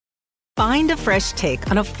Find a fresh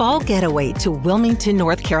take on a fall getaway to Wilmington,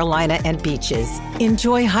 North Carolina and beaches.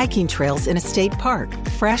 Enjoy hiking trails in a state park,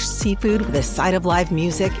 fresh seafood with a side of live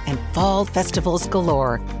music, and fall festivals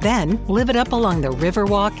galore. Then live it up along the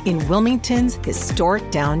Riverwalk in Wilmington's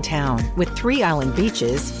historic downtown. With 3 island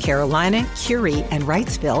beaches, Carolina, Curie, and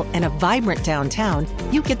Wrightsville, and a vibrant downtown,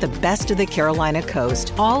 you get the best of the Carolina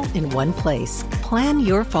coast all in one place. Plan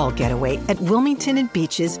your fall getaway at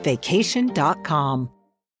WilmingtonandBeachesVacation.com.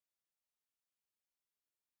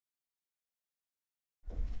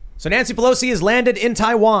 So Nancy Pelosi has landed in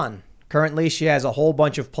Taiwan. Currently, she has a whole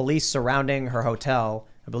bunch of police surrounding her hotel.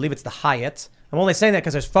 I believe it's the Hyatt. I'm only saying that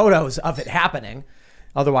because there's photos of it happening.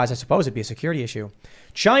 Otherwise, I suppose it'd be a security issue.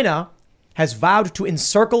 China has vowed to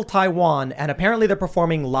encircle Taiwan, and apparently they're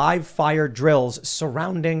performing live fire drills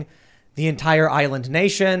surrounding the entire island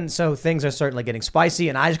nation. So things are certainly getting spicy.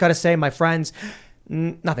 And I just got to say, my friends,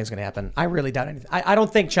 nothing's going to happen. I really doubt anything. I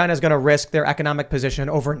don't think China's going to risk their economic position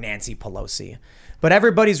over Nancy Pelosi. But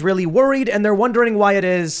everybody's really worried, and they're wondering why it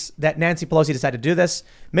is that Nancy Pelosi decided to do this.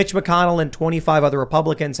 Mitch McArdle and 25 other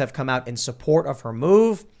Republicans have come out in support of her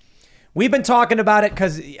move. We've been talking about it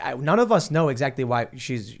because none of us know exactly why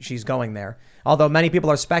she's going there. Although many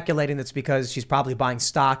people are speculating that's because she's probably buying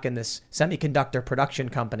stock in this semiconductor production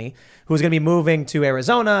company who's going to be moving to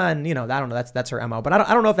Arizona. And, I don't know, that's her MO. But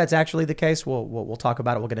I don't know if that's actually the case. We'll talk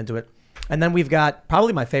about it. We'll get into it. And then we've got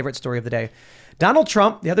probably my favorite story of the day. Donald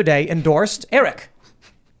Trump the other day endorsed Eric.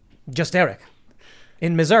 Just Eric.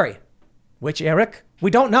 In Missouri. Which Eric? We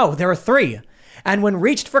don't know. There are 3. And when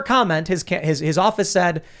reached for comment, his office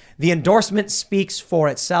said, the endorsement speaks for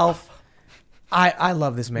itself. I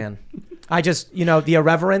love this man. I just, the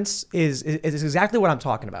irreverence is exactly what I'm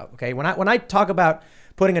talking about. Okay. When I talk about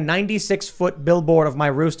putting a 96-foot billboard of my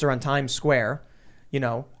rooster on Times Square,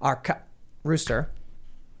 our rooster,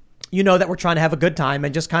 that we're trying to have a good time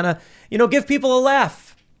and just kind of, give people a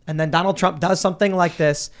laugh. And then Donald Trump does something like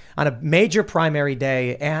this on a major primary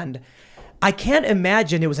day. And I can't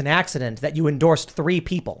imagine it was an accident that you endorsed 3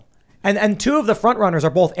 people. And 2 of the front runners are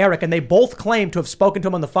both Eric, and they both claim to have spoken to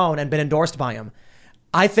him on the phone and been endorsed by him.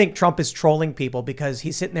 I think Trump is trolling people because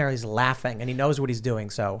he's sitting there, he's laughing, and he knows what he's doing.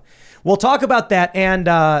 So we'll talk about that. And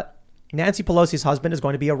Nancy Pelosi's husband is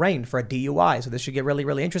going to be arraigned for a DUI. So this should get really,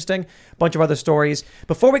 really interesting. A bunch of other stories.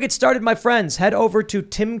 Before we get started, my friends, head over to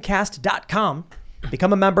timcast.com.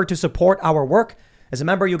 Become a member to support our work. As a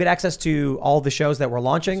member, you'll get access to all the shows that we're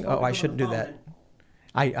launching. Oh, I shouldn't do that.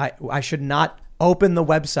 I should not open the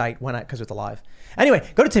website because it's live. Anyway,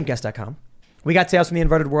 go to timcast.com. We got Tales from the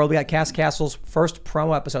Inverted World. We got Cass Castle's first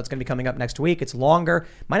promo episode. It's going to be coming up next week. It's longer.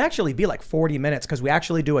 Might actually be like 40 minutes because we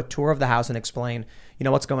actually do a tour of the house and explain,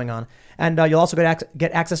 what's going on. And you'll also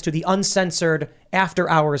get access to the uncensored After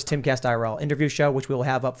Hours Timcast IRL interview show, which we will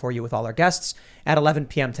have up for you with all our guests at 11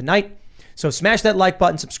 p.m. tonight. So smash that like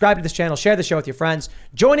button, subscribe to this channel, share the show with your friends.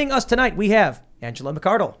 Joining us tonight, we have Angela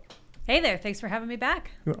McArdle. Hey there. Thanks for having me back.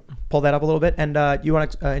 Pull that up a little bit. And you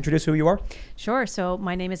want to introduce who you are? Sure. So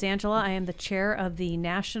my name is Angela. I am the chair of the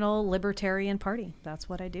National Libertarian Party. That's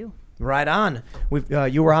what I do. Right on.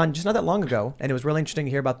 You were on just not that long ago, and it was really interesting to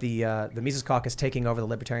hear about the Mises Caucus taking over the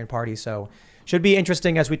Libertarian Party. So should be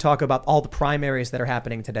interesting as we talk about all the primaries that are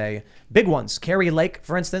happening today. Big ones. Carrie Lake,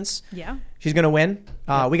 for instance. Yeah. She's going to win.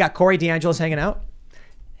 We got Corey DeAngelis hanging out.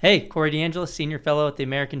 Hey, Corey DeAngelis, Senior Fellow at the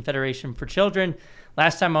American Federation for Children.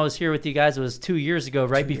 Last time I was here with you guys was 2 years ago,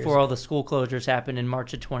 right before all the school closures happened in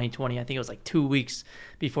March of 2020. I think it was like 2 weeks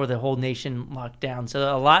before the whole nation locked down.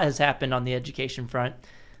 So a lot has happened on the education front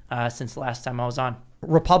since the last time I was on.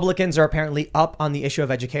 Republicans are apparently up on the issue of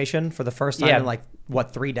education for the first time in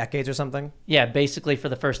 3 decades or something? Yeah, basically for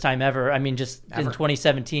the first time ever. I mean, just in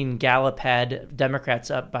 2017, Gallup had Democrats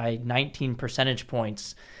up by 19 percentage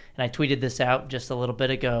points. And I tweeted this out just a little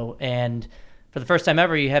bit ago. And for the first time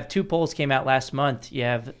ever, you have 2 polls came out last month. You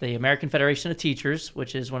have the American Federation of Teachers,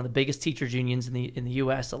 which is one of the biggest teachers unions in the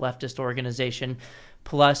U.S., a leftist organization,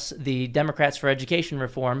 plus the Democrats for Education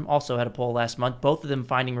Reform also had a poll last month, both of them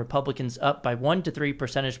finding Republicans up by 1 to 3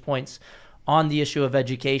 percentage points on the issue of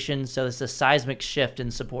education. So it's a seismic shift in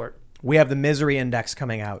support. We have the misery index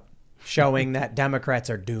coming out showing that Democrats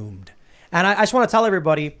are doomed. And I just want to tell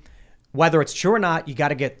everybody, whether it's true or not, you got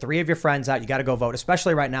to get 3 of your friends out. You got to go vote,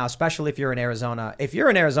 especially right now, especially if you're in Arizona. If you're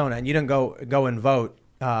in Arizona and you didn't go and vote,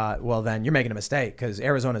 well, then you're making a mistake because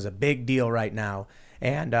Arizona is a big deal right now.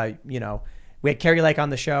 And, we had Carrie Lake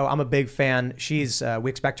on the show. I'm a big fan. We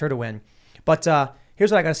expect her to win. But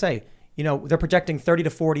here's what I got to say. They're projecting 30 to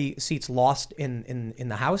 40 seats lost in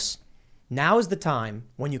the House. Now is the time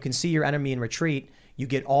when you can see your enemy in retreat. You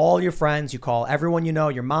get all your friends, you call everyone you know,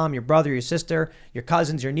 your mom, your brother, your sister, your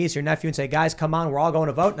cousins, your niece, your nephew, and say, guys, come on, we're all going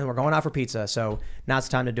to vote, and we're going out for pizza. So now it's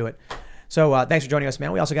time to do it. So thanks for joining us,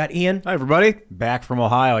 man. We also got Ian. Hi, everybody. Back from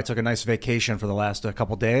Ohio. I took a nice vacation for the last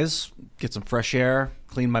couple days. Get some fresh air,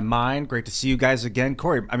 clean my mind. Great to see you guys again.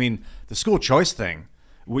 Corey, I mean, the school choice thing.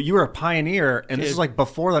 You were a pioneer, and this is like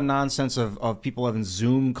before the nonsense of people having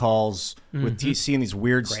Zoom calls with TC and these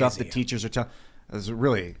weird stuff that teachers are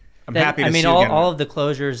telling. I'm happy to see you again. All of the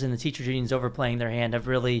closures and the teachers unions overplaying their hand have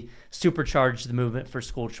really supercharged the movement for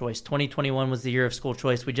school choice. 2021 was the year of school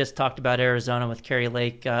choice. We just talked about Arizona with Carrie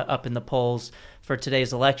Lake up in the polls for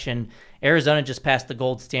today's election. Arizona just passed the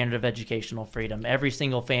gold standard of educational freedom. Every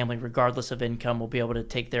single family, regardless of income, will be able to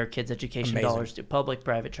take their kids' education dollars to public,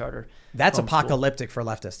 private, charter. That's apocalyptic for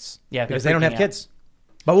leftists. Yeah, because they don't have kids.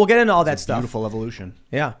 But we'll get into all that stuff. Beautiful evolution.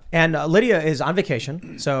 Yeah. And Lydia is on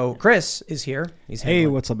vacation. So Chris is here. Hey,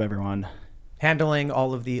 what's up, everyone? Handling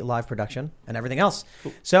all of the live production and everything else.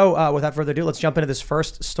 Cool. So without further ado, let's jump into this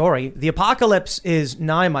first story. The apocalypse is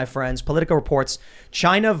nigh, my friends. Politico reports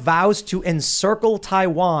China vows to encircle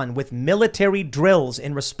Taiwan with military drills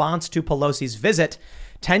in response to Pelosi's visit.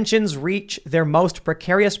 Tensions reach their most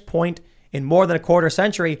precarious point in more than a quarter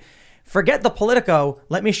century. Forget the Politico.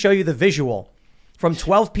 Let me show you the visual. From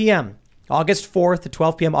 12 p.m., August 4th to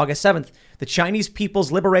 12 p.m., August 7th, the Chinese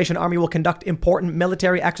People's Liberation Army will conduct important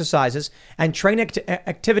military exercises and training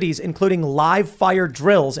activities, including live fire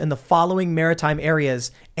drills in the following maritime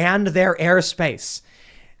areas and their airspace.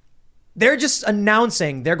 They're just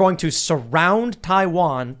announcing they're going to surround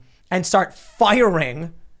Taiwan and start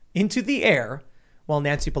firing into the air while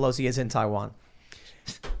Nancy Pelosi is in Taiwan.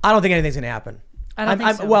 I don't think anything's going to happen. I don't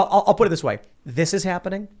think so. Well, I'll put it this way. This is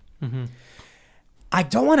happening. Mm-hmm. I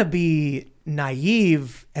don't want to be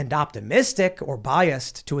naive and optimistic or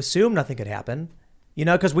biased to assume nothing could happen,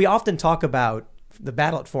 because we often talk about the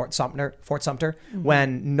battle at Fort Sumter,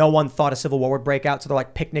 when no one thought a civil war would break out. So they're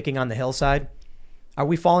like picnicking on the hillside. Are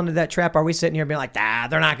we falling into that trap? Are we sitting here being like,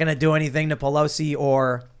 they're not going to do anything to Pelosi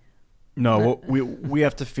or? No, we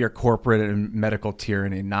have to fear corporate and medical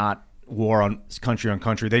tyranny, not war on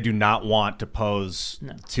country. They do not want to pose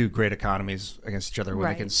two great economies against each other where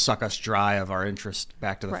they can suck us dry of our interest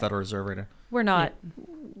back to the Federal Reserve right now.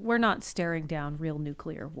 We're not staring down real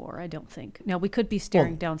nuclear war, I don't think. Now, we could be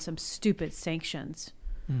staring down some stupid sanctions.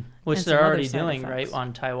 Which they're already doing, right?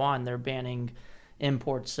 On Taiwan, they're banning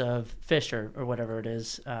imports of fish or whatever it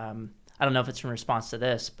is. I don't know if it's in response to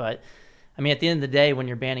this, but I mean, at the end of the day, when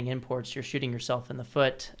you're banning imports, you're shooting yourself in the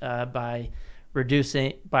foot by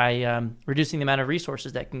reducing the amount of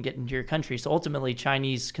resources that can get into your country. So ultimately,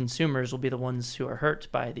 Chinese consumers will be the ones who are hurt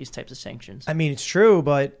by these types of sanctions. I mean, it's true,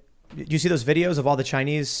 but you see those videos of all the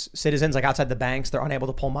Chinese citizens like outside the banks, they're unable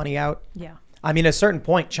to pull money out. Yeah. I mean, at a certain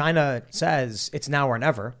point, China says it's now or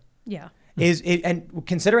never. Yeah. And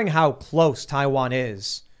considering how close Taiwan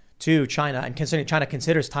is to China, and considering China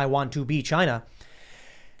considers Taiwan to be China,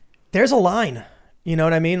 there's a line. You know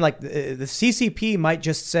what I mean? Like the CCP might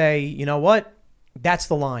just say, you know what? That's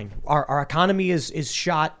the line. Our economy is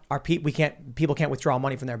shot. People can't withdraw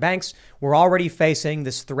money from their banks. We're already facing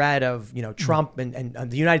this threat of Trump and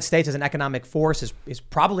the United States as an economic force is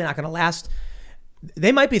probably not going to last.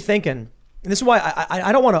 They might be thinking, and this is why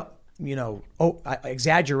I don't want to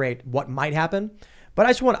exaggerate what might happen, but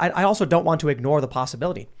I also don't want to ignore the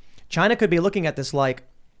possibility. China could be looking at this like,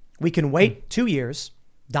 we can wait 2 years.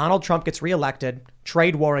 Donald Trump gets reelected,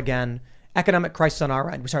 trade war again, economic crisis on our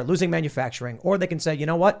end. We start losing manufacturing. Or they can say, you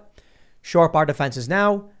know what? Shore up our defenses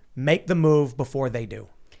now, make the move before they do.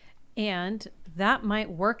 And that might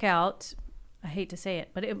work out. I hate to say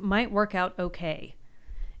it, but it might work out okay.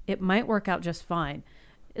 It might work out just fine.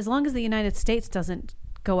 As long as the United States doesn't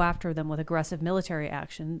go after them with aggressive military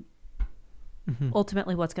action,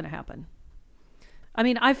 ultimately what's going to happen? I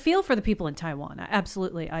mean, I feel for the people in Taiwan.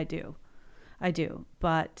 Absolutely, I do.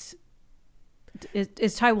 But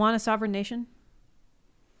is Taiwan a sovereign nation?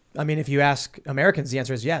 I mean, if you ask Americans, the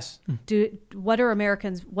answer is yes.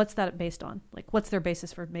 What's that based on? Like, what's their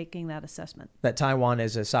basis for making that assessment? That Taiwan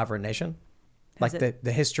is a sovereign nation? Like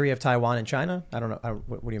the history of Taiwan and China? I don't know.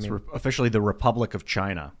 What do you mean? It's officially the Republic of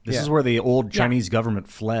China. This is where the old Chinese government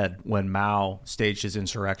fled when Mao staged his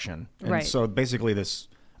insurrection. And so basically this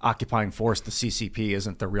occupying force, the CCP,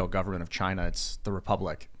 isn't the real government of China. It's the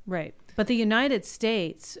Republic. Right. But the United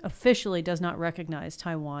States officially does not recognize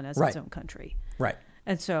Taiwan as its own country. Right.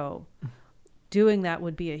 And so doing that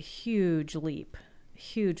would be a huge leap,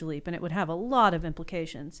 and it would have a lot of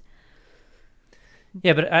implications.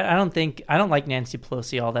 Yeah, but I don't like Nancy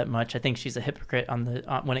Pelosi all that much. I think she's a hypocrite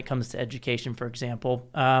when it comes to education, for example.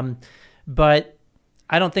 But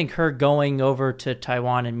I don't think her going over to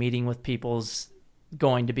Taiwan and meeting with people's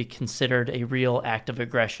going to be considered a real act of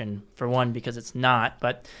aggression, for one, because it's not.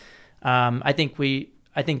 But I think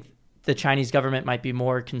the Chinese government might be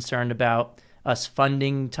more concerned about us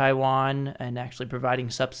funding Taiwan and actually providing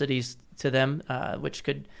subsidies to them, which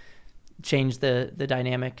could change the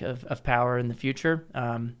dynamic of power in the future.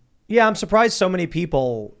 Yeah, I'm surprised so many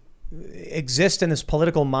people exist in this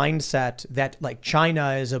political mindset that like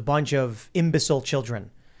China is a bunch of imbecile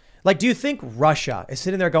children. Like, do you think Russia is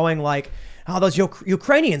sitting there going like, oh, those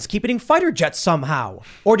Ukrainians keep eating fighter jets somehow?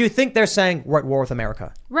 Or do you think they're saying we're at war with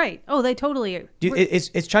America? Right. Oh, they totally.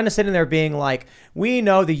 Is China sitting there being like, we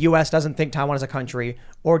know the U.S. doesn't think Taiwan is a country?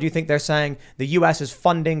 Or do you think they're saying the U.S. is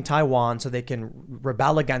funding Taiwan so they can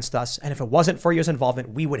rebel against us? And if it wasn't for U.S. involvement,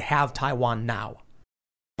 we would have Taiwan now.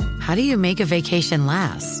 How do you make a vacation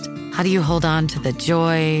last? How do you hold on to the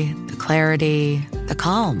joy, the clarity, the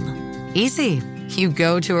calm? Easy. You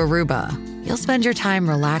go to Aruba. You'll spend your time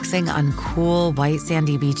relaxing on cool, white,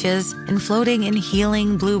 sandy beaches and floating in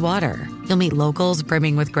healing blue water. You'll meet locals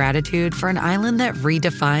brimming with gratitude for an island that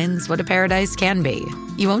redefines what a paradise can be.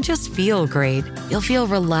 You won't just feel great. You'll feel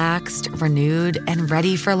relaxed, renewed, and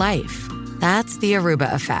ready for life. That's the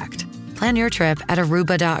Aruba effect. Plan your trip at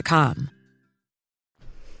Aruba.com.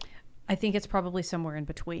 I think it's probably somewhere in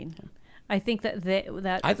between. I think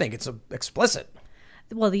that I think it's explicit.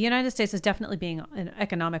 Well, the United States is definitely being an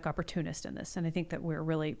economic opportunist in this. And I think that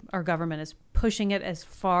our government is pushing it as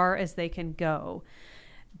far as they can go.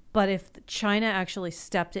 But if China actually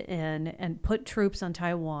stepped in and put troops on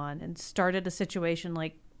Taiwan and started a situation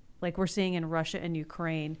like we're seeing in Russia and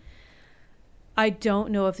Ukraine, I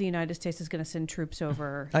don't know if the United States is going to send troops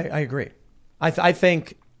over. I agree. I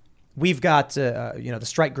think we've got the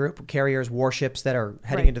strike group carriers, warships that are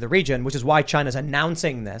heading into the region, which is why China's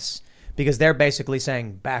announcing this. Because they're basically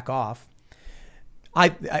saying, back off.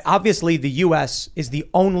 Obviously, the U.S. is the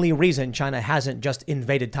only reason China hasn't just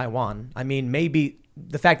invaded Taiwan. I mean, maybe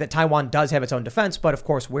the fact that Taiwan does have its own defense, but of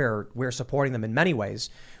course, we're supporting them in many ways.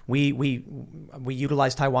 We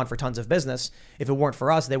utilize Taiwan for tons of business. If it weren't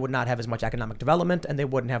for us, they would not have as much economic development, and they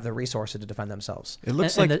wouldn't have the resources to defend themselves. It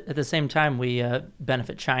looks like at the same time, we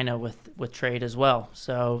benefit China with trade as well.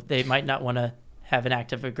 So they might not want to have an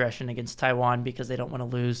act of aggression against Taiwan because they don't want to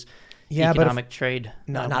lose economic trade.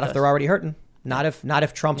 Not if they're already hurting. Not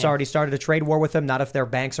if Trump's already started a trade war with them. Not if their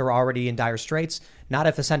banks are already in dire straits. Not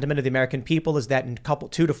if the sentiment of the American people is that in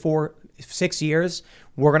 2 to 4, 6 years,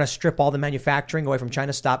 we're going to strip all the manufacturing away from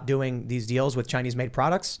China, stop doing these deals with Chinese-made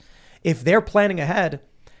products. If they're planning ahead,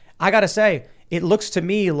 I got to say, it looks to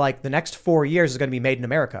me like the next 4 years is going to be made in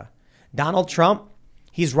America. Donald Trump,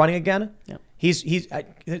 he's running again. Yep.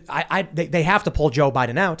 They have to pull Joe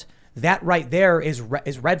Biden out. That right there is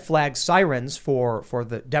red flag sirens for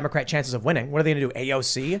the Democrat chances of winning. What are they going to do?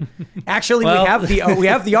 AOC? Actually, we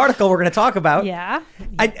have the article we're going to talk about. Yeah.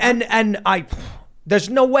 And there's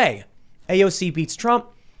no way AOC beats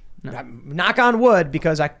Trump. No. Knock on wood,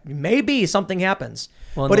 because maybe something happens.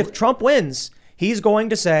 But if Trump wins, he's going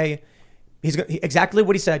to say exactly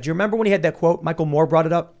what he said. Do you remember when he had that quote? Michael Moore brought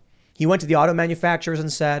it up. He went to the auto manufacturers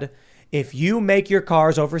and said, if you make your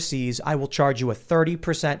cars overseas, I will charge you a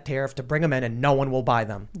 30% tariff to bring them in and no one will buy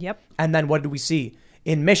them. Yep. And then what did we see?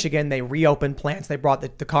 In Michigan, they reopened plants. They brought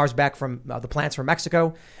the cars back from the plants from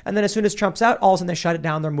Mexico. And then as soon as Trump's out, all of a sudden they shut it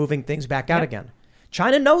down. They're moving things back out again.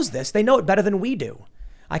 China knows this. They know it better than we do.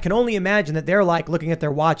 I can only imagine that they're like looking at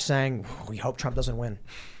their watch saying, we hope Trump doesn't win.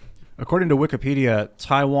 According to Wikipedia,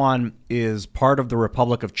 Taiwan is part of the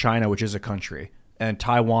Republic of China, which is a country. And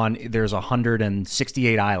Taiwan, there's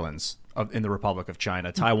 168 islands in the Republic of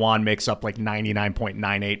China. Taiwan makes up like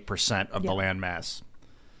 99.98% of the landmass.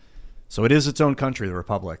 So it is its own country, the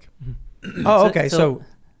Republic. Oh, okay. So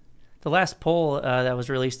the last poll that was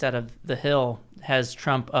released out of The Hill has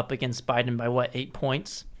Trump up against Biden by 8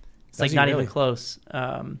 points? It's like not even close.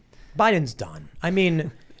 Biden's done. I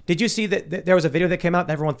mean, did you see that there was a video that came out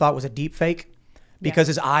that everyone thought was a deep fake? Because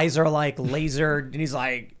his eyes are like lasered and he's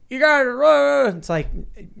like, you got it. It's like,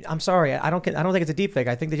 I'm sorry. I don't think it's a deep fake.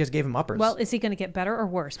 I think they just gave him uppers. Well, is he going to get better or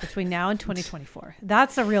worse between now and 2024?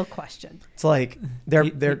 That's a real question. It's like they're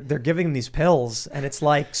giving him these pills and it's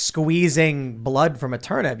like squeezing blood from a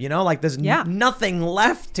turnip, like there's nothing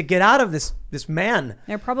left to get out of this man.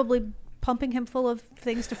 They're probably pumping him full of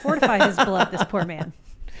things to fortify his blood, this poor man.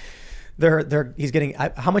 He's getting,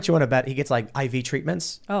 how much you want to bet he gets like IV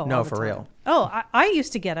treatments? Oh, no, for real. Oh, I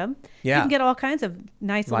used to get them. Yeah. You can get all kinds of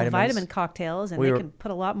nice little vitamin cocktails, and they can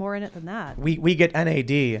put a lot more in it than that. We get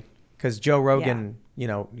NAD because Joe Rogan,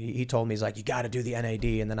 he told me, he's like, you got to do the NAD.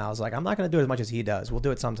 And then I was like, I'm not going to do it as much as he does. We'll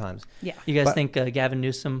do it sometimes. Yeah. You guys think Gavin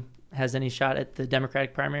Newsom has any shot at the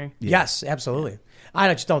Democratic primary? Yes, absolutely.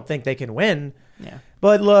 I just don't think they can win. Yeah.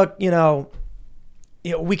 But look,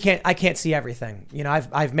 I can't see everything.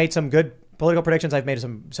 I've made some good political predictions. I've made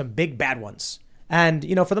some big bad ones. And,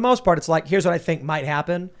 for the most part, it's like, here's what I think might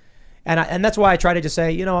happen. And that's why I try to just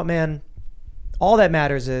say, you know what, man, all that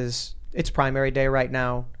matters is it's primary day right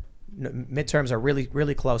now. Midterms are really,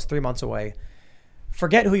 really close, 3 months away.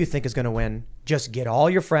 Forget who you think is going to win. Just get all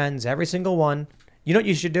your friends, every single one. You know what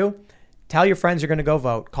you should do? Tell your friends you're going to go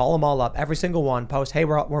vote. Call them all up, every single one. Post, hey,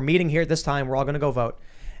 we're meeting here at this time. We're all going to go vote.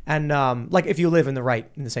 And like if you live in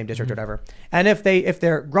the same district or whatever. And if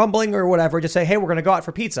they're grumbling or whatever, just say, hey, we're going to go out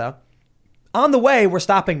for pizza. On the way, we're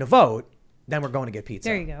stopping to vote. Then we're going to get pizza.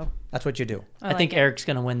 There you go. That's what you do. I think Eric's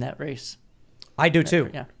going to win that race. I do too.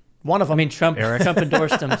 Yeah. One of them. I mean, Trump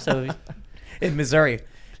endorsed him. So in Missouri.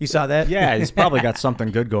 You saw that? Yeah, he's probably got something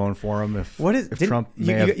good going for him if Trump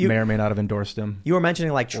may or may not have endorsed him. You were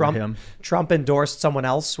mentioning like Trump endorsed someone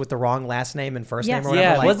else with the wrong last name and first name or whatever.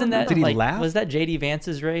 Yeah, like, wasn't that, did he laugh? Was that J.D.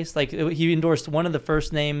 Vance's race? Like, he endorsed one of the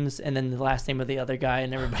first names and then the last name of the other guy,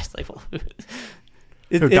 and everybody's like, well,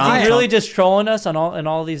 is he really just trolling us on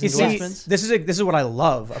all these endorsements? See, this is what I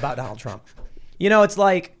love about Donald Trump. It's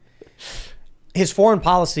like his foreign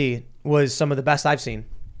policy was some of the best I've seen.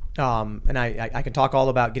 And I can talk all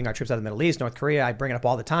about getting our troops out of the Middle East, North Korea. I bring it up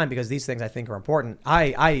all the time because these things I think are important.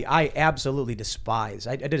 I absolutely despise.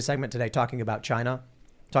 I did a segment today talking about China,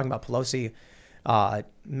 talking about Pelosi,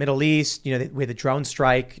 Middle East. We had the drone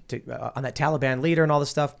strike on that Taliban leader and all this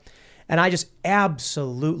stuff. And I just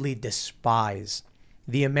absolutely despise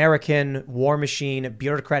the American war machine,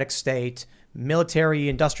 bureaucratic state, military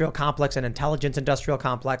industrial complex, and intelligence industrial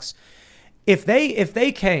complex. If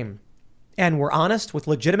they came and were honest with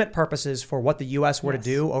legitimate purposes for what the U.S. were to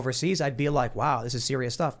do overseas, I'd be like, wow, this is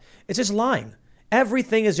serious stuff. It's just lying.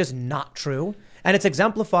 Everything is just not true. And it's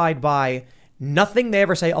exemplified by nothing they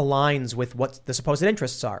ever say aligns with what the supposed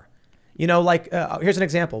interests are. Here's an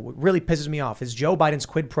example. What really pisses me off is Joe Biden's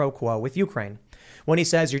quid pro quo with Ukraine. When he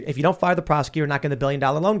says, if you don't fire the prosecutor, you're not getting the $1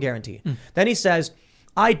 billion loan guarantee. Then he says,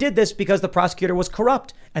 I did this because the prosecutor was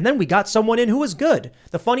corrupt. And then we got someone in who was good.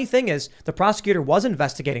 The funny thing is, the prosecutor was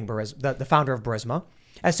investigating the founder of Burisma.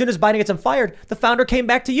 As soon as Biden gets him fired, the founder came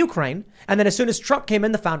back to Ukraine. And then as soon as Trump came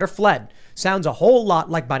in, the founder fled. Sounds a whole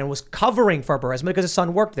lot like Biden was covering for Burisma because his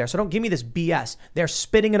son worked there. So don't give me this BS. They're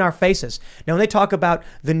spitting in our faces. Now, when they talk about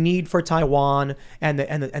the need for Taiwan and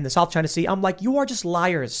the South China Sea, I'm like, you are just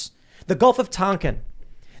liars. The Gulf of Tonkin.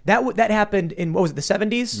 That happened in, what was it, the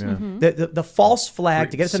 70s? Yeah. Mm-hmm. The false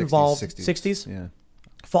flag to get us involved. 60s? Yeah.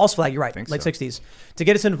 False flag, you're right, late 60s. To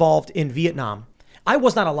get us involved in Vietnam. I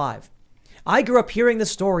was not alive. I grew up hearing the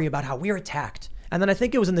story about how we were attacked. And then I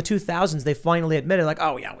think it was in the 2000s they finally admitted, like,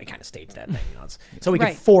 oh, yeah, we kind of staged that thing. So we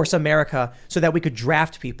could force America so that we could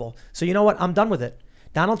draft people. So you know what? I'm done with it.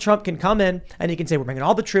 Donald Trump can come in and he can say, we're bringing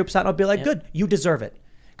all the troops out. And I'll be like, good, you deserve it.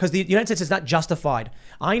 Because the United States is not justified.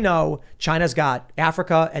 I know China's got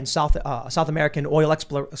Africa and South American oil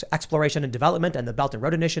exploration and development and the Belt and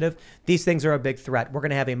Road Initiative. These things are a big threat. We're going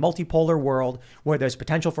to have a multipolar world where there's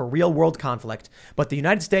potential for real world conflict. But the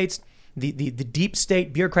United States, the deep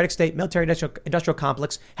state, bureaucratic state, military industrial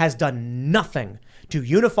complex has done nothing to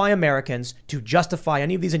unify Americans, to justify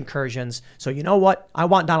any of these incursions. So you know what? I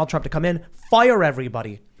want Donald Trump to come in, fire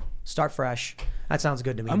everybody, start fresh. That sounds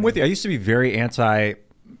good to me. I'm with you. I used to be very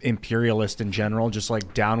anti-imperialist in general, just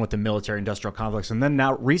like down with the military industrial complex. And then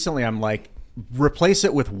now recently I'm like, replace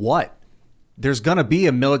it with what? There's going to be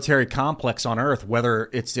a military complex on Earth, whether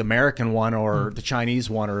it's the American one or the Chinese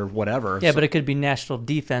one or whatever. Yeah, but it could be national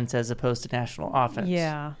defense as opposed to national offense.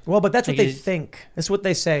 Yeah. Well, but that's what they think. That's what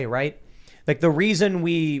they say, right? Like the reason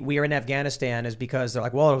we are in Afghanistan is because they're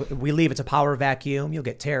like, well, we leave, it's a power vacuum. You'll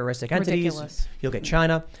get terroristic entities. Ridiculous. You'll get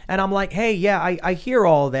China. And I'm like, hey, yeah, I hear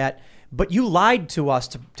all that, but you lied to us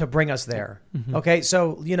to bring us there. Mm-hmm. Okay,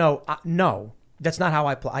 so, no, that's not how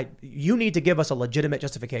I play. You need to give us a legitimate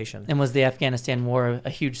justification. And was the Afghanistan war a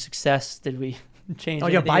huge success? Did we change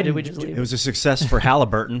yeah, Biden, did we just leave? It was a success for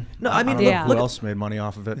Halliburton. No, I mean, who else made money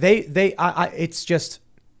off of it? It's just,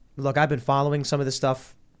 look, I've been following some of this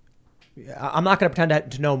stuff. I'm not going to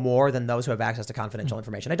pretend to know more than those who have access to confidential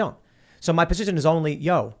information. I don't. So my position is only,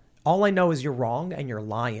 all I know is you're wrong and you're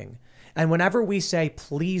lying. And whenever we say,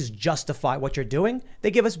 please justify what you're doing,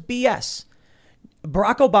 they give us BS.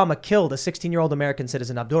 Barack Obama killed a 16-year-old American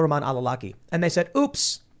citizen, Abdurrahman al-Awlaki. And they said,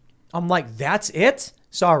 oops. I'm like, that's it?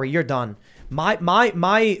 Sorry, you're done. My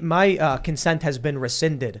consent has been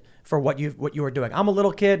rescinded for what you were doing. I'm a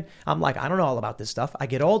little kid. I'm like, I don't know all about this stuff. I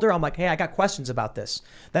get older. I'm like, hey, I got questions about this.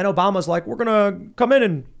 Then Obama's like, we're going to come in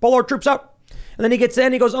and pull our troops out. And then he gets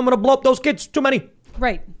in, he goes, I'm going to blow up those kids. Too many.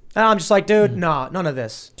 Right. And I'm just like, dude, no, none of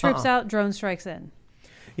this. Troops out, drone strikes in.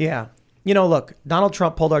 Yeah. You know, look, Donald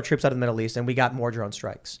Trump pulled our troops out of the Middle East and we got more drone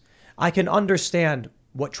strikes. I can understand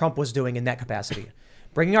what Trump was doing in that capacity.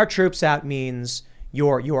 Bringing our troops out means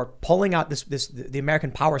you're pulling out the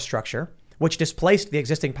American power structure, which displaced the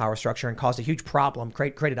existing power structure and caused a huge problem,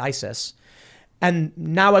 created ISIS. And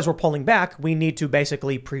now as we're pulling back, we need to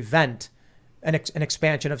basically prevent an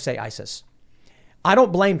expansion of, say, ISIS. I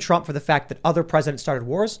don't blame Trump for the fact that other presidents started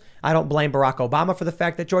wars. I don't blame Barack Obama for the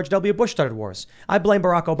fact that George W. Bush started wars. I blame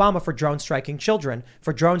Barack Obama for drone striking children,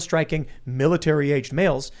 for drone striking military-aged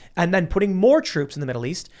males, and then putting more troops in the Middle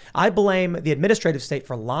East. I blame the administrative state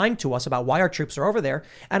for lying to us about why our troops are over there.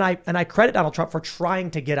 And I credit Donald Trump for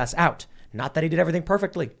trying to get us out. Not that he did everything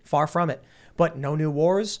perfectly, far from it. But no new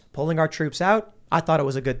wars, pulling our troops out, I thought it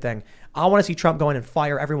was a good thing. I want to see Trump go in and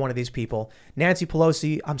fire every one of these people. Nancy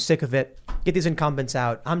Pelosi, I'm sick of it. Get these incumbents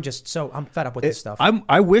out. I'm fed up with this stuff.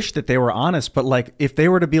 I wish that they were honest, but like if they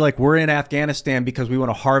were to be like, we're in Afghanistan because we want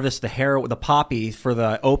to harvest the poppy for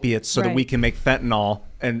the opiates so that we can make fentanyl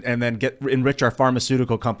and then enrich our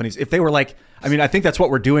pharmaceutical companies. If they were like, I mean, I think that's what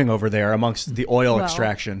we're doing over there amongst the oil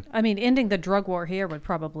extraction. I mean, ending the drug war here would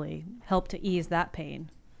probably help to ease that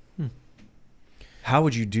pain. How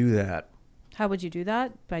would you do that? How would you do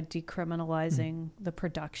that? By decriminalizing the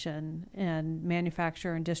production and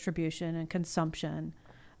manufacture and distribution and consumption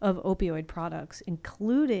of opioid products,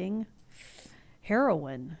 including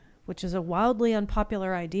heroin, which is a wildly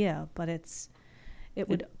unpopular idea, but it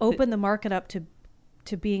would open the market up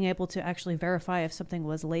to being able to actually verify if something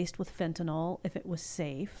was laced with fentanyl, if it was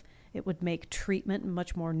safe. It would make treatment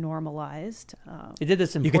much more normalized. They did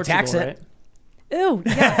this in you Portugal, could tax it. right? Ooh,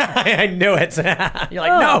 yeah. I knew it. You're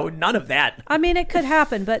like, no, none of that. I mean, it could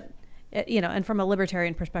happen, but, and from a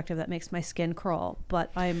libertarian perspective, that makes my skin crawl.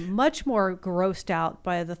 But I'm much more grossed out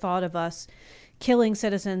by the thought of us killing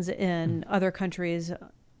citizens in other countries,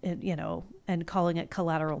 and calling it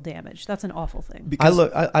collateral damage. That's an awful thing.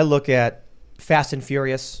 I look at Fast and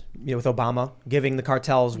Furious, with Obama giving the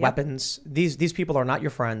cartels weapons. These people are not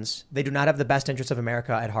your friends. They do not have the best interests of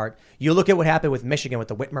America at heart. You look at what happened with Michigan with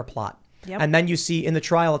the Whitmer plot. Yep. And then you see in the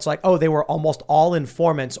trial, it's like, oh, they were almost all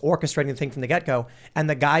informants orchestrating the thing from the get-go. And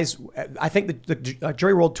the guys, I think the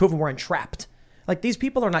jury ruled 2 of them were entrapped. Like, these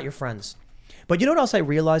people are not your friends. But you know what else I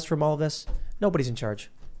realized from all of this? Nobody's in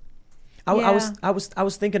charge. I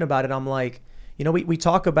was thinking about it. I'm like, we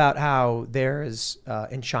talk about how there's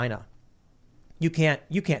in China, you can't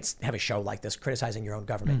have a show like this criticizing your own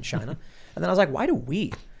government in China. And then I was like, why do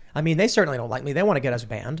we? I mean, they certainly don't like me. They want to get us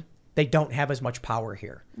banned. They don't have as much power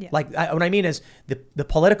here. Yeah. What I mean is the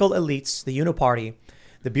political elites, the uniparty,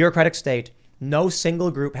 the bureaucratic state, no single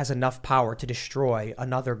group has enough power to destroy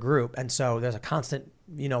another group. And so there's a constant,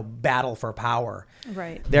 battle for power.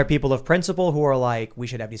 Right. There are people of principle who are like, we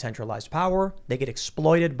should have decentralized power. They get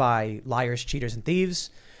exploited by liars, cheaters, and thieves.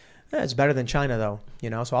 It's better than China, though,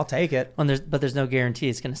 so I'll take it. But there's no guarantee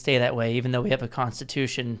it's going to stay that way. Even though we have a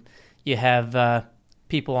constitution, you have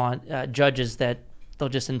people on judges that they'll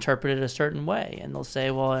just interpret it a certain way, and they'll say,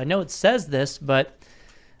 well, I know it says this, but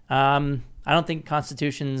I don't think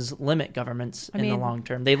constitutions limit governments in the long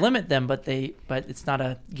term. They limit them, but it's not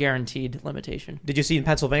a guaranteed limitation. Did you see in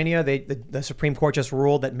Pennsylvania, the Supreme Court just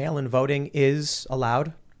ruled that mail-in voting is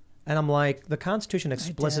allowed? And I'm like, the Constitution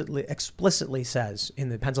explicitly says in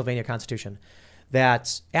the Pennsylvania Constitution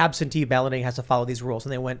that absentee balloting has to follow these rules.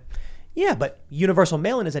 And they went, yeah, but universal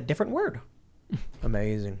mail-in is a different word.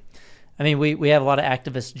 Amazing. I mean, we have a lot of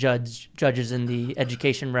activist judges in the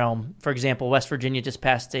education realm. For example, West Virginia just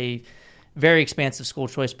passed a very expansive school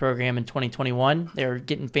choice program in 2021. They're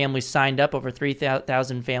getting families signed up. Over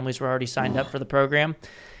 3,000 families were already signed up for the program.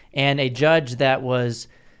 And a judge that was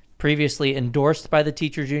previously endorsed by the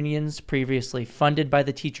teachers unions, previously funded by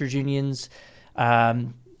the teachers unions, a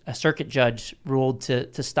circuit judge ruled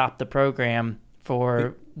to stop the program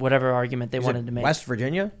for whatever argument they wanted to make. West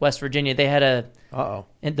Virginia? West Virginia. They had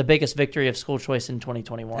the biggest victory of school choice in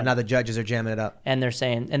 2021. And now the judges are jamming it up. And they're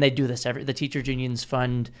saying, and they do this the teachers unions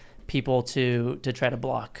fund people to try to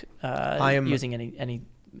block using any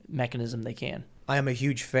mechanism they can. I am a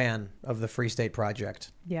huge fan of the Free State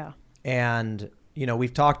Project. Yeah. And,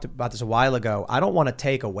 we've talked about this a while ago. I don't want to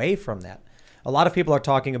take away from that. A lot of people are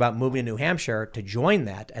talking about moving to New Hampshire to join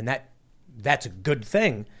that, and that's a good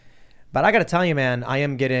thing. But I got to tell you, man, I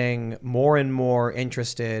am getting more and more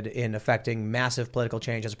interested in affecting massive political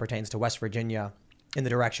change as it pertains to West Virginia in the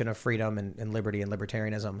direction of freedom and liberty and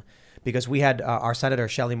libertarianism, because we had our Senator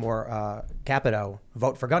Shelley Moore Capito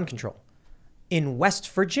vote for gun control in West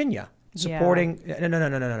Virginia, supporting. Yeah.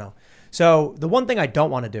 No. So the one thing I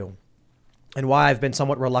don't want to do, and why I've been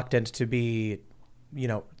somewhat reluctant to be,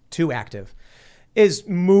 too active, is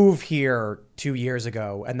move here 2 years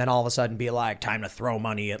ago and then all of a sudden be like, time to throw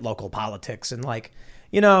money at local politics. And like,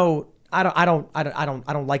 you know, I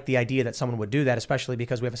don't like the idea that someone would do that, especially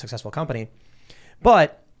because we have a successful company.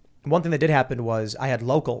 But one thing that did happen was I had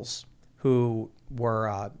locals who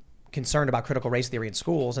were concerned about critical race theory in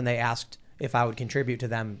schools, and they asked if I would contribute to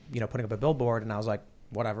them, you know, putting up a billboard. And I was like,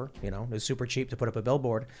 whatever, you know, it was super cheap to put up a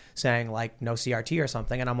billboard saying like no CRT or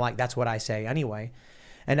something. And I'm like, that's what I say anyway.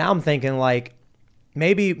 And now I'm thinking like,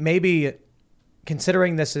 maybe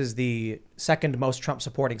considering this is the second most Trump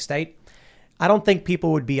supporting state, I don't think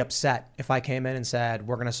people would be upset if I came in and said,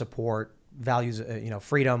 we're going to support values, you know,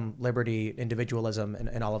 freedom, liberty, individualism,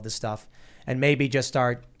 and all of this stuff. And maybe just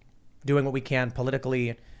start doing what we can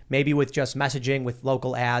politically, maybe with just messaging with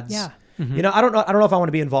local ads. Yeah. Mm-hmm. You know, I don't know if I want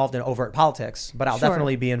to be involved in overt politics, but I'll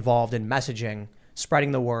definitely be involved in messaging,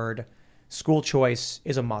 spreading the word. School choice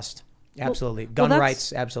is a must. Absolutely. Gun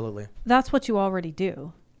rights. Absolutely. That's what you already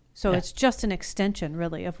do. So it's just an extension,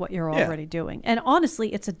 really, of what you're already doing. And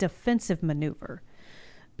honestly, it's a defensive maneuver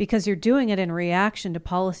because you're doing it in reaction to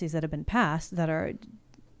policies that have been passed that are,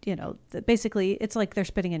 you know, that basically it's like they're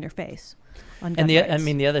spitting in your face on gun rights. I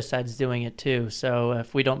mean, the other side's doing it too. So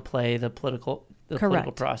if we don't play the political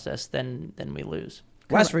process, then we lose.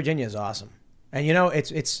 West Virginia is awesome. And, you know,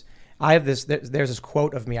 it's I have this, there's this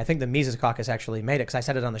quote of me. I think the Mises Caucus actually made it because I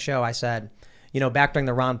said it on the show. I said, you know, back during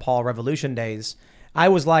the Ron Paul Revolution days, I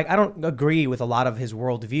was like, I don't agree with a lot of his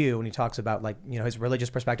worldview when he talks about like, you know, his religious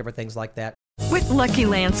perspective or things like that. With Lucky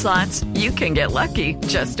Land Slots, you can get lucky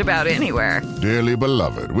just about anywhere. Dearly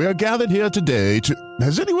beloved, we are gathered here today to...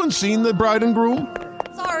 Has anyone seen the bride and groom?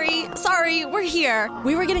 Sorry, we're here.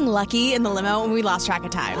 We were getting lucky in the limo and we lost track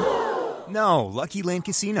of time. No, Lucky Land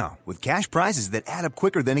Casino, with cash prizes that add up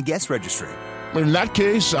quicker than a guest registry. In that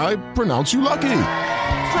case, I pronounce you lucky.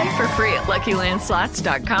 Play for free at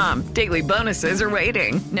LuckyLandSlots.com. Daily bonuses are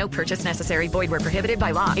waiting. No purchase necessary. Void where prohibited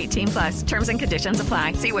by law. 18+. Terms and conditions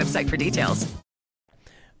apply. See website for details.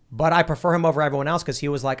 But I prefer him over everyone else because he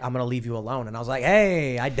was like, I'm going to leave you alone. And I was like,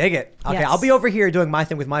 hey, I dig it. Okay, Yes. I'll be over here doing my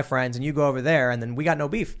thing with my friends and you go over there and then we got no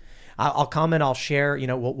beef. I'll come and I'll share, you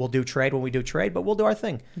know, we'll do trade when we do trade, but we'll do our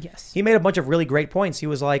thing. Yes. He made a bunch of really great points. He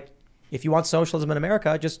was like, if you want socialism in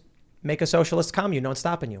America, just make a socialist commune. No one's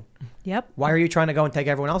stopping you. Yep. Why are you trying to go and take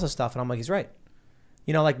everyone else's stuff? And I'm like, he's right.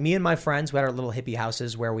 You know, like me and my friends, we had our little hippie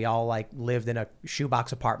houses where we all like lived in a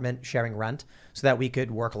shoebox apartment sharing rent so that we could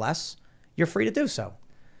work less. You're free to do so.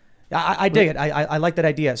 I dig it. I like that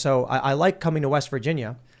idea. So I like coming to West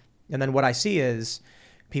Virginia. And then what I see is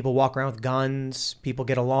people walk around with guns. People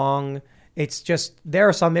get along. It's just, there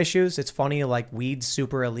are some issues. It's funny, like weed's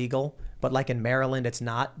super illegal, but like in Maryland, it's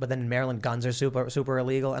not. But then in Maryland, guns are super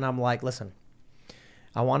illegal. And I'm like, listen,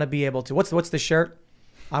 I want to be able to, what's the shirt?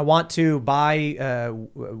 I want to buy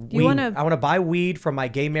weed. I want to buy weed from my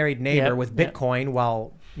gay married neighbor with Bitcoin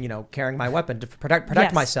while, you know, carrying my weapon to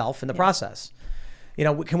protect myself in the process. You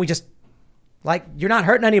know, can we just, like, you're not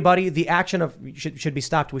hurting anybody. The action of should be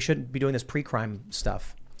stopped. We shouldn't be doing this pre-crime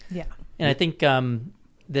stuff. Yeah. And I think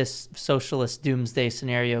this socialist doomsday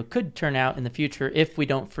scenario could turn out in the future if we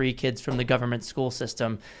don't free kids from the government school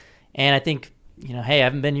system. And I think, you know, hey, I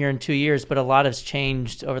haven't been here in 2 years, but a lot has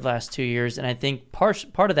changed over the last 2 years. And I think part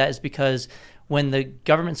of that is because when the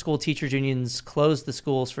government school teachers unions closed the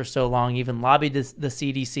schools for so long, even lobbied the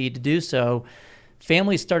CDC to do so,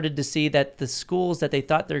 families started to see that the schools that they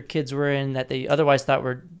thought their kids were in, that they otherwise thought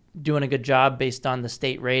were doing a good job based on the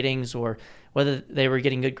state ratings or whether they were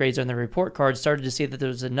getting good grades on their report cards, started to see that there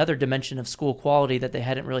was another dimension of school quality that they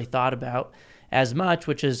hadn't really thought about as much,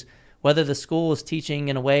 which is whether the school is teaching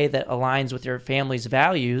in a way that aligns with your family's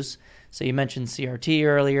values. So you mentioned CRT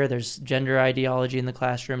earlier. There's gender ideology in the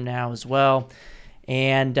classroom now as well.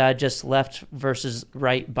 And just left versus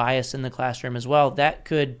right bias in the classroom as well. That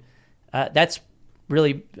could, that's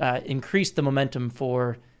really increased the momentum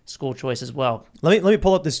for school choice as well. Let me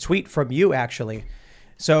pull up this tweet from you, actually.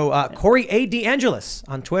 So Corey A. DeAngelis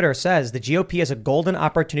on Twitter says the GOP has a golden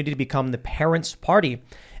opportunity to become the parents' party.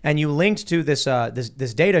 And you linked to this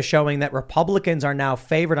this data showing that Republicans are now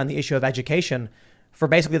favored on the issue of education for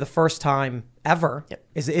basically the first time ever. Yep.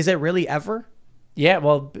 Is it really ever? Yeah,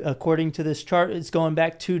 well, according to this chart, it's going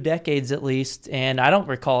back 2 decades at least. And I don't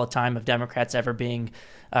recall a time of Democrats ever being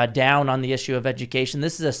down on the issue of education.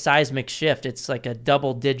 This is a seismic shift. It's like a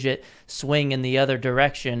double-digit swing in the other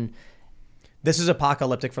direction. This is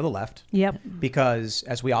apocalyptic for the left. Yep. Because,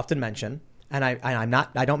 as we often mention, and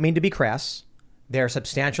I don't mean to be crass, they're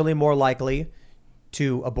substantially more likely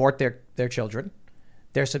to abort their children.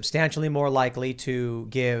 They're substantially more likely to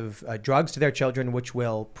give drugs to their children, which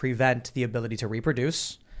will prevent the ability to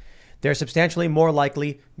reproduce. they're substantially more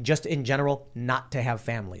likely, just in general, not to have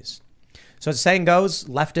families. So as the saying goes,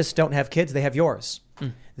 leftists don't have kids, they have yours.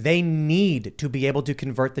 They need to be able to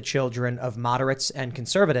convert the children of moderates and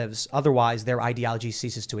conservatives. Otherwise, their ideology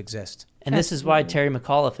ceases to exist. And this is why Terry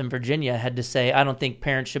McAuliffe in Virginia had to say, I don't think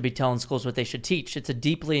parents should be telling schools what they should teach. It's a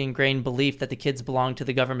deeply ingrained belief that the kids belong to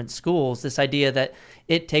the government schools. This idea that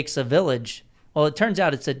it takes a village. Well, it turns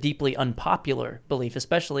out it's a deeply unpopular belief,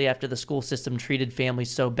 especially after the school system treated families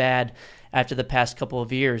so bad after the past couple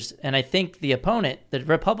of years. And I think the opponent, the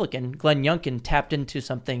Republican, Glenn Youngkin, tapped into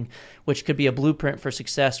something which could be a blueprint for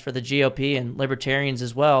success for the GOP and libertarians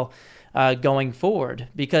as well going forward.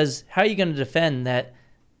 Because how are you going to defend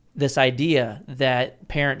this idea that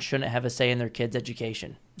parents shouldn't have a say in their kids'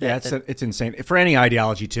 education? Yeah, it's insane for any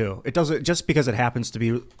ideology too. It doesn't just because it happens to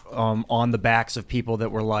be on the backs of people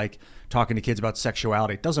that were like talking to kids about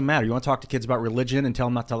sexuality. It doesn't matter. You want to talk to kids about religion and tell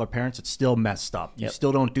them not to tell their parents. It's still messed up. You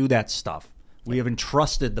still don't do that stuff. We have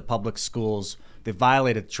entrusted the public schools. They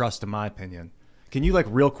violated trust, in my opinion. Can you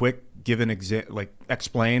real quick give an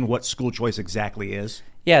explain what school choice exactly is?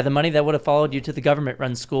 Yeah, the money that would have followed you to the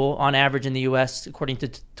government-run school, on average in the U.S., according to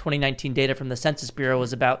 2019 data from the Census Bureau,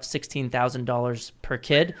 was about $16,000 per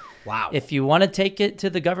kid. Wow. If you want to take it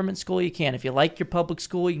to the government school, you can. If you like your public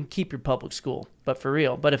school, you can keep your public school, but for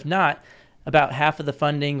real. But if not, about half of the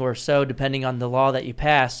funding or so, depending on the law that you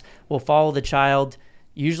pass, will follow the child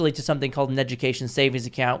usually to something called an education savings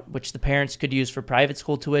account, which the parents could use for private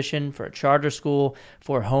school tuition, for a charter school,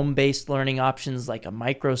 for home-based learning options like a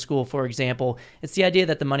micro school, for example. It's the idea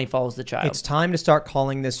that the money follows the child. It's time to start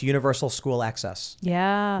calling this universal school access.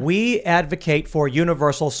 Yeah. We advocate for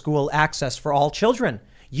universal school access for all children.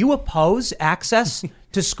 You oppose access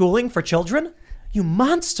to schooling for children? You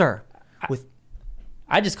monster.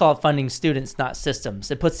 I just call it funding students, not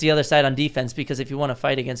systems. It puts the other side on defense because if you want to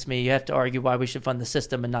fight against me, you have to argue why we should fund the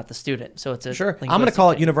system and not the student. So it's a sure. I'm going to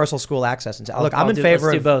call it universal school access. And look, I'm in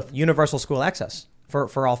favor of both. Universal school access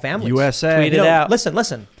for all families. USA. Tweet it out.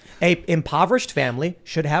 Listen. A impoverished family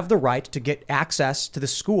should have the right to get access to the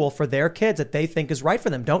school for their kids that they think is right for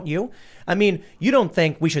them, don't you? I mean, you don't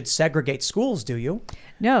think we should segregate schools, do you?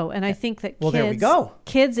 No, and I think that there we go.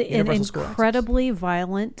 Kids in incredibly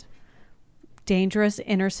violent, dangerous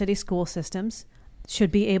inner city school systems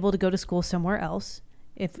should be able to go to school somewhere else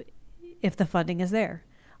if the funding is there.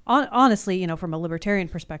 Honestly, from a libertarian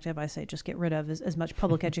perspective, I say just get rid of as much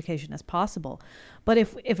public education as possible. But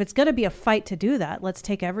if it's going to be a fight to do that, let's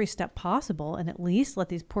take every step possible and at least let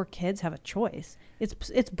these poor kids have a choice.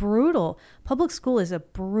 It's brutal. Public school is a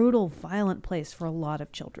brutal, violent place for a lot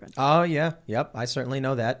of children. Oh, yeah. Yep. I certainly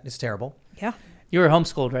know that. It's terrible. Yeah. You were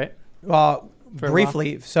homeschooled, right?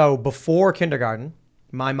 Briefly. So before kindergarten,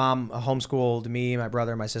 my mom homeschooled me, my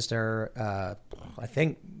brother, my sister. I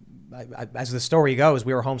think, as the story goes,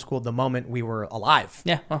 we were homeschooled the moment we were alive.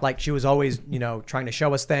 Yeah. Well. Like she was always, trying to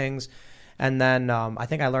show us things. And then I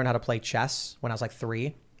think I learned how to play chess when I was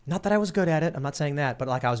 3. Not that I was good at it. I'm not saying that. But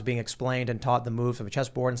I was being explained and taught the moves of a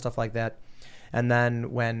chessboard and stuff like that. And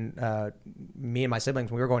then when me and my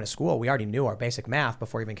siblings, when we were going to school, we already knew our basic math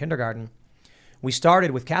before even kindergarten. We started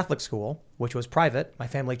with Catholic school, which was private. My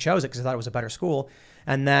family chose it because they thought it was a better school.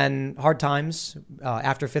 And then hard times.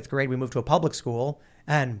 After 5th grade, we moved to a public school.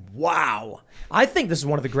 And wow, I think this is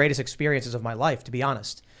one of the greatest experiences of my life, to be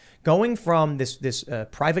honest. Going from this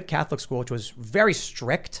private Catholic school, which was very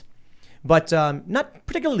strict, but not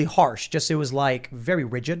particularly harsh. Just it was very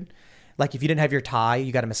rigid. Like if you didn't have your tie,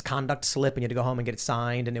 you got a misconduct slip and you had to go home and get it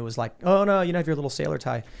signed. And it was like, oh no, you don't have your little sailor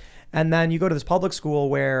tie. And then you go to this public school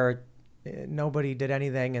where nobody did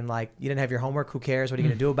anything and you didn't have your homework. Who cares? What are you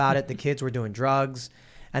going to do about it? The kids were doing drugs.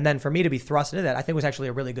 And then for me to be thrust into that, I think was actually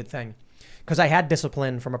a really good thing because I had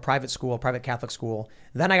discipline from a private Catholic school.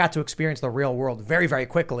 Then I got to experience the real world very, very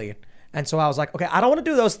quickly. And so I was like, okay, I don't want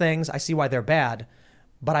to do those things. I see why they're bad,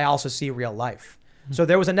 but I also see real life. So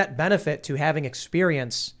there was a net benefit to having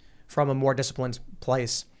experience from a more disciplined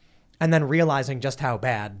place and then realizing just how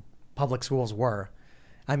bad public schools were.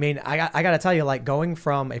 I mean, I got to tell you, going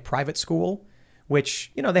from a private school,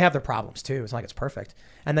 which, they have their problems too. It's not like it's perfect.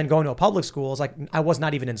 And then going to a public school is I was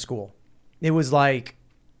not even in school. It was like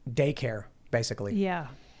daycare, basically. Yeah.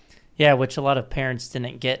 Yeah, which a lot of parents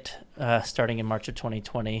didn't get starting in March of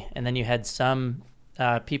 2020. And then you had some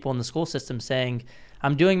people in the school system saying,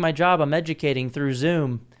 I'm doing my job, I'm educating through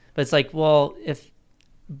Zoom. But it's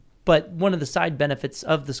but one of the side benefits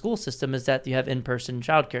of the school system is that you have in-person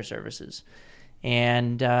childcare services.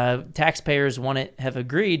 And taxpayers have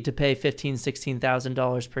agreed to pay $15,000,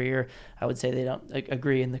 $16,000 per year. I would say they don't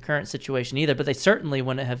agree in the current situation either, but they certainly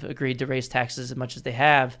wouldn't have agreed to raise taxes as much as they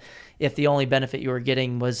have if the only benefit you were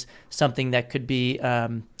getting was something that could be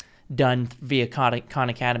done via Khan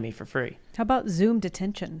Academy for free. How about Zoom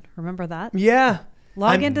detention? Remember that? Yeah.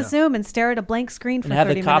 Log into Zoom and stare at a blank screen for 30 minutes.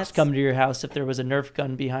 And minutes. have the cops come to your house if there was a Nerf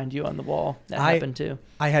gun behind you on the wall. That happened too.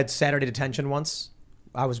 I had Saturday detention once.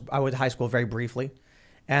 I went to high school very briefly.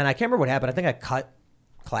 And I can't remember what happened. I think I cut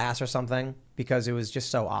class or something because it was just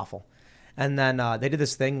so awful. And then they did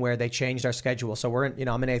this thing where they changed our schedule. So I'm in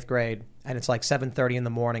 8th grade, and it's like 7:30 in the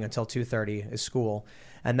morning until 2:30 is school.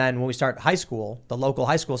 And then when we start high school, the local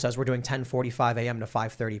high school says we're doing 10:45 a.m. to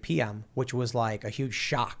 5:30 p.m., which was like a huge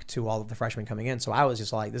shock to all of the freshmen coming in. So I was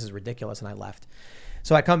just like, this is ridiculous, and I left.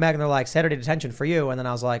 So I come back, and they're like, Saturday detention for you. And then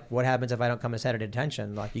I was like, what happens if I don't come to Saturday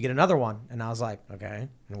detention? Like, you get another one. And I was like, okay.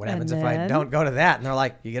 And what happens if I don't go to that? And they're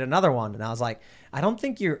like, you get another one. And I was like, I don't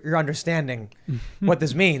think you're understanding what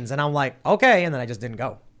this means. And I'm like, okay. And then I just didn't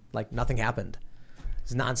go. Like, nothing happened.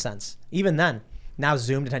 It's nonsense. Even then, now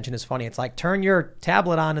Zoom detention is funny. It's like, turn your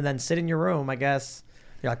tablet on and then sit in your room, I guess.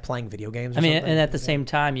 You're like playing video games or something. And at the same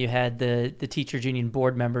time, you had the teachers union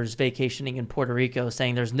board members vacationing in Puerto Rico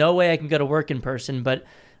saying there's no way I can go to work in person, but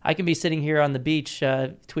I can be sitting here on the beach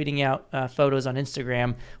tweeting out photos on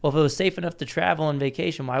Instagram. Well, if it was safe enough to travel on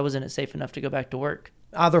vacation, why wasn't it safe enough to go back to work?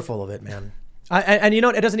 They're full of it, man. And you know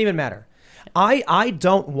what? It doesn't even matter. I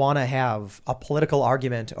don't want to have a political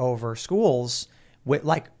argument over schools with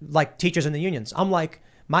like teachers in the unions. I'm like,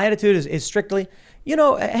 my attitude is strictly,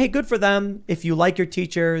 hey, good for them. If you like your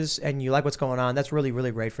teachers and you like what's going on, that's really,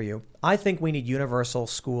 really great for you. I think we need universal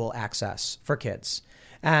school access for kids.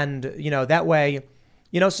 And, that way,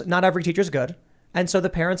 not every teacher is good. And so the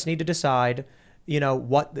parents need to decide,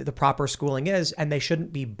 what the proper schooling is, and they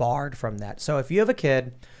shouldn't be barred from that. So if you have a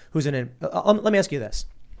kid who's let me ask you this.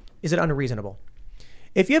 Is it unreasonable?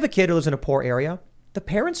 If you have a kid who lives in a poor area, the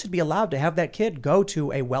parents should be allowed to have that kid go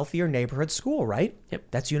to a wealthier neighborhood school, right? Yep.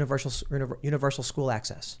 That's universal school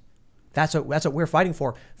access. That's what we're fighting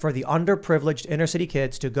for the underprivileged inner city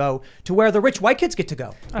kids to go to where the rich white kids get to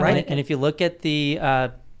go, right? And if you look at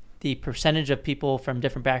the percentage of people from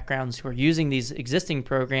different backgrounds who are using these existing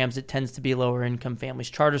programs, it tends to be lower income families.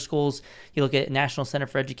 Charter schools, you look at National Center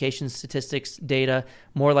for Education Statistics data,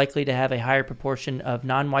 more likely to have a higher proportion of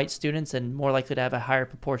non-white students and more likely to have a higher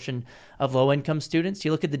proportion of low income students.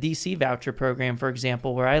 You look at the DC voucher program, for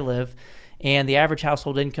example, where I live, and the average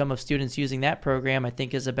household income of students using that program, I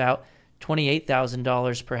think, is about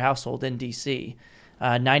 $28,000 per household in DC.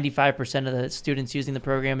 95% of the students using the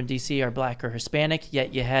program in D.C. are black or Hispanic,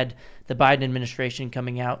 yet you had the Biden administration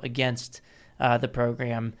coming out against the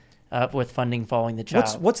program with funding following the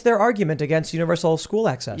child. What's their argument against universal school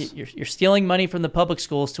access? You're stealing money from the public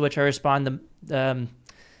schools, to which I respond,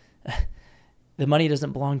 the money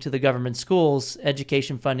doesn't belong to the government schools.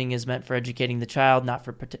 Education funding is meant for educating the child, not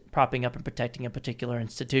for propping up and protecting a particular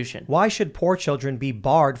institution. Why should poor children be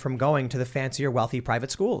barred from going to the fancier, wealthy private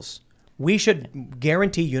schools? We should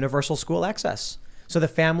guarantee universal school access so the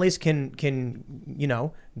families can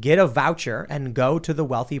get a voucher and go to the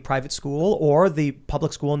wealthy private school or the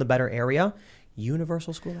public school in the better area.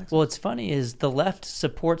 Universal school access. Well, what's funny is the left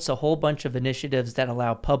supports a whole bunch of initiatives that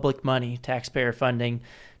allow public money, taxpayer funding,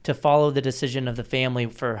 to follow the decision of the family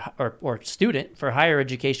or student for higher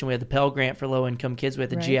education. We have the Pell Grant for low-income kids. We have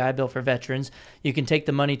the GI Bill for veterans. You can take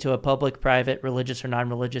the money to a public, private, religious, or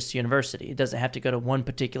non-religious university. It doesn't have to go to one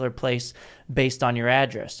particular place based on your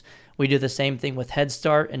address. We do the same thing with Head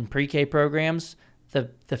Start and pre-K programs.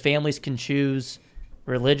 The families can choose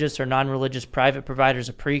religious or non-religious private providers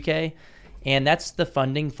of pre-K, and that's the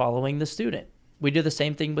funding following the student. We do the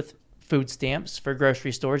same thing with food stamps for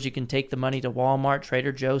grocery stores. You can take the money to Walmart,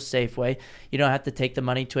 Trader Joe's, Safeway. You don't have to take the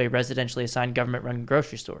money to a residentially assigned government-run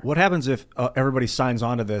grocery store. What happens if everybody signs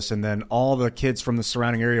on to this and then all the kids from the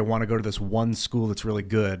surrounding area want to go to this one school that's really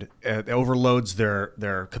good? It overloads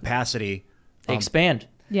their capacity. They expand.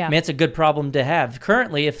 Yeah. I mean, it's a good problem to have.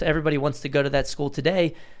 Currently, if everybody wants to go to that school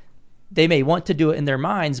today, they may want to do it in their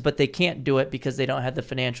minds, but they can't do it because they don't have the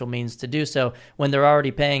financial means to do so when they're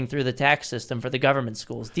already paying through the tax system for the government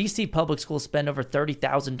schools. DC public schools spend over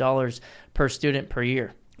 $30,000 per student per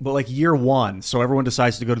year. But like year one, so everyone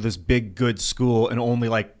decides to go to this big, good school and only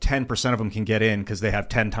like 10% of them can get in because they have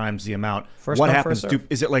 10 times the amount. What happens?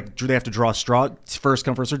 Is it like, do they have to draw a straw? First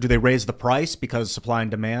come, first serve? Do they raise the price because supply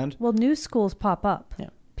and demand? Well, new schools pop up. Yeah.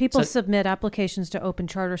 People submit applications to open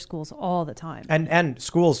charter schools all the time. And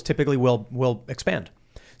schools typically will expand.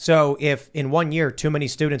 So if in 1 year too many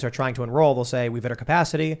students are trying to enroll, they'll say we've hit our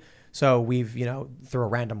capacity. So we've, through a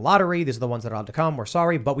random lottery, these are the ones that are allowed to come. We're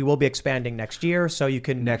sorry, but we will be expanding next year. So you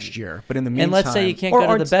can next year. But in the meantime, and let's say you can't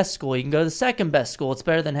go to the best school, you can go to the second best school. It's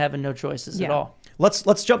better than having no choices at all.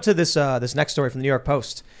 Let's jump to this next story from the New York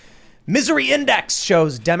Post. Misery index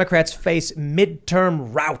shows Democrats face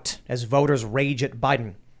midterm rout as voters rage at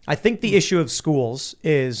Biden. I think the issue of schools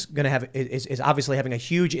is going to have is obviously having a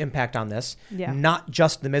huge impact on this. Yeah. Not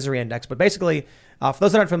just the misery index, but basically, for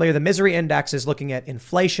those that aren't familiar, the misery index is looking at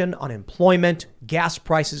inflation, unemployment, gas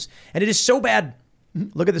prices, and it is so bad.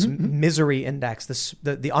 Look at this misery index,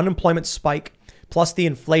 the unemployment spike plus the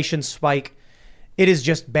inflation spike. It is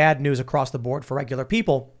just bad news across the board for regular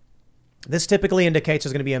people. This typically indicates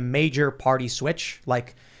there's going to be a major party switch,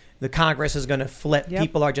 like the Congress is going to flip. Yep.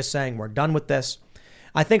 People are just saying, we're done with this.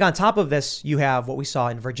 I think on top of this, you have what we saw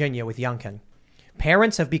in Virginia with Youngkin.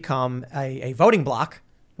 Parents have become a voting bloc,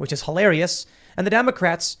 which is hilarious, and the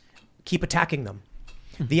Democrats keep attacking them.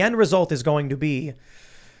 The end result is going to be,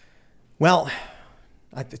 well,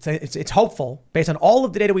 it's hopeful. Based on all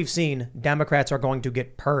of the data we've seen, Democrats are going to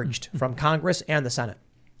get purged from Congress and the Senate.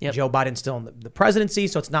 Yep. Joe Biden's still in the presidency,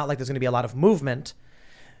 so it's not like there's going to be a lot of movement.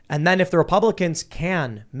 And then if the Republicans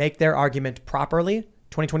can make their argument properly,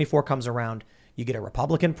 2024 comes around, you get a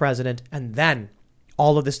Republican president, and then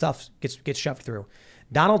all of this stuff gets shoved through.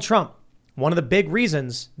 Donald Trump, one of the big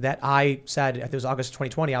reasons that I said, it was August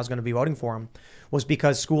 2020, I was going to be voting for him, was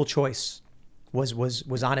because school choice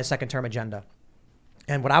was on his second term agenda.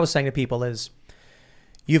 And what I was saying to people is,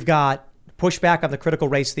 you've got pushback on the critical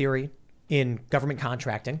race theory in government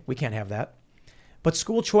contracting. We can't have that. But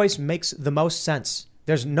school choice makes the most sense.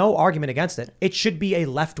 There's no argument against it. It should be a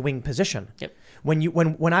left-wing position. Yep.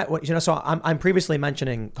 So I'm previously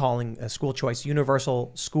mentioning calling school choice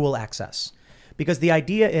universal school access, because the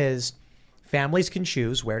idea is families can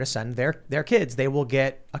choose where to send their kids. They will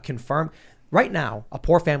get a confirmed. Right now, a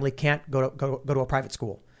poor family can't go to a private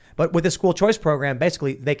school, but with the school choice program,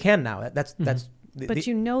 basically they can now. That's. But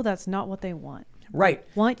that's not what they want. Right.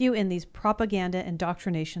 They want you in these propaganda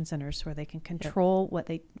indoctrination centers where they can control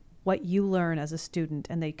what you learn as a student,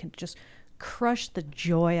 and they can just crush the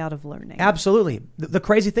joy out of learning. Absolutely. The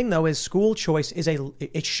crazy thing, though, is school choice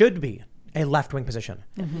it should be a left-wing position.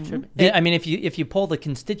 Mm-hmm. It should be. I mean, if you poll the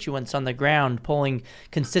constituents on the ground, polling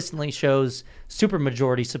consistently shows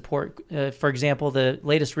supermajority support. For example, the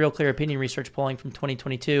latest Real Clear Opinion research polling from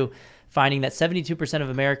 2022 finding that 72% of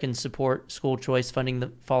Americans support school choice, following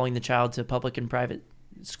the child to public and private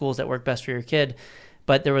schools that work best for your kid.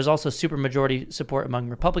 But there was also supermajority support among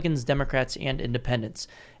Republicans, Democrats, and independents.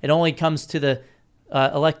 It only comes to the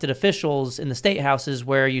elected officials in the state houses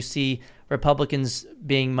where you see Republicans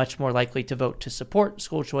being much more likely to vote to support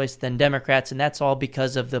school choice than Democrats, and that's all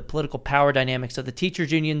because of the political power dynamics of the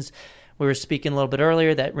teachers' unions. We were speaking a little bit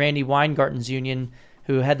earlier that Randy Weingarten's union,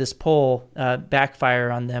 who had this poll backfire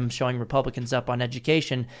on them, showing Republicans up on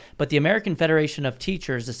education. But the American Federation of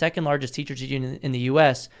Teachers, the second largest teachers union in the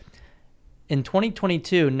U.S., in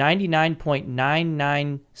 2022,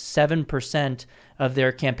 99.997% of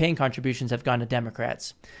their campaign contributions have gone to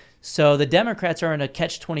Democrats. So the Democrats are in a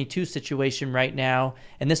catch-22 situation right now,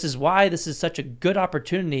 and this is why this is such a good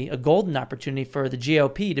opportunity, a golden opportunity for the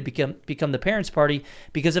GOP to become the parents' party,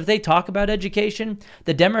 because if they talk about education,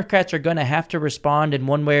 the Democrats are going to have to respond in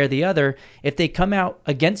one way or the other. If they come out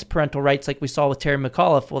against parental rights like we saw with Terry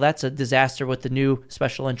McAuliffe, well, that's a disaster with the new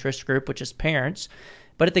special interest group, which is parents.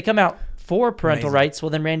 But if they come out for parental rights,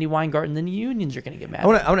 well, then Randy Weingarten and the unions are going to get mad.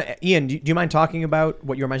 Ian, do you mind talking about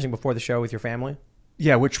what you were mentioning before the show with your family?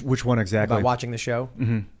 Yeah, which one exactly? About watching the show?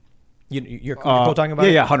 Mm-hmm. You're cool talking about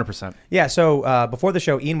it? Yeah, 100%. Yeah, so before the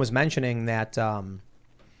show, Ian was mentioning that you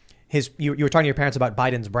were talking to your parents about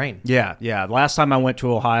Biden's brain. Yeah. Last time I went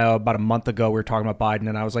to Ohio, about a month ago, we were talking about Biden,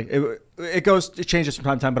 and I was like, it changes from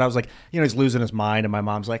time to time, but I was like, he's losing his mind, and my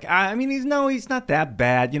mom's like, I mean, he's not that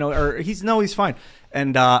bad, or he's fine.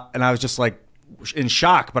 And I was just like in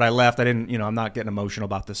shock, but I left. I didn't, I'm not getting emotional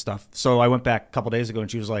about this stuff. So I went back a couple days ago, and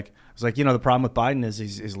she was like, the problem with Biden is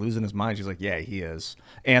he's losing his mind. She's like, yeah, he is.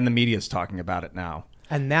 And the media's talking about it now.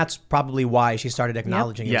 And that's probably why she started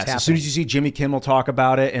acknowledging it was happening. As soon as you see Jimmy Kimmel talk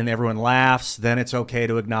about it and everyone laughs, then it's okay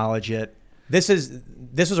to acknowledge it. This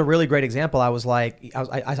was a really great example. I was like,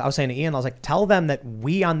 I was saying to Ian, I was like, tell them that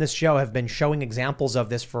we on this show have been showing examples of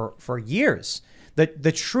this for years.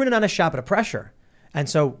 The true and honest shot of pressure. And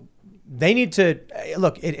so they need to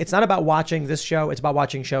look, it's not about watching this show. It's about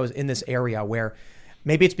watching shows in this area where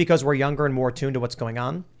maybe it's because we're younger and more attuned to what's going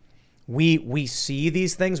on. We see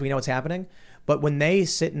these things. We know what's happening. But when they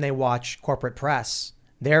sit and they watch corporate press,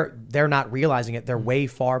 they're not realizing it. They're way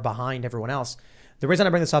far behind everyone else. The reason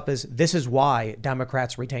I bring this up is this is why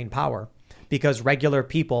Democrats retain power, because regular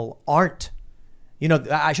people aren't,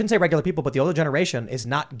 I shouldn't say regular people, but the older generation is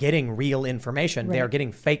not getting real information. Right. They are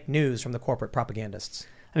getting fake news from the corporate propagandists.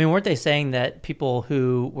 I mean, weren't they saying that people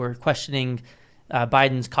who were questioning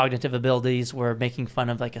Biden's cognitive abilities were making fun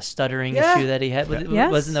of like a stuttering issue that he had.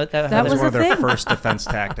 Yes. Wasn't that was one of their thing. first defense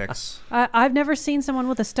tactics. I've never seen someone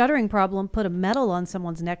with a stuttering problem put a medal on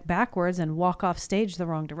someone's neck backwards and walk off stage the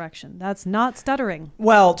wrong direction. That's not stuttering.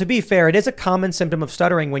 Well, to be fair, it is a common symptom of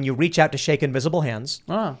stuttering when you reach out to shake invisible hands.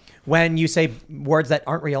 Oh. When you say words that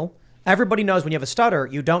aren't real. Everybody knows when you have a stutter,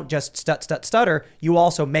 you don't just stutter, you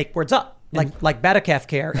also make words up. Like Batacaf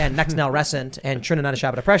Care and Next Nalrescent and Trinidad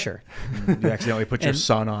Shabbat Pressure. You accidentally put your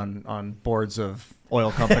son on boards of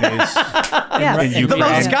oil companies. Yes. The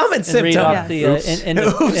most common symptom. Read off the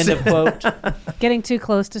end of quote. Getting too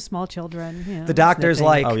close to small children. You know. The doctor's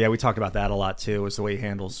Sniffing. like, Oh yeah, we talked about that a lot too. Is the way he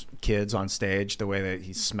handles kids on stage, the way that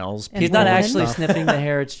he smells. And He's people not women. actually stuff. sniffing the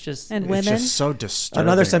hair. It's just And It's women. just so disturbing.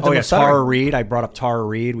 Another symptom Oh yeah, of stuttering. Tara Reid. I brought up Tara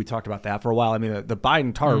Reid. We talked about that for a while. I mean, the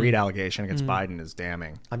Biden Tara Reid allegation against Biden is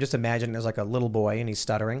damning. I'm just imagining there's like a little boy and he's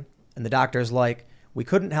stuttering. And the doctor's like, we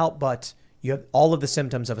couldn't help but you have all of the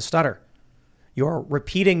symptoms of a stutter. You're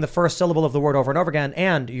repeating the first syllable of the word over and over again,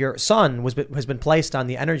 and your son has been placed on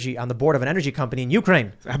the board of an energy company in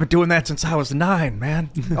Ukraine. I've been doing that since I was 9, man.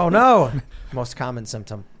 Oh no! Most common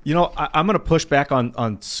symptom. You know, I'm going to push back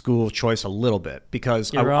on school choice a little bit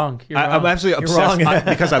because You're wrong. You're I'm wrong. absolutely You're obsessed wrong.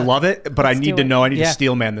 because I love it, but I need to know. I need to Yeah.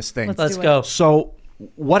 steel man this thing. Let's do it. go. So,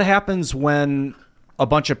 what happens when a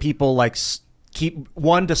bunch of people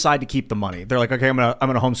decide to keep the money? They're like, okay, I'm gonna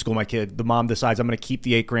homeschool my kid. The mom decides I'm gonna keep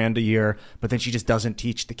the $8,000 a year, but then she just doesn't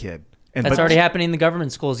teach the kid. That's already happening in the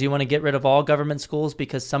government schools. You want to get rid of all government schools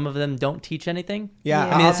because some of them don't teach anything? Yeah,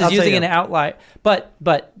 I mean, this I'll is tell using you. an outlier. But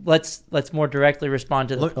let's more directly respond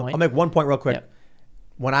to the point. I'll make one point real quick. Yep.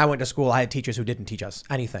 When I went to school, I had teachers who didn't teach us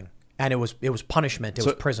anything, and it was punishment. It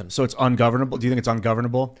was prison. So it's ungovernable. Do you think it's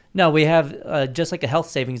ungovernable? No, we have just like a health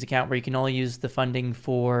savings account where you can only use the funding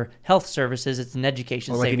for health services. It's an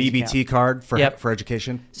education Or like an savings EBT account. card for Yep. for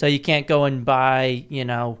education? So you can't go and buy,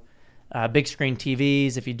 big screen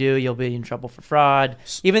TVs. If you do, you'll be in trouble for fraud.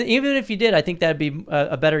 Even if you did, I think that'd be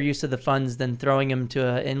a better use of the funds than throwing them to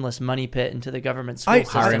an endless money pit into the government school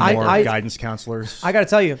system. Hiring more guidance counselors. I got to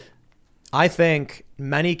tell you, I think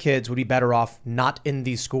many kids would be better off not in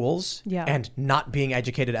these schools and not being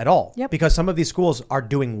educated at all. Yep. Because some of these schools are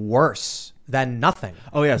doing worse than nothing.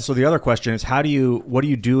 Oh yeah. So the other question is, what do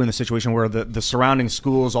you do in the situation where the surrounding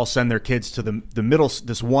schools all send their kids to the middle,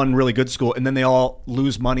 this one really good school, and then they all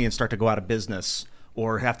lose money and start to go out of business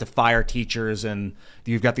or have to fire teachers, and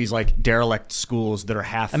you've got these like derelict schools that are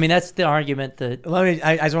half. I mean, that's the argument that.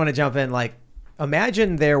 I just want to jump in. Like,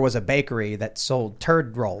 imagine there was a bakery that sold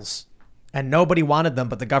turd rolls. And nobody wanted them,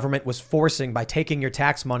 but the government was forcing by taking your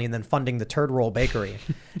tax money and then funding the turd roll bakery.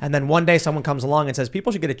 And then one day someone comes along and says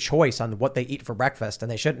people should get a choice on what they eat for breakfast and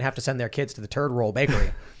they shouldn't have to send their kids to the turd roll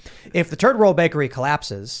bakery. If the turd roll bakery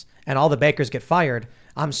collapses and all the bakers get fired,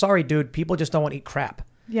 I'm sorry, dude, people just don't want to eat crap.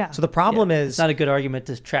 Yeah. So the problem is... It's not a good argument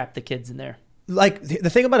to trap the kids in there. Like, the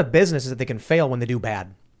thing about a business is that they can fail when they do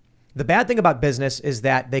bad. The bad thing about business is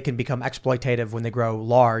that they can become exploitative when they grow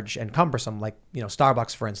large and cumbersome, like,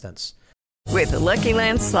 Starbucks, for instance. With the Lucky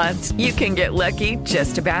Land Slots, you can get lucky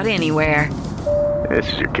just about anywhere.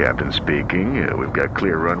 This is your captain speaking. We've got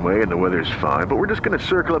clear runway and the weather's fine, but we're just going to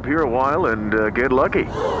circle up here a while and get lucky.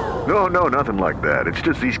 No, nothing like that. It's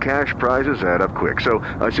just these cash prizes add up quick. So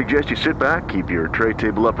I suggest you sit back, keep your tray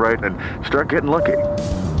table upright, and start getting lucky.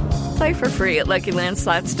 Play for free at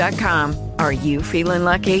LuckyLandSlots.com. Are you feeling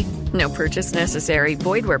lucky? No purchase necessary.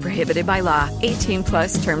 Void where prohibited by law.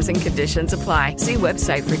 18+ terms and conditions apply. See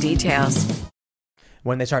website for details.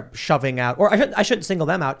 When they start shoving out, or I shouldn't single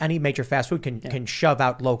them out. Any major fast food can shove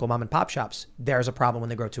out local mom and pop shops. There's a problem when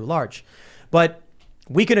they grow too large. But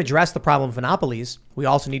we can address the problem of monopolies. We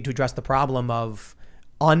also need to address the problem of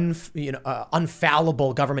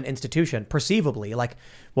unfallible government institution, perceivably. Like,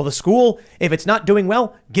 well, the school, if it's not doing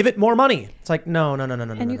well, give it more money. It's like, no.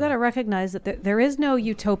 And you got to recognize that there is no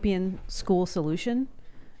utopian school solution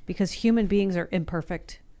because human beings are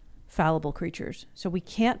imperfect, fallible creatures. So we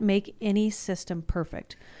can't make any system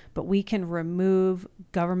perfect, but we can remove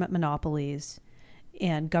government monopolies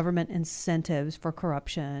and government incentives for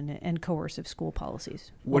corruption and coercive school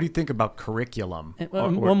policies. What do you think about curriculum?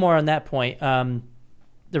 One more on that point.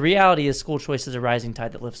 The reality is school choice is a rising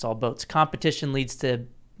tide that lifts all boats. Competition leads to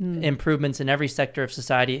improvements in every sector of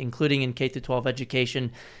society, including in K-12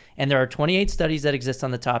 education. And there are 28 studies that exist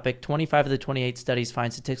on the topic. 25 of the 28 studies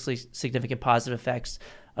find statistically significant positive effects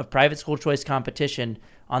of private school choice competition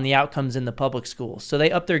on the outcomes in the public schools. So they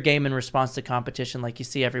up their game in response to competition like you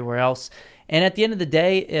see everywhere else. And at the end of the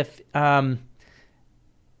day, if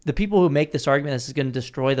the people who make this argument this is going to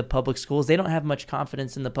destroy the public schools, they don't have much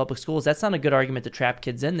confidence in the public schools. That's not a good argument to trap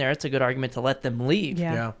kids in there. It's a good argument to let them leave.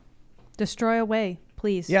 Yeah. Destroy away,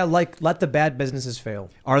 please. Yeah, like let the bad businesses fail.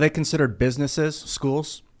 Are they considered businesses,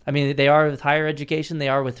 schools? I mean, they are with higher education. They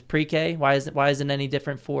are with pre-K. Why isn't it any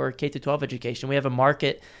different for K through 12 education? We have a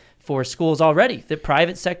market for schools already. The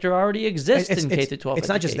private sector already exists in K through 12 education. It's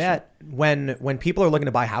not just that. When people are looking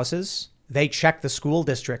to buy houses, they check the school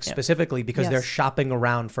districts specifically because they're shopping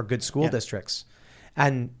around for good school districts.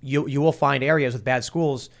 And you will find areas with bad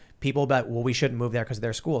schools. People bet, well, we shouldn't move there because of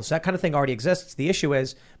their schools. So that kind of thing already exists. The issue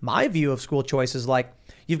is, my view of school choice is like,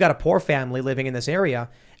 you've got a poor family living in this area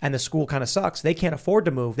and the school kind of sucks. They can't afford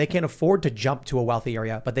to move. They can't afford to jump to a wealthy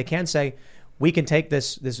area, but they can say, we can take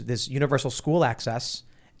this universal school access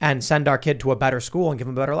and send our kid to a better school and give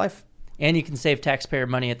them a better life. And you can save taxpayer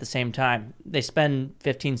money at the same time. They spend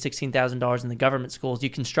 $15,000, $16,000 in the government schools.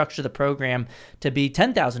 You can structure the program to be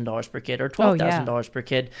 $10,000 per kid or $12,000 per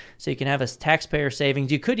kid, so you can have a taxpayer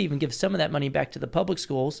savings. You could even give some of that money back to the public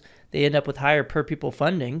schools. They end up with higher per pupil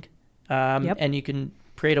funding, and you can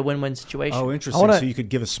create a win-win situation. Oh, interesting. So you could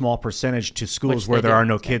give a small percentage to schools where there are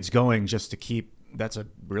no kids going just to keep. That's a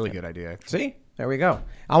really good idea. See, there we go.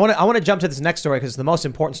 I want to jump to this next story because it's the most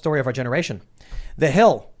important story of our generation. The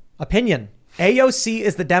Hill. Opinion. AOC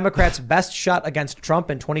is the Democrats' best shot against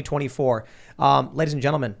Trump in 2024. Ladies and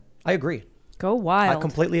gentlemen, I agree. Go wild. I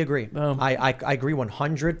completely agree. I agree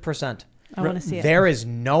 100%. I want to see it. There is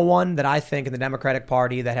no one that I think in the Democratic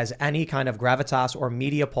Party that has any kind of gravitas or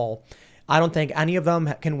media pull. I don't think any of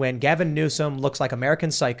them can win. Gavin Newsom looks like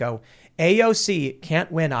American Psycho. AOC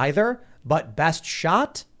can't win either, but best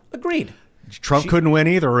shot? Agreed. Trump couldn't win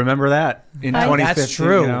either. Remember that in 2015. That's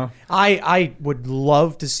true. You know? I would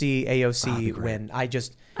love to see AOC win. I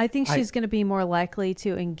think she's going to be more likely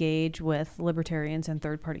to engage with libertarians and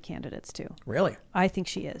third-party candidates too. Really? I think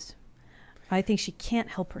she is. I think she can't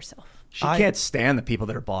help herself. She can't stand the people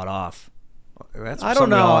that are bought off. I don't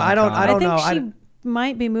know. I don't know. I think she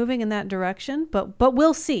might be moving in that direction, but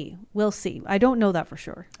we'll see. We'll see. I don't know that for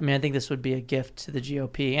sure. I mean, I think this would be a gift to the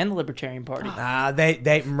GOP and the Libertarian Party.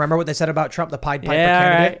 They remember what they said about Trump, the Pied Piper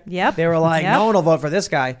candidate? Right. Yep. They were like, no one will vote for this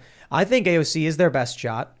guy. I think AOC is their best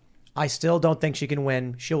shot. I still don't think she can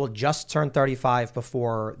win. She will just turn 35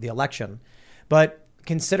 before the election. But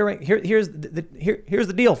considering here's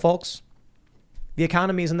the deal, folks. The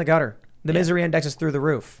economy is in the gutter. The misery index is through the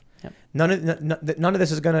roof. Yep. None of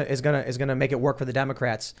this is gonna make it work for the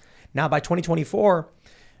Democrats. Now by 2024,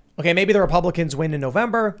 okay, maybe the Republicans win in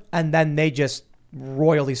November and then they just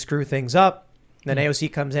royally screw things up. Then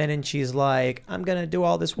AOC comes in and she's like, I'm gonna do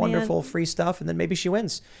all this wonderful free stuff, and then maybe she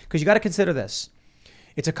wins. Because you got to consider this: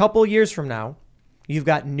 it's a couple years from now. You've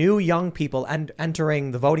got new young people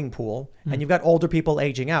entering the voting pool, and you've got older people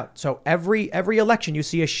aging out. So every election you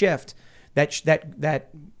see a shift that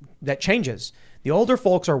changes. The older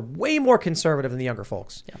folks are way more conservative than the younger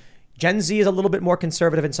folks. Yeah. Gen Z is a little bit more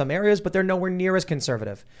conservative in some areas, but they're nowhere near as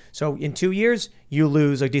conservative. So in 2 years, you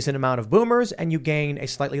lose a decent amount of boomers and you gain a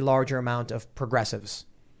slightly larger amount of progressives.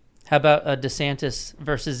 How about a DeSantis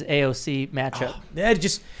versus AOC matchup?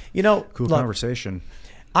 Cool conversation.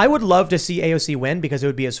 I would love to see AOC win because it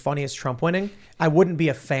would be as funny as Trump winning. I wouldn't be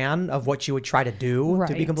a fan of what she would try to do,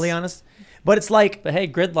 to be completely honest. But it's like... But hey,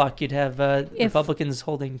 gridlock, you'd have Republicans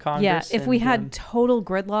holding Congress. Yeah, if we had total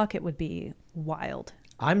gridlock, it would be wild.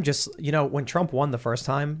 I'm just, when Trump won the first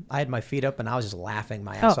time, I had my feet up and I was just laughing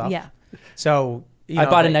my ass off. Yeah. So... I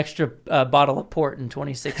bought an extra bottle of port in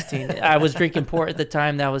 2016. I was drinking port at the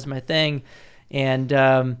time. That was my thing. And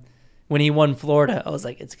when he won Florida, I was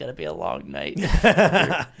like, it's going to be a long night.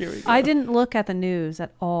 Here we go. I didn't look at the news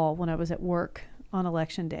at all when I was at work on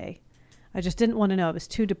Election Day. I just didn't want to know. I was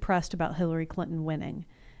too depressed about Hillary Clinton winning.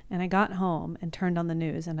 And I got home and turned on the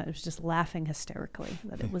news, and I was just laughing hysterically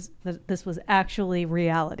that this was actually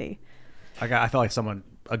reality. I felt like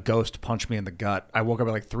a ghost punched me in the gut. I woke up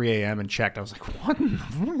at like 3 a.m. and checked. I was like, what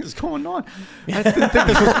is going on? I didn't think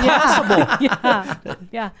this was possible.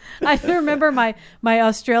 Yeah. I remember my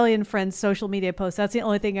Australian friend's social media post. That's the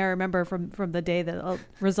only thing I remember from the day that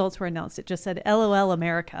results were announced. It just said, LOL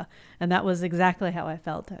America. And that was exactly how I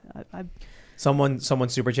felt. Someone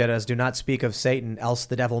super chatted us, do not speak of Satan, else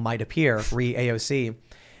the devil might appear, re AOC.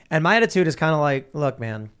 And my attitude is kind of like, look,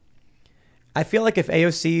 man, I feel like if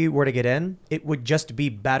AOC were to get in, it would just be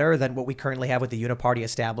better than what we currently have with the uniparty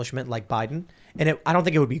establishment like Biden. And I don't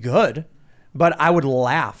think it would be good, but I would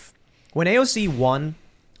laugh. When AOC won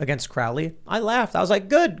against Crowley, I laughed. I was like,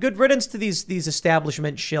 good riddance to these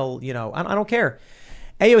establishment shill, I don't care.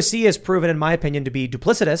 AOC has proven, in my opinion, to be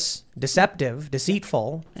duplicitous, deceptive,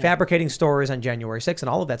 deceitful, fabricating stories on January 6th and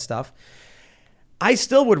all of that stuff. I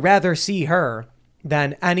still would rather see her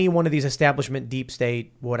than any one of these establishment, deep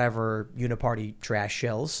state, whatever, uniparty trash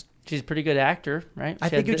shills. She's a pretty good actor, right? I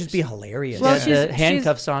think it would just be hilarious. She had the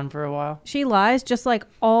handcuffs on for a while. She lies just like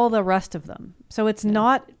all the rest of them. So it's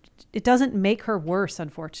not... It doesn't make her worse,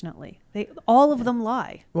 unfortunately. All of them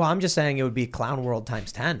lie. Well, I'm just saying it would be Clown World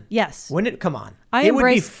times 10. Yes. Wouldn't it? Come on. It would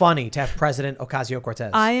be funny to have President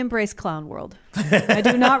Ocasio-Cortez. I embrace Clown World. I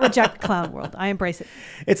do not reject Clown World. I embrace it.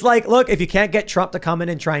 It's like, look, if you can't get Trump to come in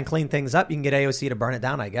and try and clean things up, you can get AOC to burn it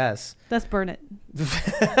down, I guess. Let's burn it.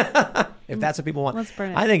 If that's what people want. Let's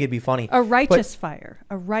burn it. I think it'd be funny. A righteous fire.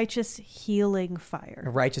 A righteous healing fire.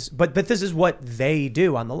 But this is what they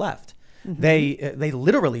do on the left. Mm-hmm. They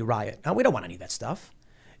literally riot. Now, we don't want any of that stuff.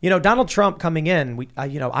 Donald Trump coming in,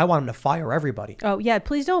 I want him to fire everybody. Oh yeah,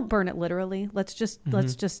 please don't burn it literally. Let's just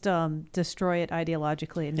destroy it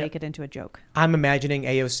ideologically and make it into a joke. I'm imagining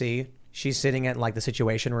AOC. She's sitting at like the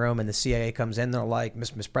Situation Room, and the CIA comes in. They're like,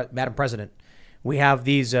 Madam President, we have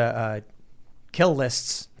these kill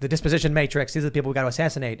lists, the disposition matrix. These are the people we got to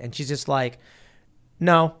assassinate. And she's just like,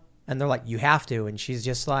 no. And they're like, you have to. And she's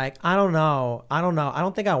just like, I don't know. I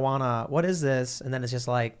don't think I wanna. What is this? And then it's just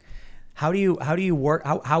like, how do you work?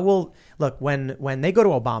 How will look when they go to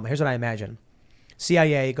Obama? Here's what I imagine: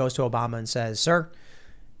 CIA goes to Obama and says, "Sir,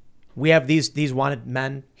 we have these wanted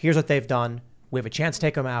men. Here's what they've done. We have a chance to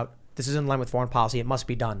take them out. This is in line with foreign policy. It must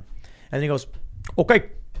be done." And then he goes,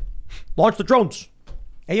 "Okay, launch the drones."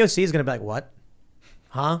 AOC is gonna be like, "What?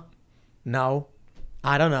 Huh? No,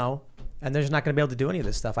 I don't know." And they're just not going to be able to do any of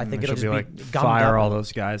this stuff. I think it'll just be like gummed fire up. all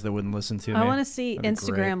those guys that wouldn't listen to me. I want to see That'd be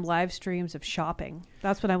Instagram great. live streams of shopping.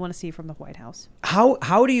 That's what I want to see from the White House. How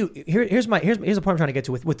do you? Here's the point I'm trying to get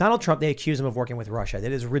to. With Donald Trump, they accuse him of working with Russia.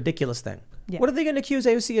 That is a ridiculous thing. Yeah. What are they going to accuse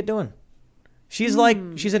AOC of doing? She's like,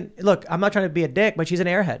 look, I'm not trying to be a dick, but she's an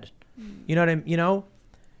airhead. You know what I mean?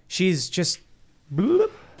 She's just,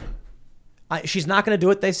 she's not going to do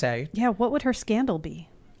what they say. Yeah. What would her scandal be?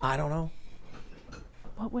 I don't know.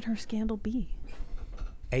 What would her scandal be?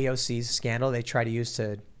 AOC's scandal they try to use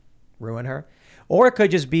to ruin her. Or it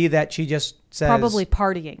could just be that she just says... Probably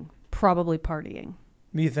partying.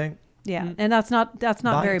 You think? Yeah. Mm-hmm. And that's not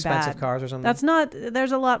Buying very expensive bad. Cars or something?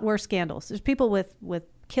 There's a lot worse scandals. There's people with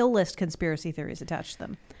kill list conspiracy theories attached to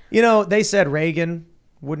them. They said Reagan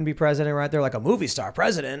wouldn't be president, right? They're like a movie star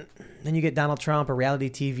president. Then you get Donald Trump, a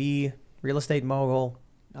reality TV, real estate mogul.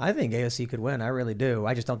 I think AOC could win. I really do.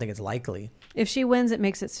 I just don't think it's likely. If she wins, it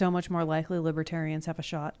makes it so much more likely libertarians have a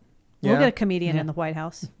shot. Yeah. We'll get a comedian in the White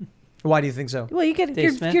House. Why do you think so? Well,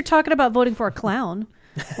 you're talking about voting for a clown.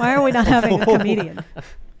 Why are we not having a comedian?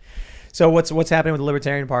 So what's happening with the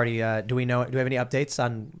Libertarian Party? Do we have any updates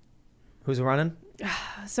on who's running?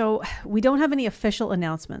 So we don't have any official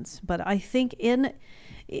announcements, but I think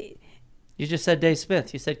You just said Dave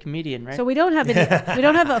Smith. You said comedian, right? So we don't have we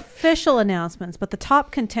don't have official announcements, but the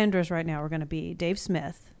top contenders right now are going to be Dave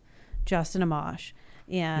Smith, Justin Amash,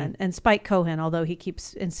 and Spike Cohen. Although he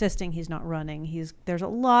keeps insisting he's not running, there's a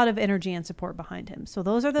lot of energy and support behind him. So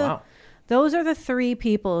those are the three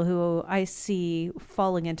people who I see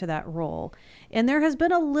falling into that role. And there has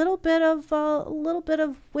been a little bit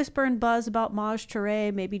of whisper and buzz about Maj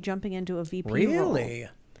Touré maybe jumping into a VP role. Really?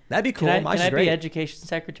 That'd be cool. Can I be education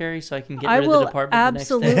secretary so I can get rid of the department the next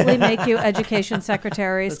day? I will absolutely make you education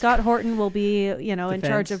secretary. Scott Horton will be, in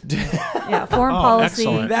charge of foreign policy.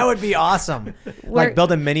 Excellent. That would be awesome. Like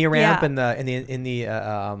build a mini ramp in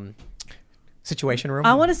the Situation Room.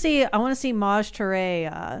 I want to see Maj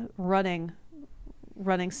Touré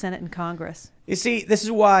running Senate and Congress. You see, this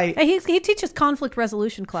is why he teaches conflict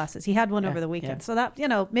resolution classes. He had one over the weekend, so that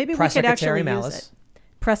maybe we could actually use it.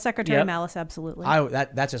 Press Secretary Malice, absolutely.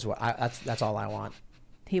 That's just that's all I want.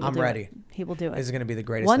 I'm ready. He will do it. This is going to be the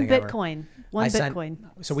greatest thing ever. One Bitcoin.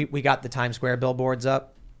 So we got the Times Square billboards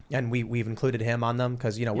up, and we've included him on them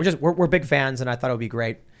because we're big fans, and I thought it would be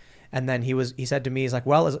great. And then he said to me, he's like,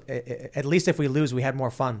 well, at least if we lose, we had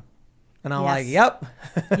more fun. And I'm like, yep.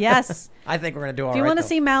 Yes. I think we're going to do all right. If you want to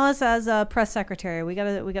see Malice as a press secretary, we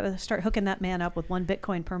gotta start hooking that man up with 1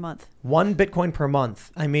 Bitcoin per month. 1 Bitcoin per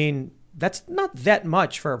month. I mean, that's not that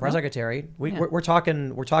much for a press secretary. We're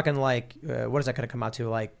talking like what is that going to come out to,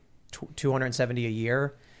 like $270 a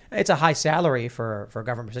year? It's a high salary for a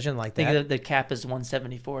government position like that. I think the cap is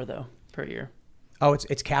 $174 though per year. Oh,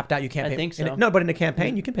 it's capped out. You can't pay. I think so. But in a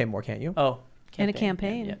campaign, you can pay more, can't you? Oh, in a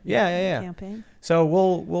campaign. Yeah. Campaign. So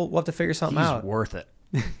we'll have to figure something out. He's worth it.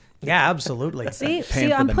 Yeah, absolutely. See,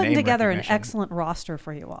 I'm putting together an excellent roster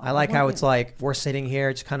for you all. I like how it's like we're sitting here,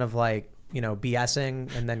 it's kind of like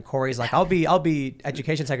BSing, and then Corey's like, I'll be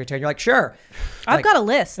education secretary. And you're like, sure. I've got a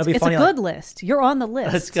list. It's funny, a good list. You're on the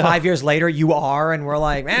list. 5 years later, you are, and we're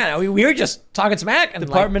like, man, we were just talking smack. And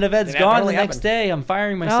Department of Ed's gone the next day. I'm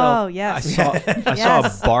firing myself. Oh, yes. I saw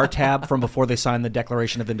a bar tab from before they signed the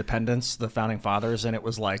Declaration of Independence, the Founding Fathers, and it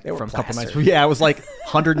was like from a couple nights. Yeah, it was like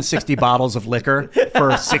 160 bottles of liquor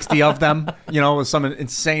for 60 of them. It was some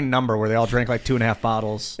insane number where they all drank like 2.5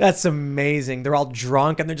 bottles. That's amazing. They're all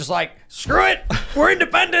drunk, and they're just like, screw it, we're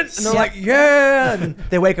independent. And they're like, yeah. And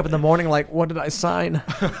they wake up in the morning like, what did I sign?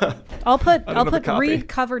 I'll put Reed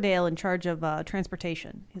Coverdale in charge of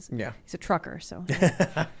transportation. He's a trucker, so.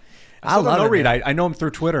 I love Reed. I know him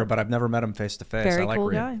through Twitter, but I've never met him face to face. Very I like cool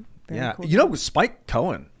Reed. guy. Very cool guy. Spike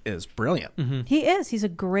Cohen is brilliant. Mm-hmm. He is. He's a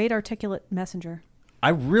great articulate messenger.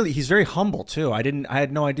 He's very humble too. I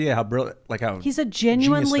had no idea how brilliant, how he's a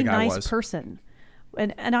genuinely nice person,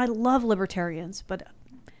 and I love libertarians, but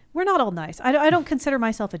we're not all nice. I don't consider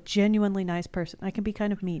myself a genuinely nice person. I can be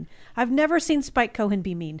kind of mean. I've never seen Spike Cohen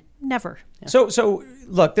be mean. Never. Yeah. So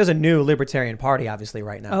look, there's a new Libertarian Party obviously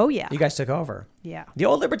right now. Oh yeah. You guys took over. Yeah. The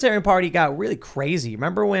old Libertarian Party got really crazy.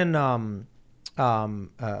 Remember when I'm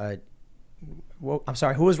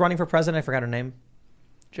sorry, who was running for president? I forgot her name.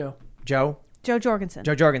 Joe Jorgensen.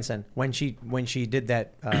 Jo Jorgensen, when she did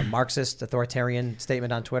that Marxist authoritarian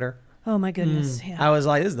statement on Twitter. Oh my goodness! Yeah. I was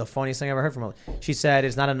like, this is the funniest thing I've ever heard from her. She said,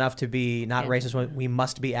 "It's not enough to be not racist. We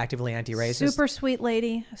must be actively anti-racist." Super sweet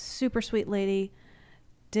lady.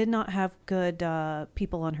 Did not have good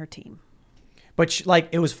people on her team. But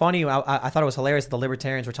it was funny. I thought it was hilarious that the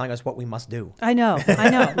libertarians were telling us what we must do. I know.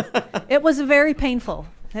 It was very painful.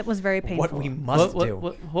 It was very painful. What we must do.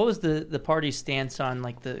 What was the party's stance on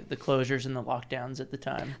the closures and the lockdowns at the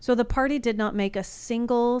time? So the party did not make a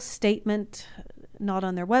single statement, not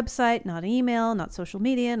on their website, not email, not social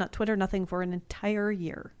media, not Twitter, nothing for an entire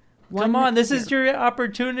year. Come on, this is your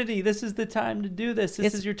opportunity. This is the time to do this.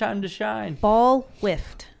 This is your time to shine. Ball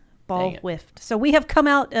whiffed. So we have come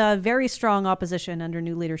out very strong opposition under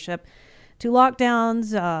new leadership to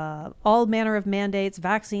lockdowns, all manner of mandates,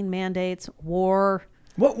 vaccine mandates, war.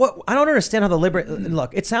 What I don't understand how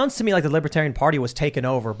look. It sounds to me like the Libertarian Party was taken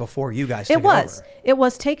over before you guys. It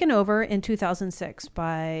was taken over in 2006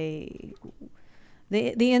 by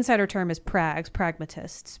the insider term is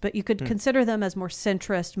pragmatists, but you could consider them as more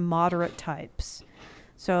centrist, moderate types.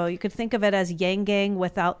 So you could think of it as Yang Gang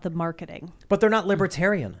without the marketing. But they're not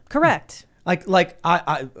libertarian. Correct.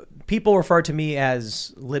 I people refer to me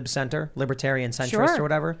as libertarian centrist or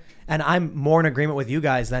whatever, and I'm more in agreement with you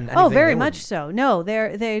guys than anything. Oh, very much so. No,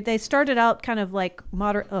 they started out kind of like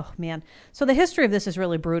moderate. Oh man, so the history of this is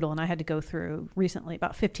really brutal, and I had to go through recently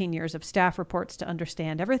about 15 years of staff reports to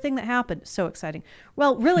understand everything that happened. So exciting.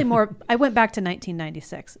 Well, really more. I went back to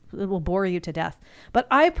 1996. It will bore you to death, but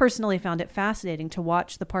I personally found it fascinating to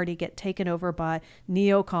watch the party get taken over by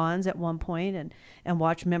neocons at one point, and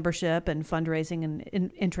watch membership and fundraising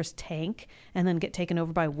and interest tank, and then get taken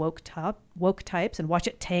over by woke types and watch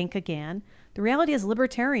it tank again. The reality is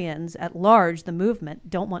libertarians at large, the movement,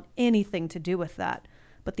 don't want anything to do with that.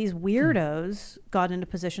 But these weirdos got into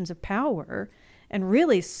positions of power and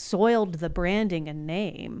really soiled the branding and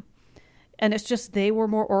name. And it's just they were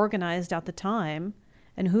more organized at the time.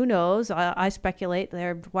 And who knows, I speculate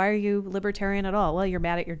why are you libertarian at all? Well, you're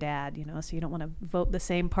mad at your dad, so you don't want to vote the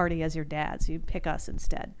same party as your dad, so you pick us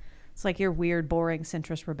instead. It's like your weird, boring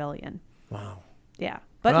centrist rebellion. Wow. Yeah.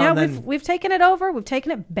 But now we've taken it over. We've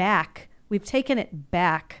taken it back.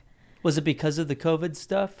 Was it because of the COVID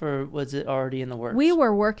stuff, or was it already in the works? We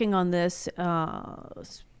were working on this.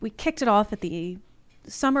 We kicked it off at the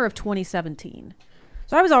summer of 2017.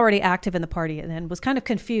 So I was already active in the party and then was kind of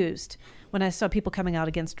confused when I saw people coming out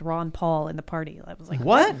against Ron Paul in the party. I was like,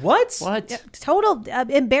 what? What? Yeah, total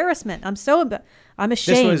embarrassment. I'm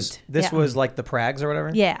ashamed. This was like the Prags or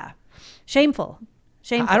whatever? Yeah. Shameful.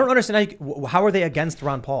 I don't understand. How are they against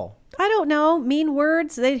Ron Paul? I don't know. Mean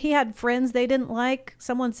words. He had friends they didn't like.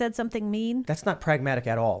 Someone said something mean. That's not pragmatic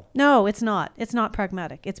at all. No, it's not. It's not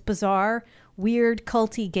pragmatic. It's bizarre, weird,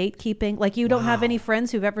 culty gatekeeping. Like you don't have any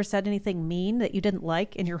friends who've ever said anything mean that you didn't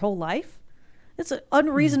like in your whole life. It's an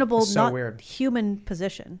unreasonable, not weird. Human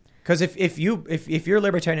position. Because if you're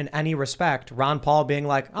libertarian in any respect, Ron Paul being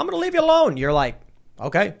like, I'm going to leave you alone. You're like,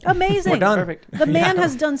 okay. Amazing. We're done. Perfect. The man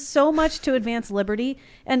has done so much to advance liberty.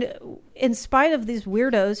 And in spite of these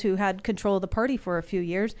weirdos who had control of the party for a few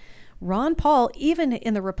years, Ron Paul, even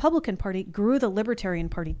in the Republican Party, grew the Libertarian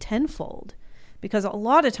Party tenfold Because a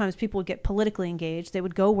lot of times people would get politically engaged. They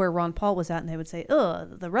would go where Ron Paul was at and they would say,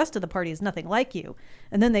 the rest of the party is nothing like you.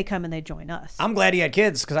 And then they come and they join us. I'm glad he had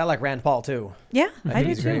kids because I like Rand Paul too. Yeah, I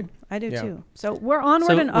do too. Great. I do too. So we're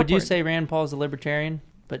onward and upward. Would you say Rand Paul's a libertarian?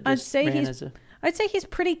 But I'd say he's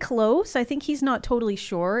pretty close. I think he's not totally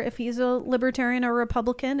sure if he's a libertarian or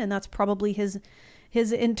Republican, and that's probably his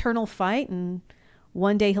internal fight. And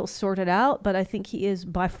one day he'll sort it out. But I think he is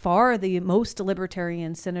by far the most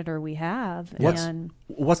libertarian senator we have.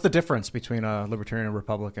 What's the difference between a libertarian and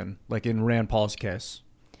Republican, like in Rand Paul's case?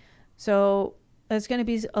 So it's going to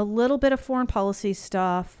be a little bit of foreign policy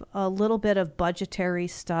stuff, a little bit of budgetary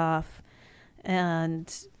stuff,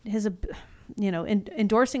 and his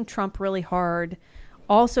endorsing Trump really hard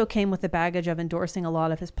also came with the baggage of endorsing a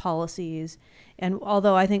lot of his policies. And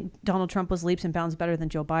although I think Donald Trump was leaps and bounds better than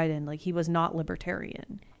Joe Biden, like he was not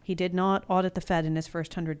libertarian. He did not audit the Fed in his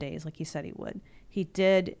first 100 days like he said he would. He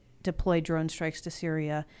did deploy drone strikes to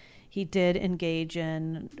Syria. He did engage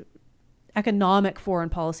in economic foreign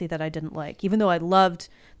policy that I didn't like, even though I loved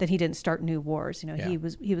that he didn't start new wars.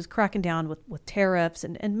 He was cracking down with tariffs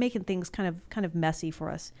and making things kind of messy for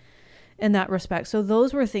us in that respect. So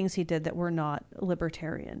those were things he did that were not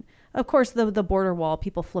libertarian. Of course, the border wall,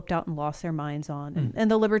 people flipped out and lost their minds on. And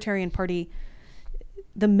the Libertarian Party,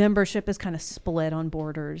 the membership is kind of split on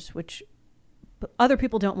borders, which other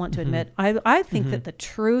people don't want to admit. I think that the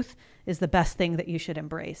truth is the best thing that you should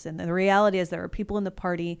embrace. And the reality is there are people in the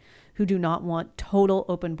party who do not want total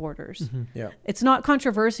open borders. It's not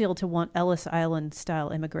controversial to want Ellis Island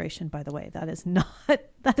style immigration, by the way. That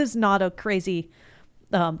is not a crazy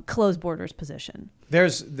closed borders position.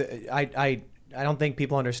 I don't think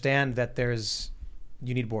people understand that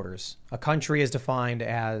you need borders. A country is defined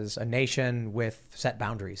as a nation with set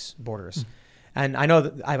boundaries, borders. And I know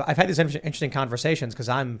that I've had these interesting conversations because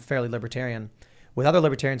I'm fairly libertarian with other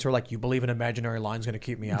libertarians who are like, you believe an imaginary line is going to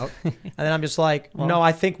keep me out? And then I'm just like, no,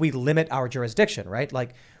 I think we limit our jurisdiction, right?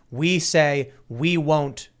 Like we say we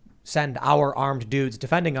won't send our armed dudes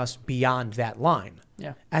defending us beyond that line.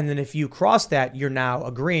 Yeah. And then if you cross that, you're now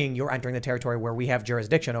agreeing you're entering the territory where we have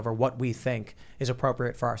jurisdiction over what we think is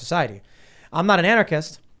appropriate for our society. I'm not an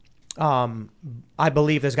anarchist. I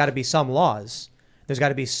believe there's got to be some laws. There's got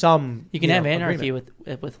to be some. You can have anarchy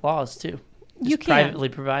with laws too. You can privately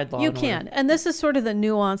provide law. You can, and this is sort of the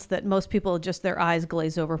nuance that most people just their eyes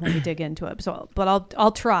glaze over when we dig into it. So, but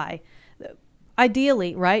I'll try.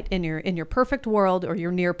 Ideally, right, in your perfect world or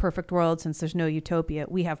your near perfect world, since there's no utopia,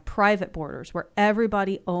 we have private borders where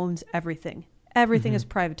everybody owns everything. Everything is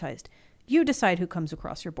privatized. You decide who comes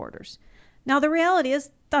across your borders. Now, the reality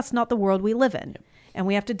is that's not the world we live in. Yep. And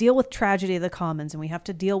we have to deal with tragedy of the commons, and we have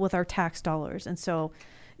to deal with our tax dollars. And so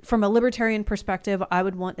from a libertarian perspective, I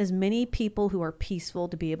would want as many people who are peaceful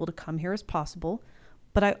to be able to come here as possible.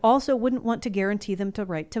 But I also wouldn't want to guarantee them the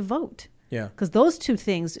right to vote. Yeah. Because those two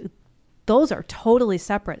things, those are totally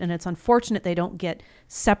separate. And it's unfortunate they don't get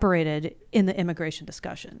separated in the immigration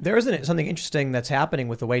discussion. There isn't something interesting that's happening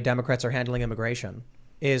with the way Democrats are handling immigration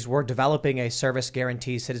is we're developing a service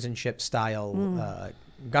guarantee citizenship style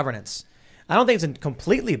governance. I don't think it's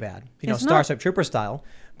completely bad, Starship Trooper style,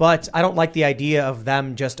 but I don't like the idea of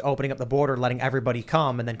them just opening up the border, letting everybody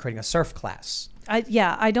come, and then creating a serf class.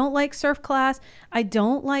 I don't like serf class. I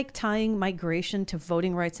don't like tying migration to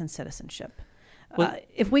voting rights and citizenship.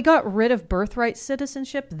 If we got rid of birthright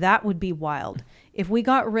citizenship, that would be wild. If we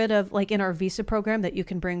got rid of, like in our visa program, that you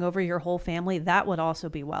can bring over your whole family, that would also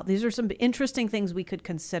be wild. These are some interesting things we could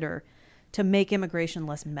consider to make immigration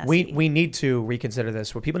less messy. We need to reconsider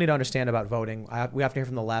this. What people need to understand about voting, we have to hear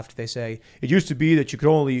from the left. They say it used to be that you could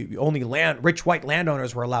only rich white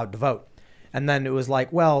landowners were allowed to vote. And then it was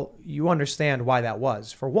like, well, you understand why that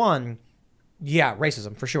was. For one, yeah,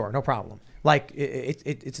 racism, for sure, no problem. Like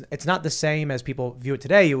it's not the same as people view it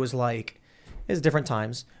today. It was like, it's different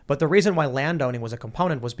times. But the reason why landowning was a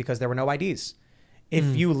component was because there were no IDs.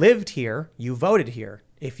 If you lived here, you voted here.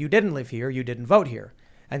 If you didn't live here, you didn't vote here.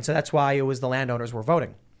 And so that's why it was the landowners were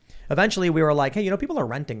voting. Eventually, we were like, hey, people are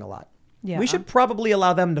renting a lot. Yeah. We should probably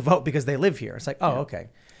allow them to vote because they live here. It's like, oh, okay.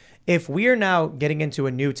 If we're now getting into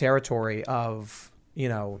a new territory of,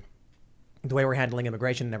 the way we're handling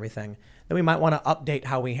immigration and everything, then we might want to update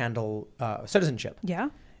how we handle citizenship. Yeah.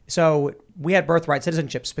 So we had birthright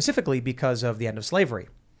citizenship specifically because of the end of slavery.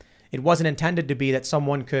 It wasn't intended to be that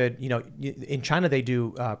someone could, in China, they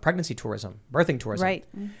do pregnancy tourism, birthing tourism. Right.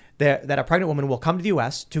 That a pregnant woman will come to the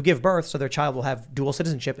U.S. to give birth so their child will have dual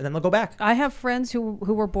citizenship and then they'll go back. I have friends who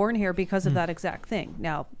were born here because of that exact thing.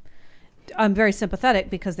 Now, I'm very sympathetic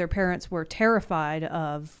because their parents were terrified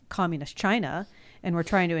of communist China and were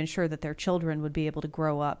trying to ensure that their children would be able to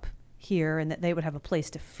grow up here and that they would have a place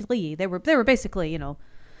to flee. They were basically,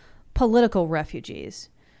 political refugees,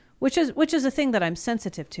 which is a thing that I'm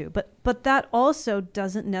sensitive to. But that also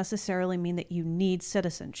doesn't necessarily mean that you need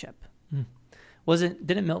citizenship.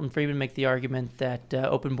 Didn't Milton Friedman make the argument that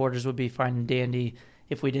open borders would be fine and dandy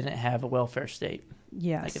if we didn't have a welfare state?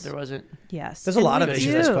 Yes. Like if there wasn't. Yes. There's a lot of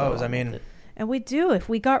issues, I suppose. I mean, and we do. If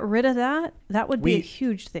we got rid of that, that would be a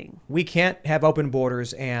huge thing. We can't have open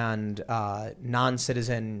borders and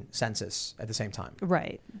non-citizen census at the same time.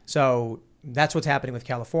 Right. So that's what's happening with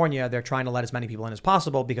California. They're trying to let as many people in as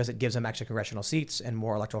possible because it gives them extra congressional seats and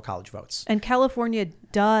more electoral college votes. And California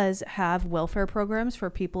does have welfare programs for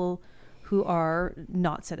people who are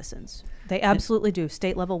not citizens. They absolutely do.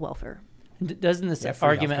 State level welfare. Doesn't this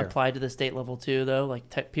argument apply to the state level too, though?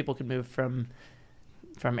 Like people could move from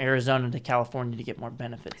Arizona to California to get more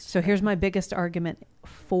benefits. So here's my biggest argument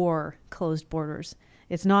for closed borders.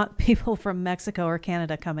 It's not people from Mexico or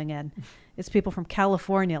Canada coming in. It's people from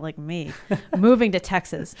California like me moving to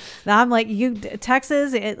Texas. Now I'm like,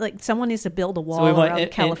 Texas, someone needs to build a wall around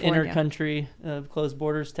California. Inter-country closed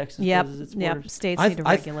borders, Texas closes its borders. Yep, states need to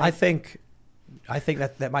regulate. I think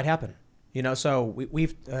that might happen. So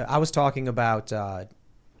we've I was talking about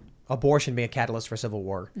abortion being a catalyst for civil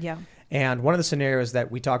war. Yeah. And one of the scenarios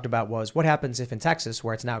that we talked about was what happens if in Texas,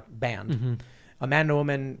 where it's now banned, a man and a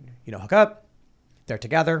woman, hook up, they're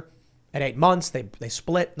together. At 8 months, they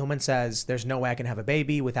split. The woman says, there's no way I can have a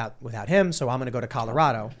baby without him, so I'm going to go to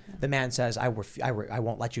Colorado. The man says, I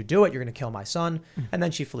won't let you do it. You're going to kill my son. And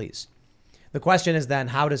then she flees. The question is then,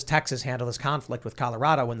 how does Texas handle this conflict with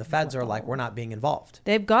Colorado when the feds are like, we're not being involved?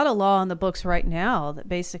 They've got a law on the books right now that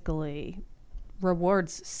basically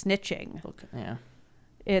rewards snitching. Yeah.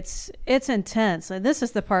 It's intense. And this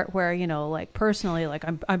is the part where, personally,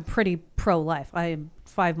 I'm pretty pro-life. I am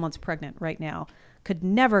 5 months pregnant right now. Could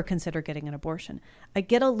never consider getting an abortion. I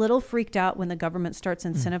get a little freaked out when the government starts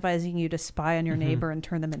incentivizing you to spy on your neighbor and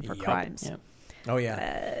turn them in for crimes. Yep. Oh,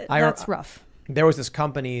 yeah. That's rough. There was this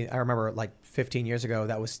company, I remember 15 years ago,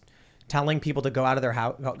 that was telling people to go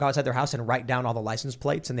outside their house and write down all the license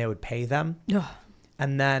plates and they would pay them. Ugh.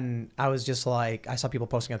 And then I was just like, I saw people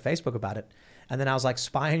posting on Facebook about it. And then I was like,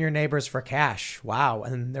 spy on your neighbors for cash. Wow.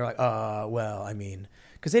 And they're like,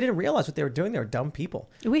 because they didn't realize what they were doing. They were dumb people.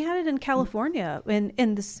 We had it in California,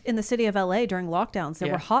 in the city of LA during lockdowns.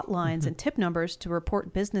 There were hotlines and tip numbers to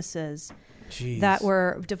report businesses that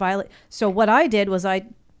were to violate. So what I did was I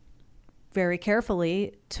very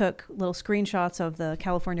carefully took little screenshots of the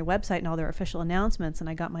California website and all their official announcements, and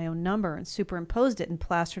I got my own number and superimposed it and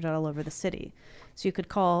plastered it all over the city. So you could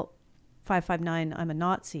call 559, I'm a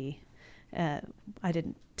Nazi. I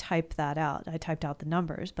didn't type that out. I typed out the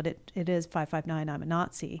numbers, but it is 559, I'm a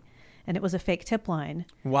Nazi. And it was a fake tip line.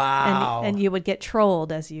 Wow. And you would get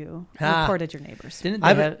trolled as you reported your neighbors.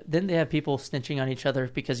 Didn't they have people snitching on each other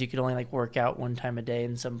because you could only work out one time a day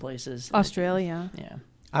in some places? Australia. Yeah.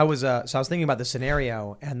 I was thinking about the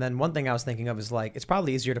scenario, and then one thing I was thinking of is it's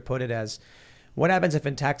probably easier to put it as, what happens if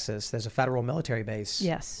in Texas there's a federal military base?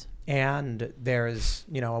 Yes. And there's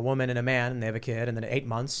a woman and a man, and they have a kid, and then at 8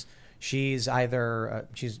 months she's either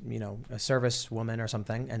a service woman or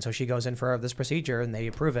something, and so she goes in for this procedure and they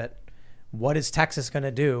approve it. What is Texas going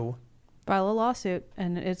to do? File a lawsuit,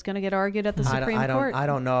 and it's going to get argued at the Supreme Court. I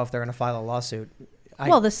don't know if they're going to file a lawsuit.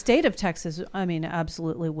 The state of Texas,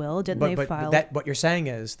 absolutely will. Didn't they file? But what you're saying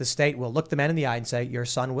is the state will look the man in the eye and say, your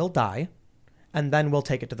son will die, and then we'll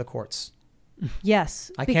take it to the courts.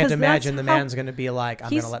 Yes. I can't imagine the man's going to be like, I'm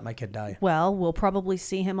going to let my kid die. Well, we'll probably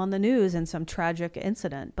see him on the news in some tragic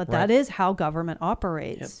incident, but that is how government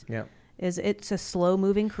operates. Yep. It's a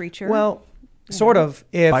slow-moving creature. Well, sort of.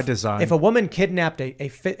 By design. If a woman kidnapped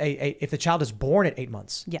if the child is born at 8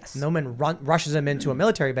 months, yes, no man rushes him into a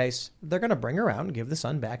military base, they're going to bring her out and give the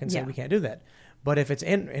son back and say, we can't do that. But if it's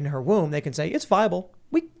in her womb, they can say, it's viable.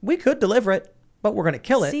 We could deliver it, but we're going to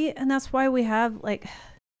kill it. See, and that's why we have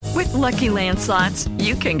With Lucky Land Slots,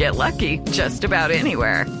 you can get lucky just about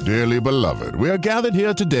anywhere. Dearly beloved, we are gathered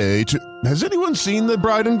here today to... Has anyone seen the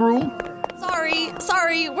bride and groom?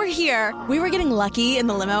 Sorry, we're here. We were getting lucky in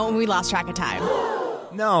the limo and we lost track of time.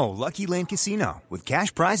 No, Lucky Land Casino, with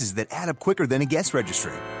cash prizes that add up quicker than a guest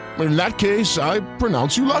registry. In that case, I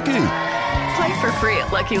pronounce you lucky. Play for free at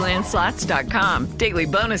LuckyLandSlots.com. Daily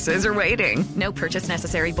bonuses are waiting. No purchase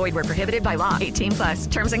necessary. Void where prohibited by law.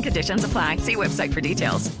 18+. Terms and conditions apply. See website for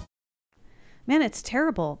details. Man, it's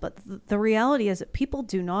terrible. But the reality is that people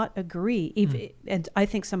do not agree. And I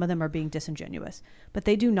think some of them are being disingenuous. But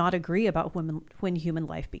they do not agree about when human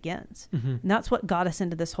life begins. And that's what got us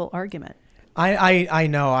into this whole argument. I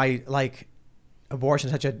know. Abortion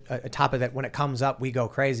is such a topic that when it comes up, we go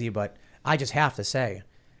crazy. But I just have to say,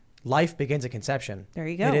 Life begins at conception. There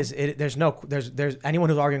you go. There's anyone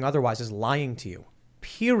who's arguing otherwise is lying to you.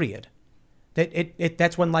 Period.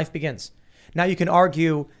 That's when life begins. Now you can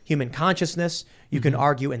argue human consciousness. You can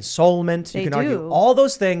argue ensoulment. You can argue all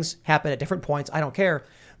those things happen at different points. I don't care.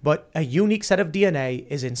 But a unique set of DNA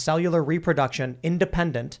is in cellular reproduction,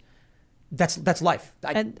 independent. That's life.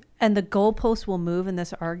 And the goalposts will move in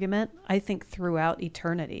this argument, I think, throughout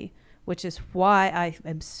eternity, which is why I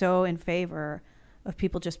am so in favor of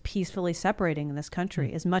people just peacefully separating in this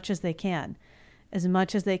country as much as they can. As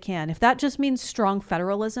much as they can. If that just means strong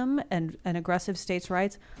federalism and aggressive states'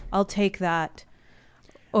 rights, I'll take that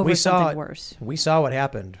over something worse. We saw what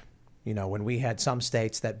happened, when we had some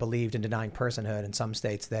states that believed in denying personhood and some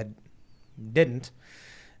states that didn't.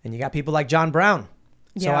 And you got people like John Brown.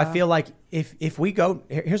 So I feel like if we go,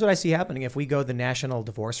 here's what I see happening. If we go the national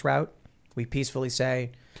divorce route, we peacefully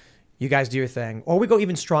say, you guys do your thing. Or we go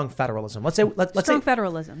even strong federalism. Let's say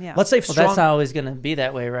federalism, yeah. Let's say strong. Well, that's not always going to be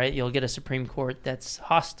that way, right? You'll get a Supreme Court that's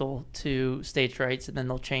hostile to states' rights, and then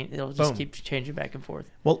they'll change. They'll just keep changing back and forth.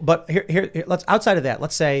 Well, but here, let's outside of that.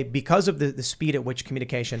 Let's say because of the speed at which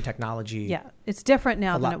communication technology. Yeah, it's different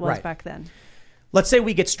now than it was back then. Let's say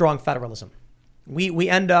we get strong federalism. We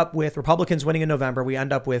end up with Republicans winning in November. We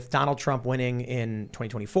end up with Donald Trump winning in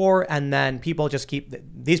 2024, and then people just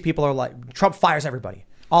these people are like Trump fires everybody.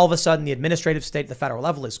 All of a sudden, the administrative state at the federal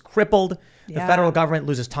level is crippled. The federal government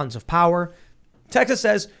loses tons of power. Texas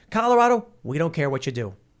says, Colorado, we don't care what you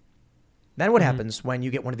do. Then what happens when you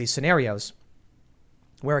get one of these scenarios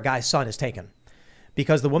where a guy's son is taken?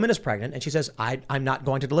 Because the woman is pregnant and she says, I'm not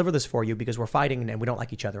going to deliver this for you because we're fighting and we don't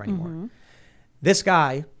like each other anymore. This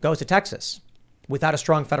guy goes to Texas without a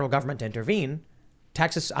strong federal government to intervene.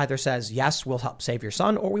 Texas either says, yes, we'll help save your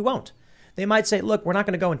son, or we won't. They might say, look, we're not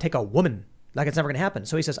going to go and take a woman. Like it's never going to happen.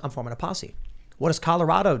 So he says, I'm forming a posse. What does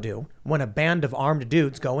Colorado do when a band of armed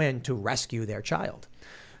dudes go in to rescue their child?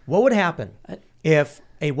 What would happen if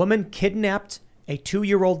a woman kidnapped the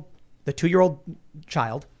 2-year-old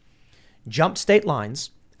child, jumped state lines,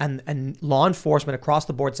 and law enforcement across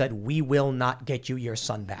the board said, we will not get you your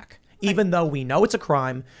son back? Even though we know it's a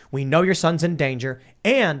crime, we know your son's in danger,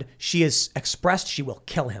 and she has expressed she will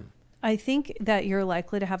kill him. I think that you're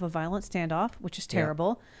likely to have a violent standoff, which is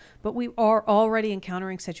terrible. Yeah. But we are already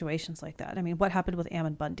encountering situations like that. I mean, what happened with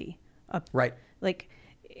Ammon Bundy? Right. Like,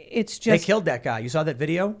 it's just... They killed that guy. You saw that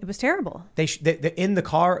video? It was terrible. They in the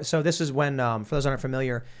car. So this is when, for those who aren't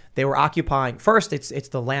familiar, they were occupying... First, it's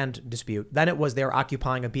the land dispute. Then it was they were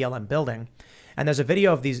occupying a BLM building. And there's a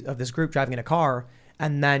video of this group driving in a car.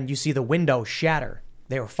 And then you see the window shatter.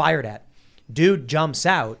 They were fired at. Dude jumps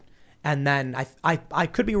out. And then I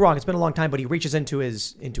could be wrong. It's been a long time, but he reaches into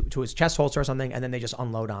his chest holster or something, and then they just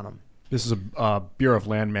unload on him. This is a Bureau of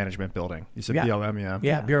Land Management building. You said BLM,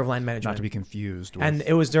 yeah, Bureau of Land Management. Not to be confused with... And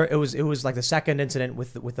it was like the second incident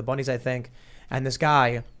with the Bundys, I think. And this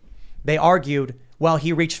guy, they argued, well,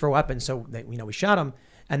 he reached for a weapon, so we shot him.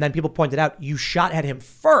 And then people pointed out, you shot at him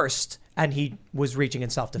first, and he was reaching in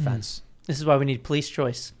self-defense. This is why we need police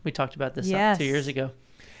choice. We talked about this 2 years ago.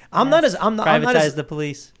 Privatize the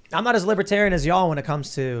police. I'm not as libertarian as y'all when it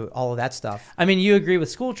comes to all of that stuff. I mean, you agree with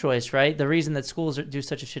school choice, right? The reason that schools do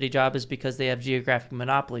such a shitty job is because they have geographic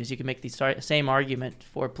monopolies. You can make the same argument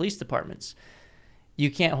for police departments.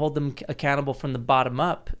 You can't hold them accountable from the bottom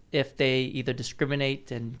up if they either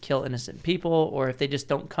discriminate and kill innocent people, or if they just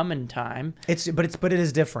don't come in time. But it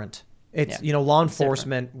is different. It's law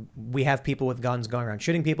enforcement. We have people with guns going around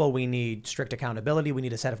shooting people. We need strict accountability. We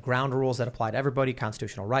need a set of ground rules that apply to everybody,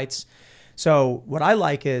 constitutional rights. So what I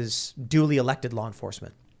like is duly elected law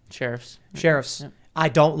enforcement. Sheriffs. Yep. I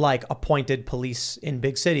don't like appointed police in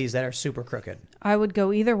big cities that are super crooked. I would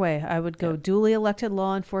go either way. I would go duly elected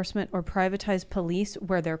law enforcement or privatized police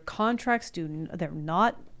where their contracts they're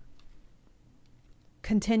not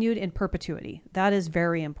continued in perpetuity. That is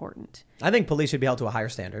very important. I think police should be held to a higher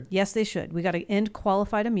standard. Yes, they should. We got to end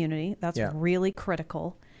qualified immunity. That's really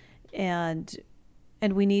critical. And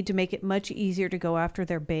we need to make it much easier to go after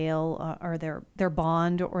their bail or their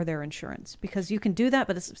bond or their insurance, because you can do that,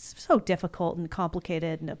 but it's so difficult and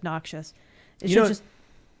complicated and obnoxious. It should just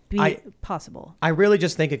be possible. I really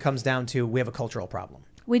just think it comes down to we have a cultural problem.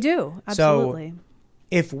 We do. Absolutely. So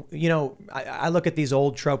if, I look at these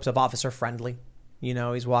old tropes of officer friendly.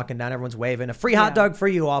 He's walking down, everyone's waving, a free hot dog for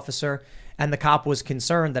you, officer. And the cop was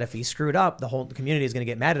concerned that if he screwed up, the whole community is going to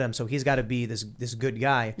get mad at him. So he's got to be this good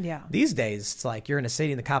guy. Yeah. These days, it's like you're in a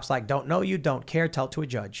city and the cop's like, don't know you, don't care, tell it to a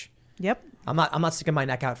judge. Yep. I'm not sticking my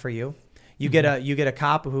neck out for you. You get a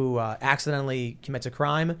cop who accidentally commits a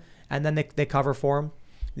crime, and then they cover for him.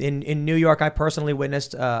 In New York, I personally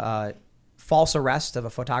witnessed false arrest of a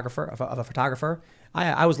photographer.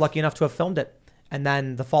 I was lucky enough to have filmed it. And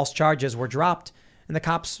then the false charges were dropped and the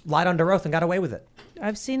cops lied under oath and got away with it.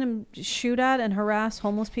 I've seen him shoot at and harass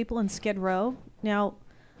homeless people in Skid Row. Now,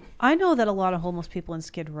 I know that a lot of homeless people in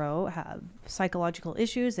Skid Row have psychological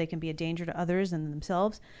issues. They can be a danger to others and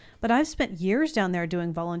themselves. But I've spent years down there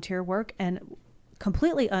doing volunteer work and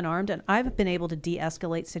completely unarmed, and I've been able to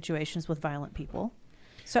de-escalate situations with violent people.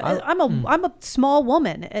 So I'm a small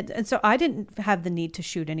woman, and so I didn't have the need to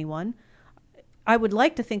shoot anyone. I would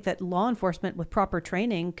like to think that law enforcement with proper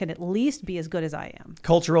training can at least be as good as I am.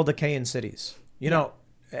 Cultural decay in cities. You know,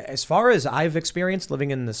 as far as I've experienced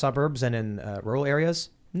living in the suburbs and in rural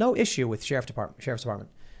areas, no issue with sheriff's department.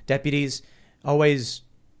 Deputies always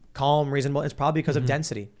calm, reasonable. It's probably because of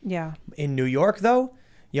density. Yeah. In New York, though,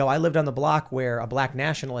 I lived on the block where a black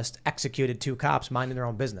nationalist executed 2 cops minding their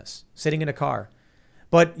own business, sitting in a car.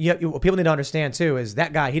 But what people need to understand, too, is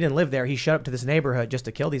that guy, he didn't live there. He showed up to this neighborhood just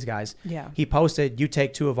to kill these guys. Yeah. He posted, you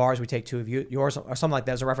take 2 of ours, we take 2 of yours, or something like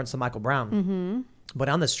that as a reference to Michael Brown. Mm-hmm. But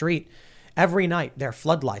on the street, every night, there are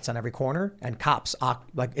floodlights on every corner, and cops,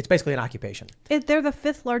 it's basically an occupation. They're the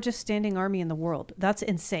 5th largest standing army in the world. That's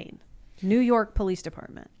insane. New York Police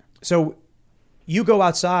Department. So you go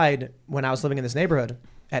outside when I was living in this neighborhood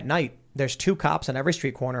at night, there's 2 cops on every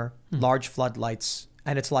street corner, large floodlights,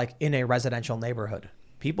 and it's like in a residential neighborhood.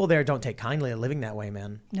 People there don't take kindly to living that way,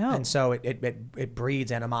 man. No. And so it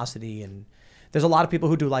breeds animosity, and there's a lot of people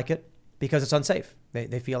who do like it because it's unsafe.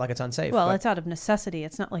 They feel like it's unsafe. Well, it's out of necessity.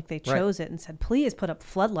 It's not like they chose it and said, please put up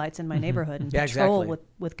floodlights in my neighborhood and patrol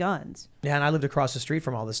with guns. Yeah, and I lived across the street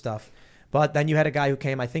from all this stuff. But then you had a guy who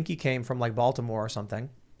came, I think he came from like Baltimore or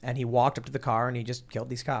something, and he walked up to the car and he just killed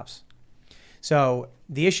these cops. So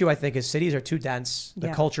the issue, I think, is cities are too dense. The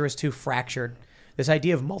culture is too fractured. This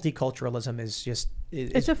idea of multiculturalism is just...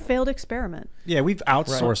 It's a failed experiment. Yeah, we've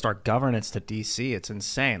outsourced our governance to D.C. It's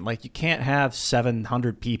insane. Like, you can't have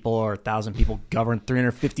 700 people or 1,000 people govern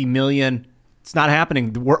 350 million. It's not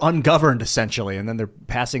happening. We're ungoverned, essentially. And then they're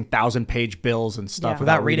passing 1,000-page bills and stuff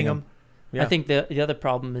without reading them. Yeah. I think the other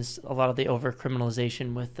problem is a lot of the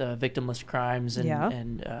over-criminalization with victimless crimes.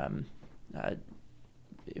 And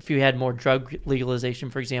if you had more drug legalization,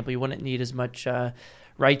 for example, you wouldn't need as much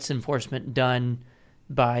rights enforcement done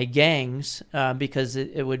by gangs because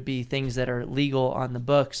it would be things that are legal on the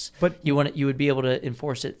books. But you would be able to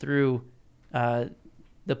enforce it through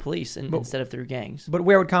the police instead of through gangs. But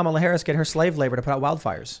where would Kamala Harris get her slave labor to put out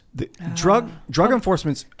wildfires? Drug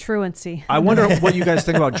enforcement's truancy. I wonder what you guys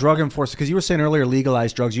think about drug enforcement, because you were saying earlier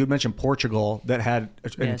legalized drugs. You had mentioned Portugal that had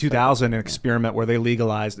in 2000 an experiment where they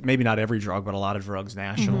legalized maybe not every drug but a lot of drugs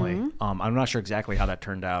nationally. I'm not sure exactly how that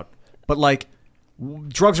turned out, but like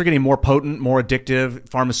drugs are getting more potent, more addictive.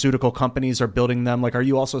 Pharmaceutical companies are building them. Like, are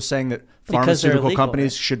you also saying that pharmaceutical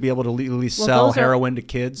companies should be able to legally sell heroin to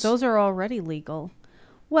kids? Those are already legal.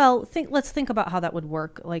 Well, let's think about how that would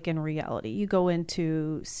work, like in reality. You go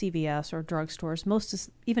into CVS or drugstores,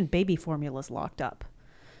 even baby formula is locked up.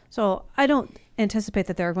 So I don't anticipate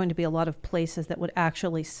that there are going to be a lot of places that would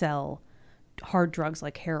actually sell hard drugs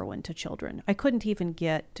like heroin to children. I couldn't even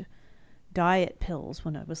get diet pills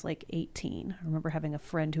when I was like 18. I remember having a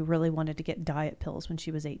friend who really wanted to get diet pills when she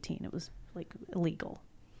was 18. It was like illegal.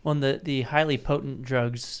 Well, the highly potent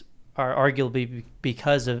drugs are arguably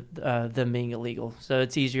because of them being illegal. So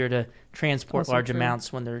it's easier to transport large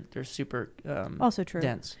amounts when they're super also true.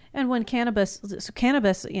 dense. And when cannabis,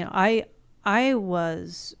 I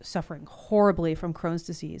was suffering horribly from Crohn's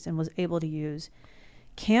disease and was able to use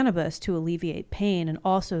cannabis to alleviate pain and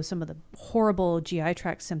also some of the horrible GI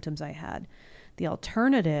tract symptoms I had. The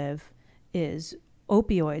alternative is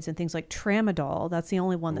opioids and things like tramadol. That's the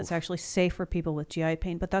only one that's actually safe for people with GI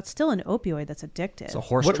pain, but that's still an opioid that's addictive. It's a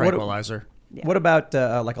horse tranquilizer. What about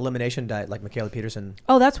like elimination diet, like Michaela Peterson?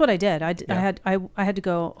 Oh, that's what I did. I had to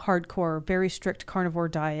go hardcore, very strict carnivore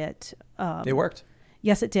diet. It worked.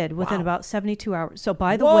 Yes, it did within about 72 hours. So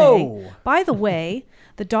by the way,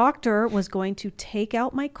 the doctor was going to take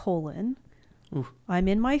out my colon. Ooh. I'm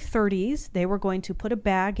in my 30s. They were going to put a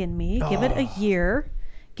bag in me, give it a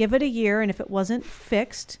year, and if it wasn't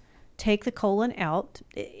fixed, take the colon out.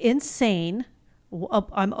 Insane.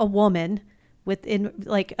 I'm a woman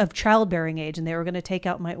of childbearing age, and they were going to take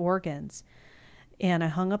out my organs. And I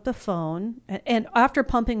hung up the phone. And after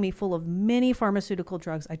pumping me full of many pharmaceutical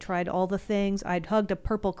drugs, I tried all the things. I'd hugged a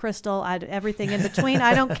purple crystal. I'd everything in between.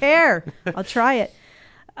 I don't care. I'll try it.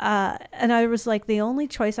 And I was like, the only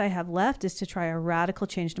choice I have left is to try a radical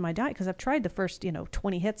change to my diet, because I've tried the first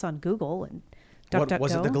 20 hits on Google and DuckDuckGo.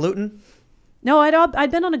 Was it the gluten? No,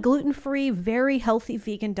 I'd been on a gluten-free, very healthy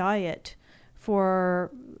vegan diet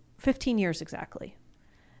for 15 years exactly.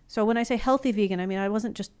 So when I say healthy vegan, I mean, I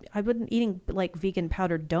wasn't eating like vegan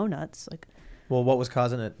powdered donuts. Like, Well, what was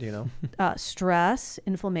causing it? Do you know? Stress,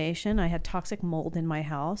 inflammation. I had toxic mold in my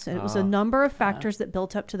house. And it was a number of factors that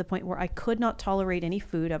built up to the point where I could not tolerate any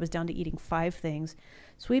food. I was down to eating 5 things: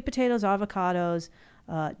 sweet potatoes, avocados,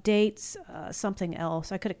 dates, something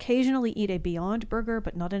else. I could occasionally eat a Beyond Burger,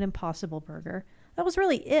 but not an Impossible Burger. That was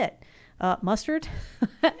really it. Mustard.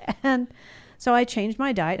 And so I changed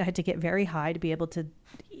my diet. I had to get very high to be able to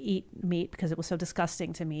eat meat because it was so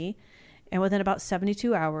disgusting to me. And within about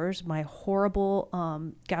 72 hours, my horrible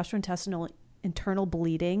gastrointestinal internal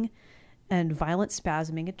bleeding and violent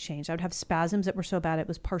spasming had changed. I would have spasms that were so bad it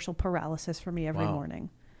was partial paralysis for me every morning.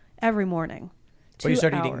 Every morning. So you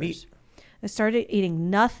started eating meat? I started eating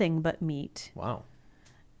nothing but meat. Wow.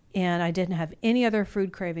 And I didn't have any other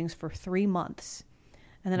food cravings for 3 months.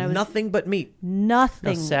 And then I was nothing but meat.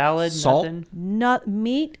 Nothing. No salad, salt? nothing.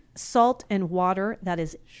 Meat, salt, and water. That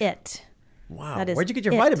is it. Wow. That is Where'd you get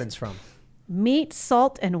your vitamins from? Meat,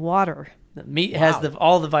 salt, and water. The meat has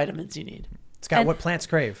all the vitamins you need. It's got what plants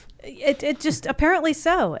crave. It just apparently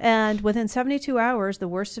so. And within 72 hours, the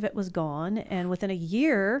worst of it was gone. And within a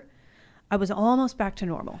year, I was almost back to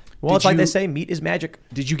normal. Well, it's like they say, meat is magic.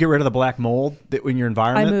 Did you get rid of the black mold in your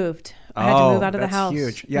environment? I moved. I had to move out of the house.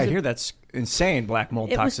 That's huge. Yeah, I hear that's insane, black mold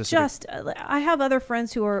toxicity. It was just, I have other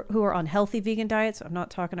friends who are on healthy vegan diets. I'm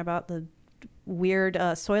not talking about the weird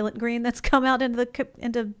Soylent Green that's come out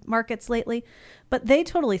into markets lately, but they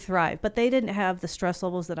totally thrive. But they didn't have the stress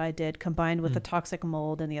levels that I did, combined with the toxic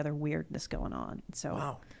mold and the other weirdness going on. So,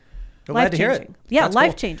 wow, glad to hear it. Yeah,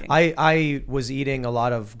 life cool. changing. I was eating a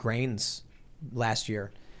lot of grains last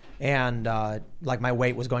year, and like my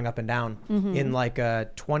weight was going up and down. In like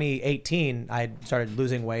 2018, I started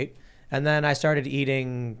losing weight, and then I started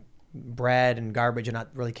eating bread and garbage and not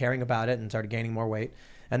really caring about it, and started gaining more weight.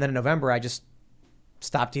 And then in November, I just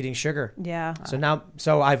stopped eating sugar. Yeah. So now,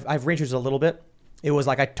 I've reintroduced a little bit. It was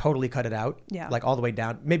like I totally cut it out. Yeah. Like all the way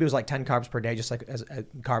down. Maybe it was like 10 carbs per day, just like as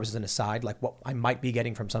carbs as an aside, like what I might be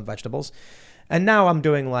getting from some vegetables. And now I'm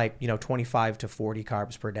doing like, 25 to 40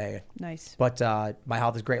 carbs per day. Nice. But my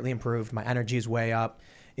health has greatly improved. My energy is way up.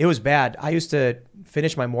 It was bad. I used to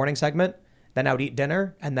finish my morning segment, then I would eat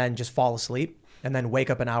dinner and then just fall asleep. And then wake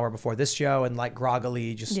up an hour before this show and like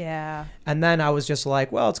groggily just. Yeah. And then I was just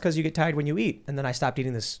like, well, it's because you get tired when you eat. And then I stopped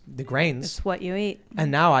eating the grains. It's what you eat. And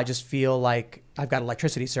now I just feel like I've got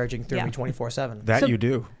electricity surging through me 24/7. That you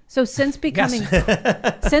do. So since becoming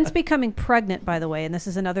since becoming pregnant, by the way, and this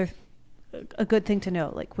is a good thing to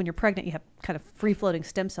know. Like when you're pregnant, you have kind of free floating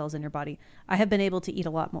stem cells in your body. I have been able to eat a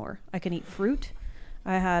lot more. I can eat fruit.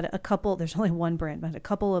 I had a couple. There's only one brand, but I had a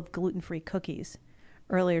couple of gluten-free cookies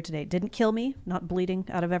earlier today. Didn't kill me, not bleeding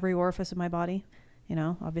out of every orifice of my body.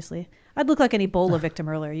 Obviously. I'd look like an Ebola victim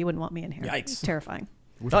earlier. You wouldn't want me in here. Yikes. It's terrifying.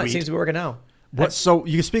 It seems to be working out. So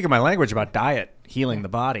you speak of my language about diet healing the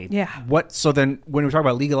body. Yeah. So then when we talk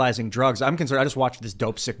about legalizing drugs, I'm concerned. I just watched this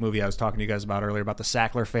dope sick movie I was talking to you guys about earlier about the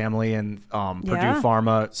Sackler family and Purdue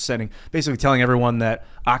Pharma basically telling everyone that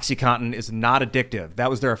OxyContin is not addictive. That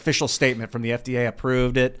was their official statement from the FDA,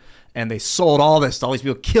 approved it. And they sold all this to all these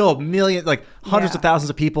people, killed millions, like hundreds of thousands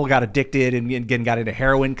of people got addicted and again got into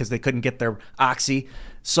heroin because they couldn't get their oxy.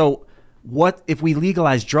 So what if we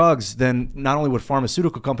legalize drugs, then not only would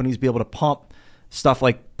pharmaceutical companies be able to pump stuff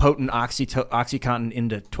like potent OxyContin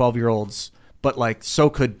into 12-year-olds, but like so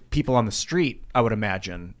could people on the street, I would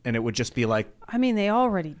imagine. And it would just be like... I mean, they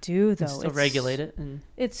already do, though. Still regulate it.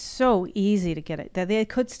 It's so easy to get it. They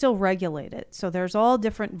could still regulate it. So there's all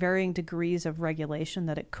different varying degrees of regulation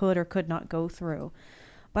that it could or could not go through.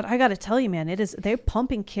 But I got to tell you, man, they're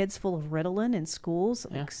pumping kids full of Ritalin in schools.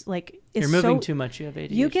 Yeah. Like you're moving too much. You have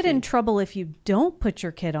ADHD. You get in trouble if you don't put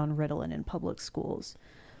your kid on Ritalin in public schools.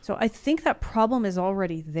 So I think that problem is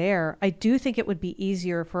already there. I do think it would be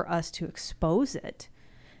easier for us to expose it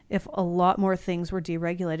if a lot more things were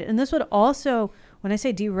deregulated. And this would also, when I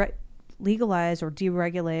say legalize or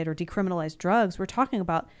deregulate or decriminalize drugs, we're talking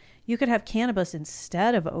about you could have cannabis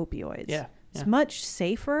instead of opioids. Yeah. It's much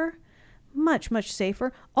safer, much, much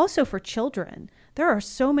safer. Also for children. There are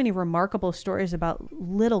so many remarkable stories about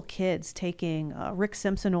little kids taking Rick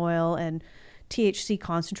Simpson oil and THC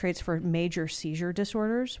concentrates for major seizure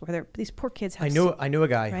disorders, where these poor kids have. I knew a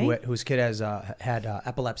guy whose kid had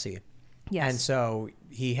epilepsy. Yes. And so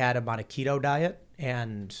he had him on a keto diet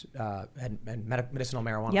and medicinal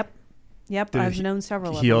marijuana. Yep. I've known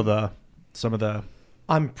several of them. Heal some of the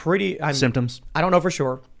I'm symptoms. I don't know for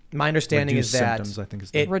sure, My understanding Reduce is that symptoms, I think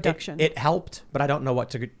is reduction. It helped, but I don't know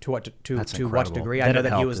to what degree. I know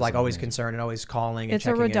that he was like always concerned and always calling. And it's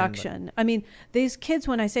checking a reduction. I mean, these kids,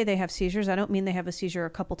 when I say they have seizures, I don't mean they have a seizure a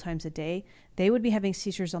couple times a day. They would be having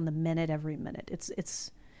seizures on the minute, every minute.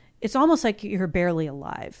 It's almost like you're barely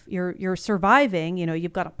alive. You're surviving. You know,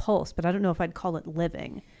 you've got a pulse, but I don't know if I'd call it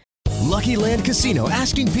living. Lucky Land Casino,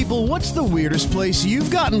 asking people, what's the weirdest place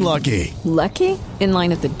you've gotten lucky? Lucky? In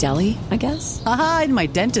line at the deli, I guess? Aha, in my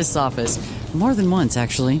dentist's office. More than once,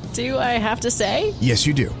 actually. Do I have to say? Yes,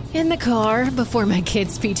 you do. In the car before my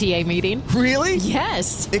kids' PTA meeting. Really?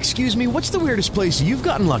 Yes. Excuse me, what's the weirdest place you've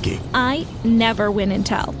gotten lucky? I never win and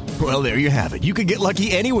tell. Well, there you have it. You can get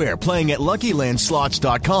lucky anywhere, playing at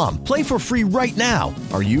LuckyLandSlots.com. Play for free right now.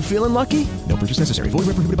 Are you feeling lucky? No purchase necessary. Void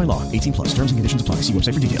where prohibited by law. 18+. Terms and conditions apply. See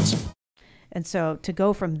website for details. And so to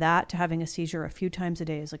go from that to having a seizure a few times a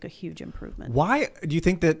day is like a huge improvement. Why do you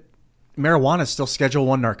think that marijuana is still Schedule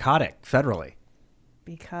 1 narcotic federally?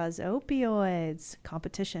 Because opioids,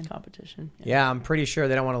 competition. Yeah, I'm pretty sure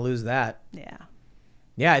they don't want to lose that. Yeah.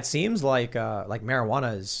 Yeah, it seems like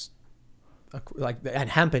marijuana is and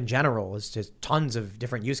hemp in general is just tons of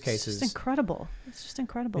different use cases. It's just incredible. It's just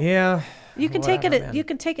incredible. Yeah. You can Whatever, take it. man. You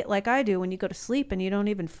can take it like I do when you go to sleep and you don't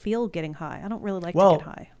even feel getting high. I don't really like to get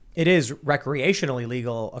high. It is recreationally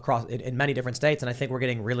legal across in many different states, and I think we're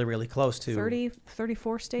getting really, really close to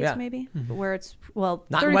 34 states maybe, where it's not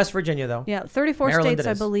 30, in West Virginia though. Yeah, 34 Maryland states.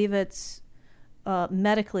 I believe it's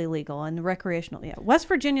medically legal and recreational. Yeah, West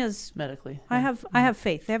Virginia's medically. I have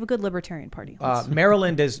faith. They have a good libertarian party.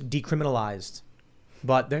 Maryland is decriminalized,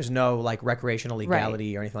 but there's no like recreational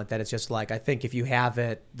legality or anything like that. It's just like I think if you have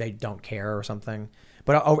it, they don't care or something.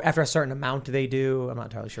 But after a certain amount, they do. I'm not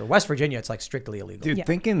entirely sure. West Virginia, it's like strictly illegal. Dude,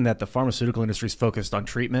 thinking that the pharmaceutical industry is focused on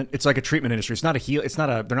treatment, it's like a treatment industry. It's not a heal. It's not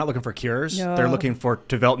a. They're not looking for cures. No. They're looking for to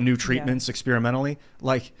develop new treatments experimentally.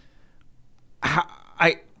 Like,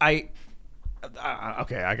 okay,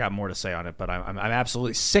 I got more to say on it, but I'm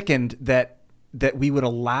absolutely sickened that we would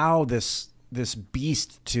allow this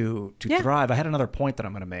beast to thrive. I had another point that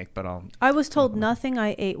I'm going to make, but I was told nothing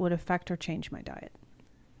I ate would affect or change my diet.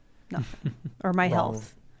 Nothing. Or my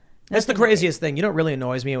health. That's the craziest thing. You know what really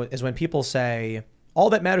annoys me is when people say,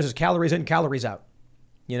 all that matters is calories in, calories out.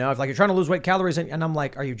 You know, if like you're trying to lose weight, calories in, and I'm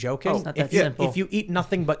like, are you joking? It's not that simple. If you eat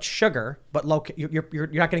nothing but sugar, but low, you're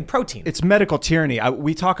not getting protein. It's medical tyranny.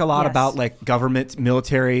 We talk a lot about like government,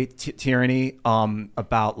 military tyranny,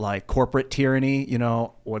 about like corporate tyranny, you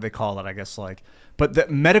know, what they call it, I guess, like, but the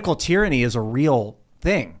medical tyranny is a real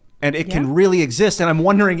thing and it can really exist. And I'm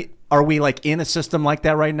wondering, are we like in a system like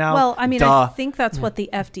that right now? Well, I mean, I think that's what the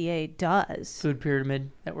FDA does. Food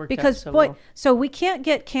pyramid that worked because out so well. So we can't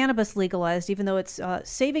get cannabis legalized, even though it's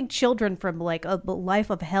saving children from like a life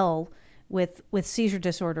of hell with seizure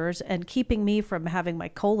disorders and keeping me from having my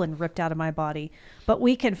colon ripped out of my body. But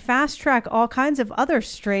we can fast track all kinds of other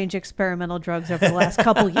strange experimental drugs over the last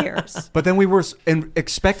couple years. But then we were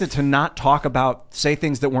expected to not talk about, say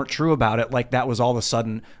things that weren't true about it. Like that was all of a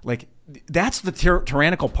sudden like, that's the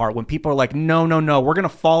tyrannical part when people are like, no, we're going to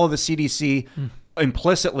follow the CDC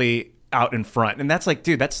implicitly out in front. And that's like,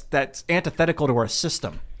 dude, that's antithetical to our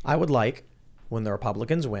system. I would like, when the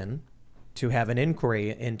Republicans win, to have an inquiry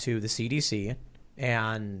into the CDC.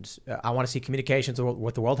 And I want to see communications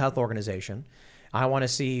with the World Health Organization. I want to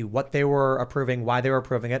see what they were approving, why they were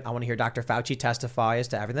approving it. I want to hear Dr. Fauci testify as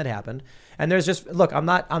to everything that happened. And there's just, look, I'm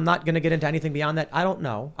not going to get into anything beyond that. I don't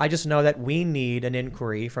know. I just know that we need an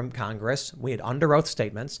inquiry from Congress. We need under oath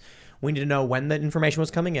statements. We need to know when the information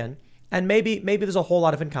was coming in. And maybe there's a whole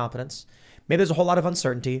lot of incompetence. Maybe there's a whole lot of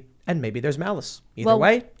uncertainty. And maybe there's malice. Either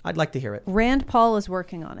way, I'd like to hear it. Rand Paul is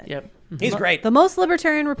working on it. Yep. He's great. The most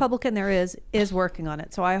libertarian Republican there is working on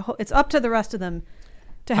it. So it's up to the rest of them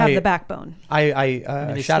to have the backbone.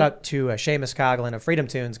 I shout out to Seamus Coughlin of Freedom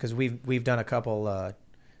Tunes because we've done a couple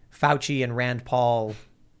Fauci and Rand Paul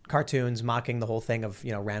cartoons mocking the whole thing of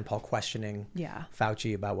Rand Paul questioning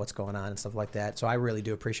Fauci about what's going on and stuff like that. So I really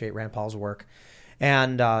do appreciate Rand Paul's work.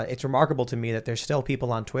 And it's remarkable to me that there's still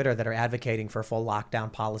people on Twitter that are advocating for full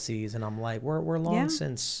lockdown policies, and I'm like, we're long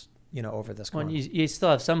since over this. Well, you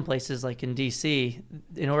still have some places like in D.C.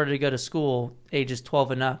 In order to go to school, ages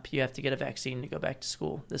 12 and up, you have to get a vaccine to go back to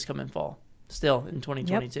school this coming fall. Still in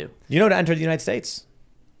 2022. Yep. To enter the United States,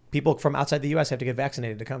 people from outside the U.S. have to get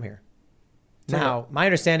vaccinated to come here. Now, my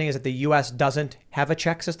understanding is that the U.S. doesn't have a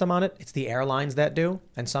check system on it. It's the airlines that do,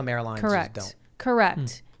 and some airlines just don't.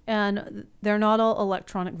 Correct. And they're not all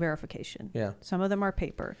electronic verification. Yeah. Some of them are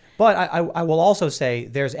paper. But I will also say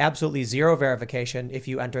there's absolutely zero verification if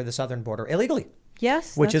you enter the southern border illegally.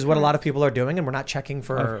 Yes. Which is what a lot of people are doing, and we're not checking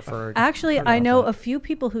for Actually, I know a few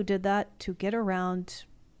people who did that to get around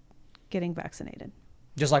getting vaccinated.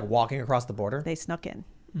 Just like walking across the border? They snuck in.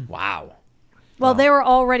 Wow. Well, they were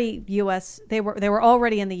already U.S. They were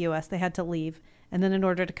already in the U.S. They had to leave. And then in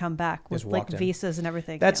order to come back with like visas and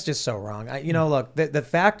everything. That's just so wrong. Look, the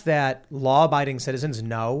fact that law-abiding citizens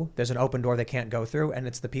know there's an open door they can't go through, and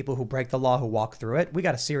it's the people who break the law who walk through it, we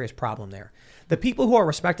got a serious problem there. The people who are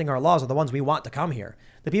respecting our laws are the ones we want to come here.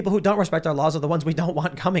 The people who don't respect our laws are the ones we don't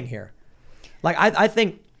want coming here. Like, I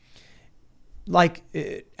think, like,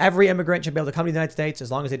 every immigrant should be able to come to the United States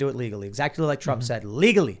as long as they do it legally. Exactly like Trump said,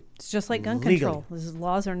 legally. It's just like gun control. These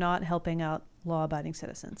laws are not helping out law-abiding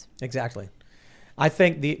citizens. Exactly. I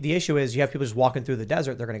think the issue is you have people just walking through the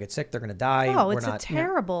desert. They're going to get sick. They're going to die. Oh, it's a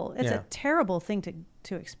terrible thing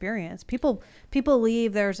to experience. People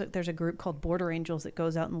leave. There's a group called Border Angels that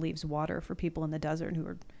goes out and leaves water for people in the desert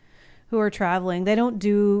who are traveling. They don't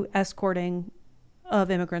do escorting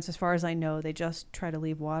of immigrants, as far as I know. They just try to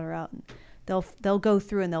leave water out. And they'll go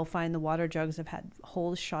through and they'll find the water jugs have had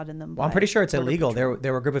holes shot in them. Well, I'm pretty sure it's illegal. There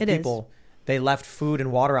were a group of people. They left food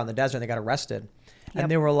and water out in the desert. And they got arrested,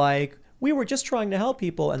 and they were like, we were just trying to help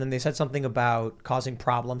people. And then they said something about causing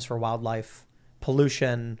problems for wildlife,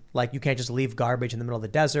 pollution, like you can't just leave garbage in the middle of the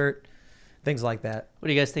desert, things like that. What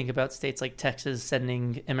do you guys think about states like Texas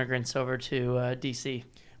sending immigrants over to D.C.?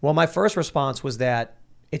 Well, my first response was that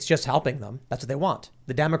it's just helping them. That's what they want.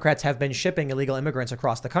 The Democrats have been shipping illegal immigrants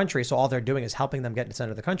across the country, so all they're doing is helping them get into the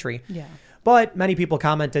center of the country. Yeah. But many people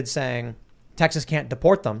commented saying Texas can't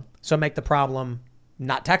deport them, so make the problem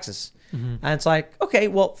not Texas. Mm-hmm. And it's like, okay,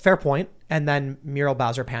 well, fair point. And then Muriel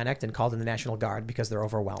Bowser panicked and called in the National Guard because they're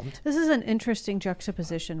overwhelmed. This is an interesting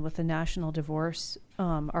juxtaposition with the national divorce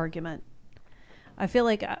argument. I feel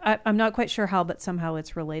like I'm not quite sure how, but somehow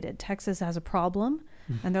it's related. Texas has a problem,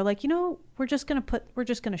 and they're like, we're just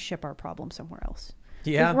gonna ship our problem somewhere else.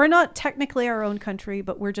 Yeah, we're not technically our own country,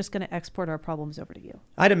 but we're just going to export our problems over to you.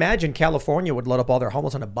 I'd imagine California would load up all their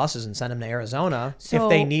homeless onto buses and send them to Arizona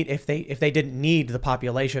if they didn't need the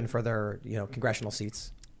population for their congressional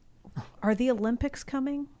seats. Are the Olympics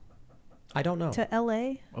coming? I don't know. To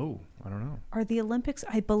LA? Oh, I don't know. Are the Olympics?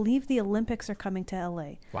 I believe the Olympics are coming to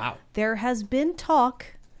LA. Wow. There has been talk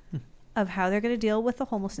of how they're going to deal with the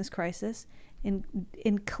homelessness crisis,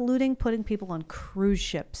 including putting people on cruise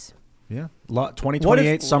ships. Yeah.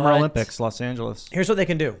 2028 Summer Olympics, Los Angeles. Here's what they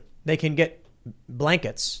can do. They can get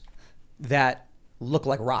blankets that look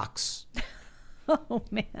like rocks. Oh,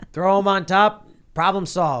 man. Throw them on top. Problem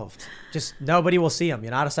solved. Just nobody will see them.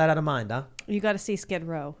 You're out of sight, out of mind, huh? You got to see Skid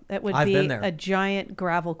Row. That would I've be been there. A giant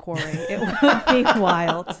gravel quarry. It would be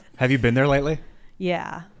wild. Have you been there lately?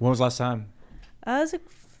 Yeah. When was the last time? It was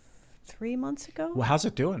 3 months ago. Well, how's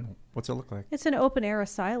it doing? What's it look like? It's an open air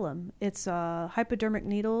asylum. It's hypodermic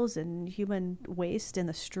needles and human waste in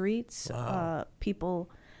the streets. Wow. People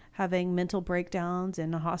having mental breakdowns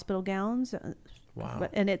in hospital gowns. Wow.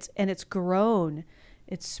 And it's grown.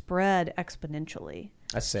 It's spread exponentially.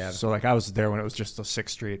 That's sad. So I was there when it was just a 6th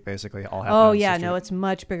Street, basically all happened. Oh yeah, no, it's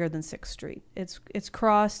much bigger than 6th Street. It's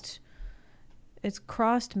crossed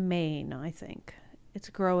Maine, I think. It's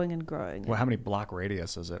growing and growing. Well, how many block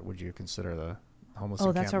radius is it? Would you consider the homeless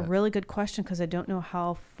encampment? That's a really good question because I don't know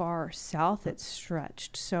how far south it's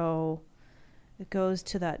stretched. So it goes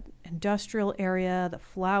to that industrial area, the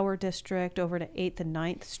Flower District, over to 8th and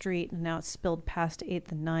 9th Street, and now it's spilled past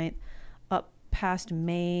 8th and 9th, up past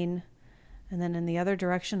Maine, and then in the other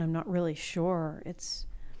direction, I'm not really sure. It's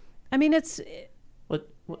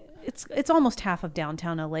almost half of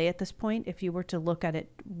downtown LA at this point. If you were to look at it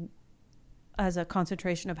as a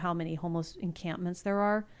concentration of how many homeless encampments there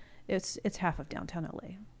are, it's half of downtown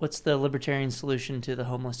LA. What's the libertarian solution to the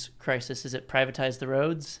homeless crisis? Is it privatize the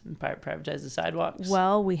roads and privatize the sidewalks?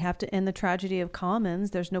 Well, we have to end the tragedy of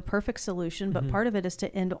commons. There's no perfect solution, but part of it is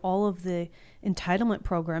to end all of the entitlement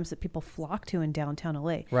programs that people flock to in downtown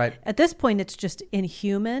LA. Right. At this point, it's just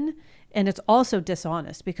inhuman, and it's also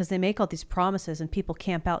dishonest because they make all these promises and people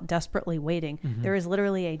camp out desperately waiting. There is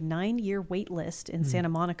literally a 9-year wait list in Santa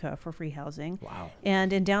Monica for free housing. Wow.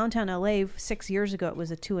 And in downtown LA, 6 years ago, it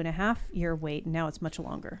was a 2.5-year wait, and now it's much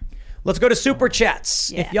longer. Let's go to Super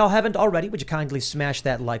Chats. Yeah. If y'all haven't already, would you kindly smash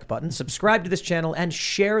that like button, subscribe to this channel, and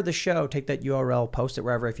share the show. Take that URL, post it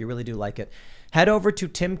wherever if you really do like it. Head over to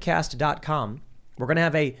timcast.com. We're going to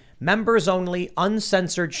have a members-only,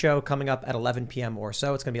 uncensored show coming up at 11 p.m. or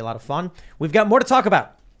so. It's going to be a lot of fun. We've got more to talk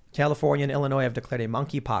about. California and Illinois have declared a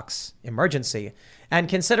monkeypox emergency. And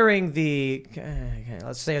considering the,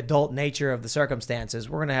 let's say, adult nature of the circumstances,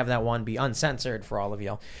 we're going to have that one be uncensored for all of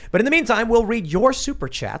you. But in the meantime, we'll read your Super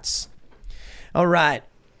Chats. All right.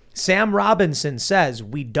 Sam Robinson says,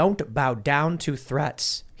 we don't bow down to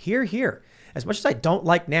threats. Hear, hear. As much as I don't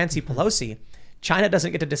like Nancy Pelosi, China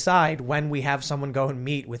doesn't get to decide when we have someone go and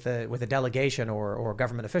meet with a delegation or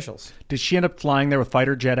government officials. Did she end up flying there with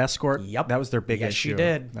fighter jet escort? Yep. That was their big Yes, issue. she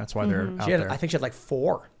did. That's why they're out there. I think she had like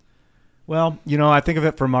 4. Well, I think of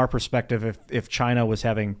it from our perspective. If China was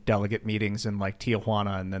having delegate meetings in like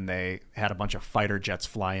Tijuana and then they had a bunch of fighter jets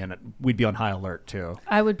fly in, we'd be on high alert too.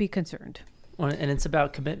 I would be concerned. Well, and it's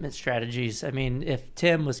about commitment strategies. I mean, if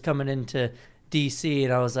Tim was coming into D.C.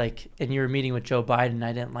 and I was like, and you were meeting with Joe Biden, and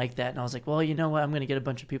I didn't like that, and I was like, well, you know what? I'm going to get a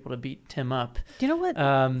bunch of people to beat Tim up. Do you know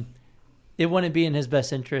what? It wouldn't be in his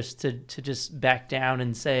best interest to just back down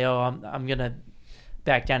and say, oh, I'm going to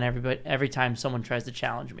back down every time someone tries to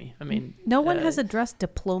challenge me. I mean, no one has addressed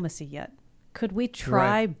diplomacy yet. Could we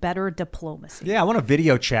try better diplomacy? Yeah, I want a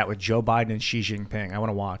video chat with Joe Biden and Xi Jinping. I want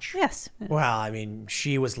to watch. Yes. Well, I mean,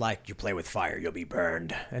 she was like, "You play with fire, you'll be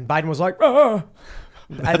burned," and Biden was like, "Oh."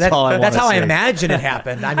 That's how I imagine it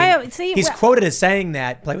happened. I mean, he's quoted as saying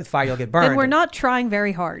that, "Play with fire, you'll get burned." And we're not trying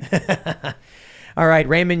very hard. All right,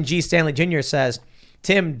 Raymond G. Stanley Jr. says,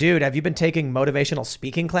 Tim, dude, have you been taking motivational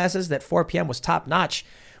speaking classes? That 4 p.m. was top notch.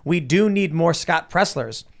 We do need more Scott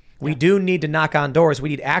Presslers. We do need to knock on doors. We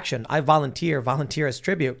need action. I volunteer as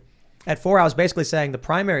tribute. At 4, I was basically saying the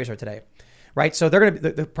primaries are today, right? So they're going to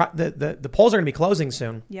be, the polls are going to be closing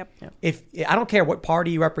soon. Yep. If I don't care what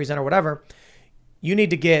party you represent or whatever, you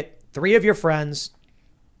need to get 3 of your friends,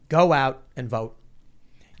 go out and vote.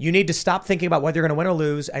 You need to stop thinking about whether you're going to win or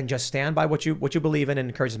lose and just stand by what you believe in and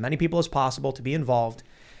encourage as many people as possible to be involved.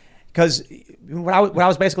 Because what I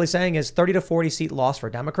was basically saying is 30 to 40 seat loss for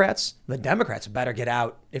Democrats. The Democrats better get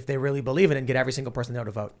out if they really believe in it and get every single person there to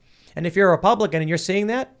vote. And if you're a Republican and you're seeing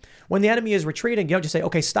that, when the enemy is retreating, you don't just say,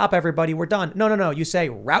 okay, stop everybody, we're done. No. You say,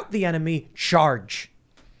 rout the enemy, charge.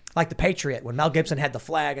 Like the Patriot, when Mel Gibson had the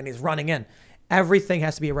flag and he's running in. Everything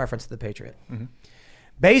has to be a reference to the Patriot. Mm-hmm.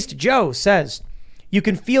 Based Joe says, you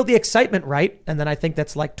can feel the excitement, right? And then I think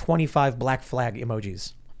that's like 25 black flag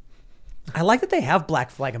emojis. I like that they have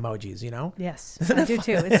black flag emojis, Yes, I do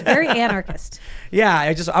too. It's very anarchist.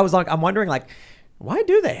 Yeah, I'm wondering, like, why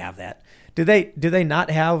do they have that? Do they not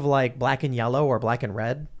have like black and yellow or black and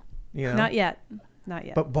red? Not yet.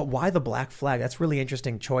 But why the black flag? That's really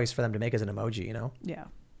interesting choice for them to make as an emoji, Yeah.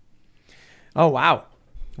 Oh, wow.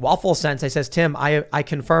 Waffle Sensei says, Tim, I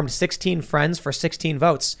confirmed 16 friends for 16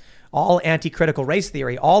 votes. All anti-critical race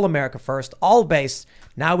theory, all America first, all base.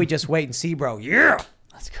 Now we just wait and see, bro. Yeah.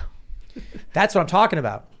 Let's go. That's what I'm talking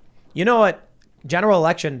about. You know what? General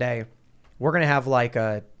election day, we're going to have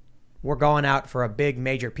we're going out for a big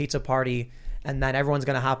major pizza party, and then everyone's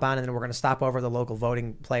going to hop on, and then we're going to stop over the local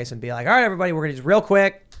voting place and be like, all right, everybody, we're going to just real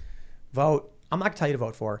quick vote. I'm not going to tell you to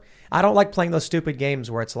vote for. I don't like playing those stupid games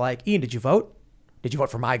where it's like, Ian, did you vote? Did you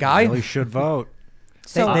vote for my guy? You really should vote.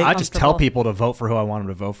 So I just tell people to vote for who I want them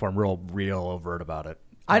to vote for. I'm real overt about it.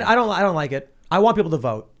 I don't like it. I want people to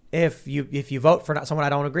vote. If you vote for someone I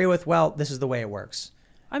don't agree with, well, this is the way it works.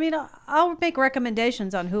 I mean, I'll make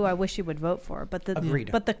recommendations on who I wish you would vote for, but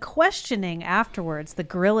the questioning afterwards, the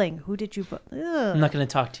grilling, who did you vote? Ugh. I'm not going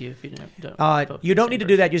to talk to you if you don't. You don't need to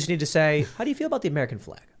do that. You just need to say, how do you feel about the American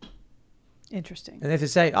flag? Interesting. And if they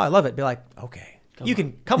say, oh, I love it, be like, okay, you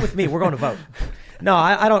can come with me. We're going to vote. No,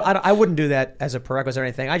 I wouldn't do that as a prerequisite or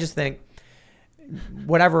anything. I just think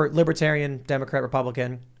whatever libertarian, Democrat,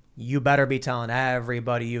 Republican, you better be telling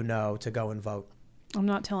everybody you know to go and vote. I'm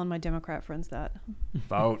not telling my Democrat friends that.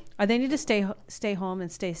 Vote. They need to stay home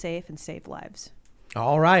and stay safe and save lives.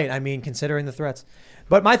 All right. I mean, considering the threats.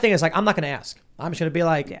 But my thing is, like, I'm not going to ask. I'm just going to be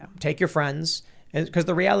like, take your friends. Because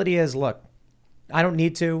the reality is, look, I don't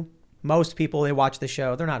need to. Most people, they watch the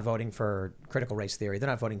show, they're not voting for critical race theory. They're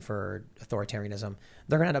not voting for authoritarianism.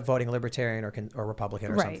 They're going to end up voting Libertarian or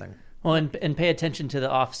Republican or something. Well, and pay attention to the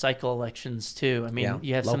off-cycle elections, too. I mean,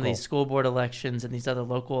 you have some of these school board elections and these other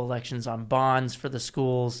local elections on bonds for the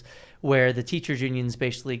schools where the teachers' unions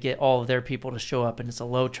basically get all of their people to show up, and it's a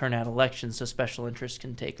low-turnout election, so special interests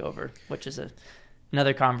can take over, which is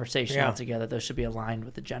another conversation altogether. Those should be aligned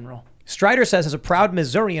with the general. Strider says, as a proud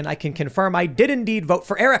Missourian, I can confirm I did indeed vote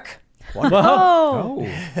for Eric. Whoa.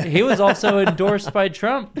 He was also endorsed by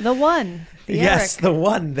Trump. The one. Yes, Eric. the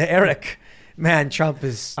one, the Eric. Man, Trump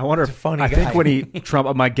is a funny guy. I think when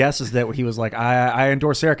Trump, my guess is that he was like, I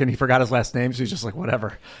endorse Eric, and he forgot his last name, so he's just like,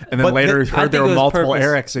 whatever. And then later he heard there were multiple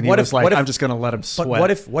Erics, and he was like, I'm just going to let him sweat.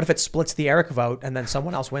 But what if it splits the Eric vote, and then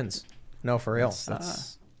someone else wins? No, for real.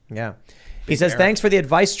 Yeah. He says, thanks for the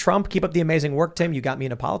advice, Trump. Keep up the amazing work, Tim. You got me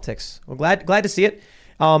into politics. Well, glad to see it.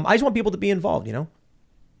 I just want people to be involved,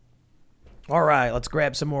 All right, let's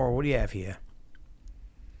grab some more. What do you have here?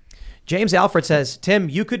 James Alfred says, Tim,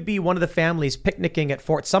 you could be one of the families picnicking at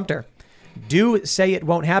Fort Sumter. Do say it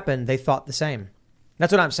won't happen. They thought the same.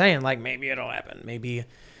 That's what I'm saying. Like, maybe it'll happen. Maybe,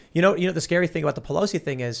 the scary thing about the Pelosi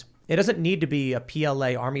thing is it doesn't need to be a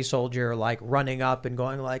PLA army soldier like running up and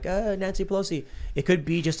going like, Nancy Pelosi. It could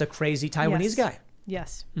be just a crazy Taiwanese guy.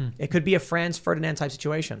 Yes. It could be a Franz Ferdinand type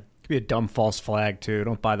situation. It could be a dumb false flag too.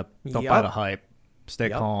 Don't buy the hype. Stay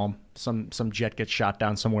calm. Some jet gets shot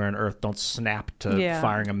down somewhere on Earth. Don't snap to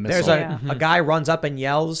firing a missile. There's a guy runs up and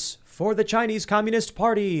yells for the Chinese Communist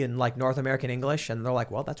Party in like North American English, and they're like,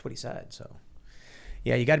 well, that's what he said. So,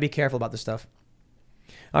 yeah, you got to be careful about this stuff.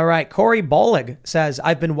 All right, Corey Bollig says,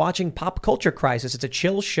 I've been watching Pop Culture Crisis. It's a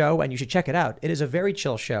chill show, and you should check it out. It is a very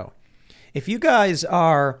chill show. If you guys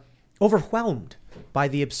are overwhelmed by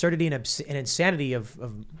the absurdity and insanity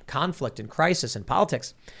of conflict and crisis and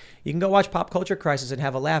politics, you can go watch Pop Culture Crisis and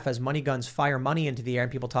have a laugh as money guns fire money into the air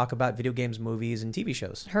and people talk about video games, movies, and TV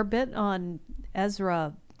shows. Her bit on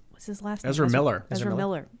Ezra, what's his last name? Ezra Miller. Ezra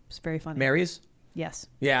Miller. It's very funny. Mary's? Yes.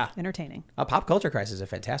 Yeah. Entertaining. Pop Culture Crisis is a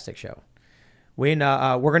fantastic show. We're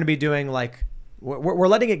going to be doing like, we're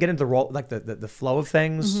letting it get into the role, like the flow of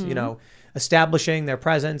things, establishing their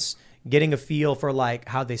presence, getting a feel for like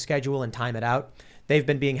how they schedule and time it out. They've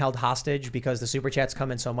been being held hostage because the super chats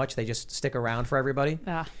come in so much. They just stick around for everybody.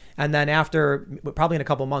 And then after, probably in a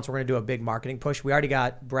couple of months, we're going to do a big marketing push. We already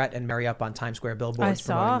got Brett and Mary up on Times Square billboards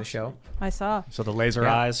promoting the show. I saw. So the laser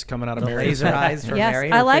eyes coming out of Mary. Laser eyes from Mary.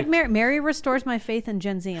 Yes, I like Mary. Mary restores my faith in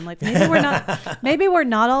Gen Z. I'm like, maybe we're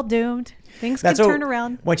not all doomed. Things can turn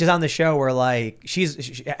around. When she's on the show, we're like,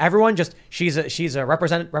 she's a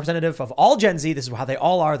representative of all Gen Z. This is how they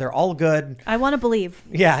all are. They're all good. I want to believe.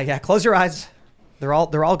 Yeah. Close your eyes. They're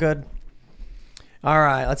all good. All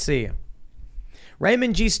right, let's see.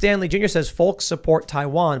 Raymond G. Stanley Jr. says folks support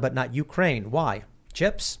Taiwan, but not Ukraine. Why?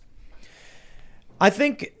 Chips? I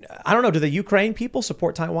don't know. Do the Ukraine people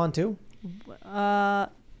support Taiwan too?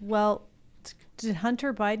 Well, did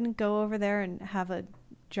Hunter Biden go over there and have a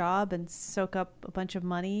job and soak up a bunch of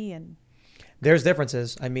money? And there's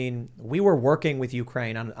differences. I mean, we were working with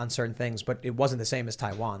Ukraine on certain things, but it wasn't the same as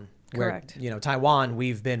Taiwan. Correct. Where, Taiwan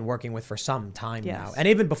we've been working with for some time now. And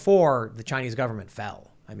even before the Chinese government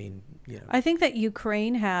fell. I mean, I think that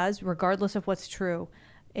Ukraine has, regardless of what's true,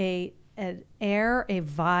 a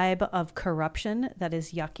vibe of corruption that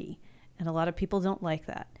is yucky. And a lot of people don't like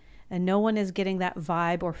that. And no one is getting that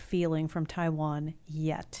vibe or feeling from Taiwan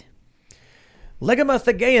yet. Ligama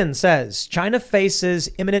Thagayan says, China faces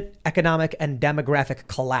imminent economic and demographic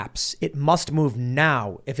collapse. It must move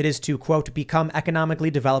now if it is to, quote, become economically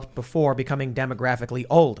developed before becoming demographically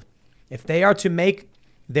old. If they are to make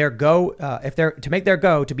their go,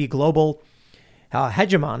 to be global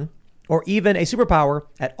hegemon or even a superpower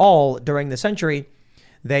at all during the century,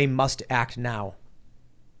 they must act now.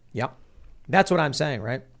 Yep. That's what I'm saying,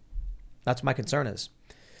 right? That's what my concern is.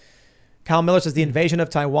 Kyle Miller says the invasion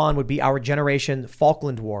of Taiwan would be our generation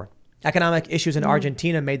Falkland War. Economic issues in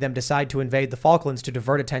Argentina made them decide to invade the Falklands to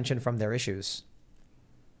divert attention from their issues.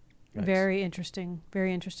 Nice. Very interesting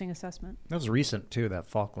assessment. That was recent too, that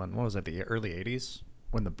Falkland. What was that, the early 80s?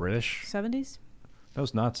 When the British? 70s? That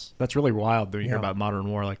was nuts. That's really wild when you hear about modern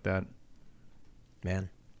war like that.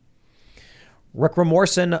 Man. Rick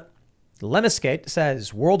Remorson Lemeskate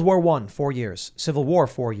says World War I, 4 years. Civil War,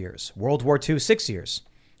 4 years. World War II, 6 years.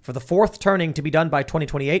 For the fourth turning to be done by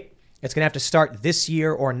 2028, it's going to have to start this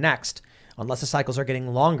year or next, unless the cycles are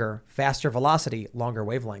getting longer, faster velocity, longer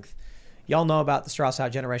wavelength. Y'all know about the Strauss-Howe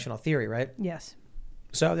generational theory, right? Yes.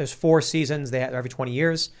 So there's 4 seasons. They have every 20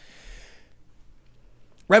 years.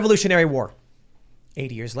 Revolutionary War.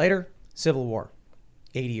 80 years later, Civil War.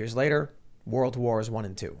 80 years later, World Wars I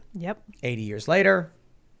and II. Yep. 80 years later.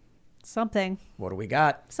 Something. What do we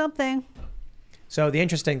got? Something. So the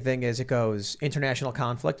interesting thing is it goes international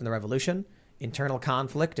conflict in the Revolution, internal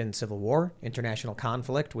conflict in Civil War, international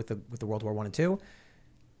conflict with the World War I and II.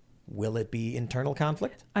 Will it be internal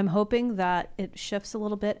conflict? I'm hoping that it shifts a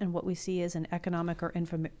little bit and what we see is an economic or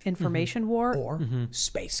information war. Or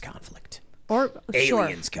space conflict. Or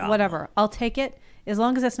aliens sure, whatever. I'll take it as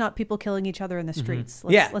long as it's not people killing each other in the streets.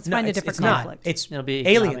 Let's find a different conflict. It'll be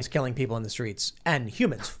aliens killing people in the streets and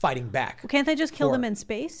humans fighting back. Well, can't they just kill them in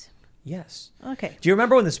space? Yes. Okay. Do you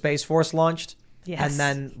remember when the Space Force launched? Yes. And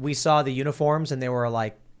then we saw the uniforms and they were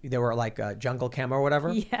like jungle camo or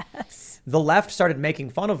whatever. Yes. The left started making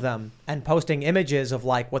fun of them and posting images of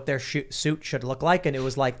like what their suit should look like. And it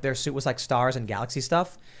was like their suit was like stars and galaxy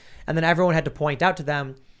stuff. And then everyone had to point out to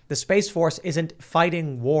them, the Space Force isn't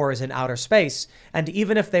fighting wars in outer space. And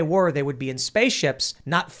even if they were, they would be in spaceships,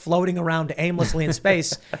 not floating around aimlessly in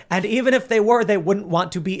space. And even if they were, they wouldn't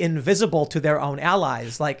want to be invisible to their own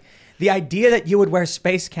allies. Like the idea that you would wear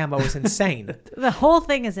space camo is insane. The whole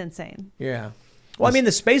thing is insane. Yeah. Well, I mean,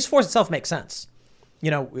 the Space Force itself makes sense.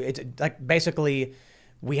 It's like basically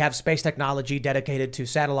we have space technology dedicated to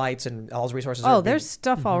satellites and all those resources. There's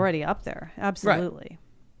stuff already up there. Absolutely. Right.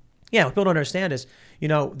 Yeah, what people don't understand is, the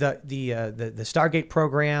Stargate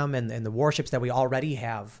program and the warships that we already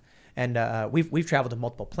have. And we've traveled to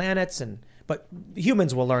multiple planets, but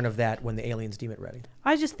humans will learn of that when the aliens deem it ready.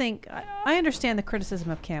 I just think I understand the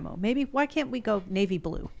criticism of camo. Maybe why can't we go navy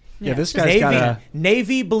blue? Yeah, this guy's got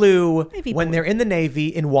navy blue when they're in the Navy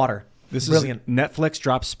in water. This Brilliant. is Netflix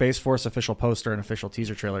dropped Space Force official poster and official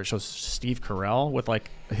teaser trailer. It shows Steve Carell with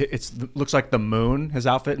looks like the moon, his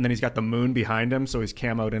outfit, and then he's got the moon behind him, so he's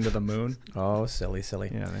camoed into the moon. Oh, silly.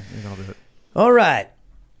 Yeah, they all do it. All right.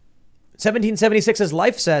 1776's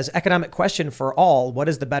Life says, economic question for all. What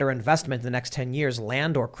is the better investment in the next 10 years,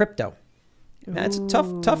 land or crypto? That's a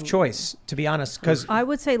tough choice, to be honest. Because I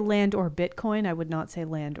would say land or Bitcoin. I would not say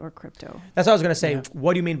land or crypto. That's what I was going to say. Yeah.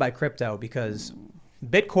 What do you mean by crypto? Because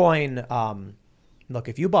Bitcoin, look,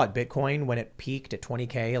 if you bought Bitcoin when it peaked at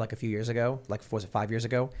 20K like a few years ago, was it 5 years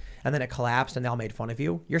ago, and then it collapsed and they all made fun of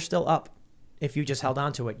you, you're still up. If you just held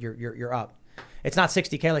on to it, you're up. It's not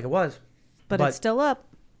 60K like it was. But it's still up,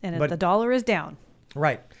 and the dollar is down.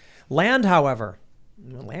 Right. Land, however,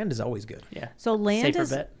 land is always good. Yeah. So land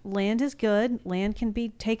is good. Land can be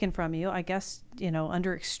taken from you. I guess,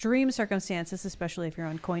 under extreme circumstances, especially if you're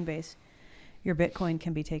on Coinbase, your Bitcoin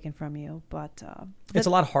can be taken from you. But it's a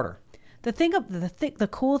lot harder. The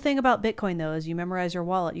cool thing about Bitcoin, though, is you memorize your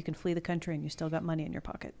wallet, you can flee the country, and you still got money in your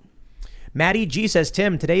pocket. Maddie G says,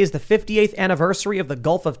 Tim, today is the 58th anniversary of the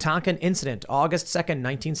Gulf of Tonkin incident, August 2nd,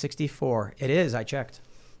 1964. It is. I checked.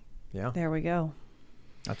 Yeah. There we go.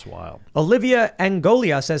 That's wild. Olivia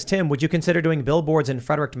Angolia says, Tim, would you consider doing billboards in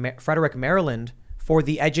Frederick, Maryland for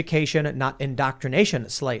the education, not indoctrination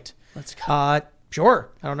slate? Let's go.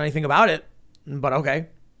 Sure. I don't know anything about it, but okay.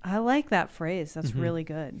 I like that phrase. That's really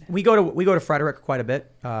good. We go to Frederick quite a bit,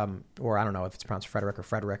 or I don't know if it's pronounced Frederick or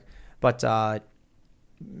Frederick, but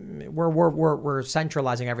we're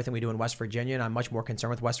centralizing everything we do in West Virginia, and I'm much more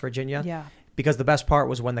concerned with West Virginia. Yeah. Because the best part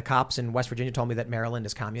was when the cops in West Virginia told me that Maryland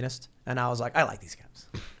is communist, and I was like, I like these cops.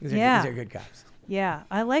 These are good cops. Yeah,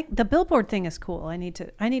 I like the billboard thing is cool. I need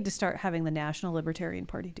to start having the National Libertarian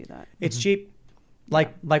Party do that. It's cheap,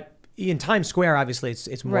 like in Times Square. Obviously,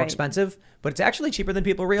 it's more expensive, but it's actually cheaper than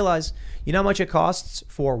people realize. You know how much it costs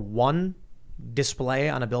for one display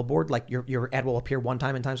on a billboard? Like your ad will appear one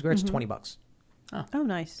time in Times Square. It's $20. Oh,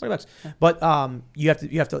 nice. $20. Yeah. But you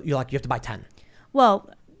have to buy 10. Well,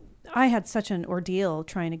 I had such an ordeal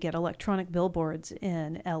trying to get electronic billboards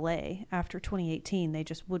in LA after 2018.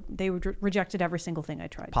 They rejected every single thing I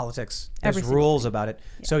tried. Politics. There's rules about it.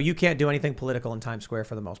 Yeah. So you can't do anything political in Times Square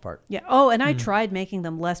for the most part. Yeah. Oh, and I tried making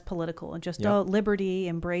them less political and just liberty,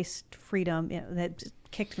 embraced freedom. That just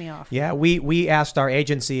kicked me off. Yeah, we asked our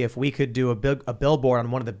agency if we could do a billboard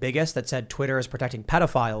on one of the biggest that said Twitter is protecting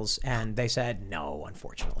pedophiles, and they said no,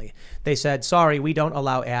 unfortunately. They said, sorry, we don't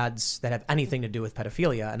allow ads that have anything to do with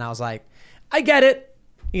pedophilia. And I was like, I get it.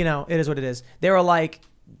 It is what it is. They were like,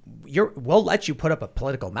 we'll let you put up a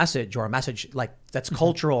political message or a message like that's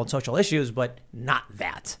cultural and social issues, but not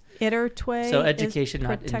that. So education,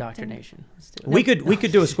 not indoctrination. We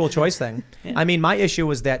could do a school choice thing. Yeah. I mean, my issue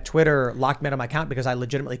was that Twitter locked me out of my account because I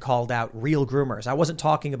legitimately called out real groomers. I wasn't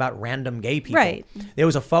talking about random gay people. Right. There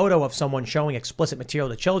was a photo of someone showing explicit material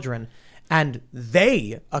to children, and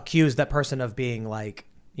they accused that person of being like,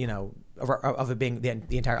 of it being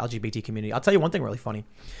the entire LGBT community. I'll tell you one thing really funny.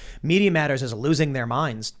 Media Matters is losing their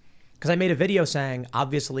minds. Because I made a video saying,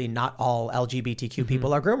 obviously, not all LGBTQ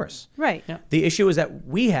people are groomers. Right. Yeah. The issue is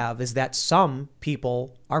that some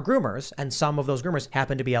people are groomers, and some of those groomers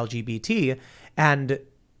happen to be LGBT, and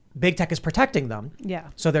big tech is protecting them. Yeah.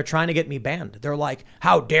 So they're trying to get me banned. They're like,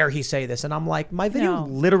 how dare he say this? And I'm like, my video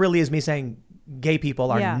literally is me saying gay people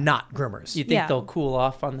are not groomers. You think they'll cool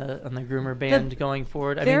off on the groomer ban going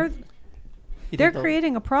forward? They're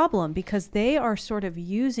creating a problem because they are sort of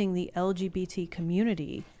using the LGBT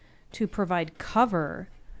community to provide cover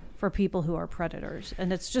for people who are predators.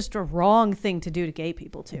 And it's just a wrong thing to do to gay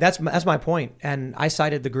people, too. That's my point. And I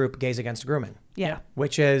cited the group Gays Against Grooming. Yeah.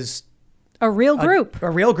 Which is a real group. A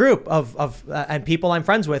real group of and people I'm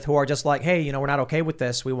friends with who are just like, hey, we're not okay with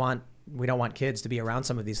this. We don't want kids to be around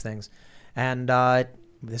some of these things. And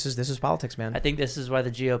this is politics, man. I think this is why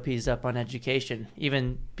the GOP is up on education.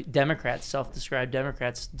 Even Democrats, self-described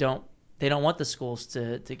Democrats, they don't want the schools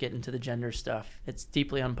to get into the gender stuff. It's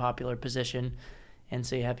deeply unpopular position, and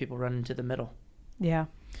so you have people run into the middle. Yeah.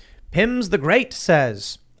 Pims the Great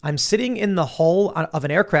says, I'm sitting in the hull of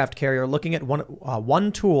an aircraft carrier looking at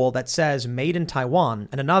one tool that says made in Taiwan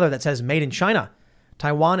and another that says made in China.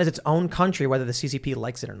 Taiwan is its own country, whether the CCP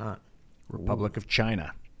likes it or not. Republic of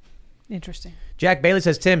China. Interesting. Jack Bailey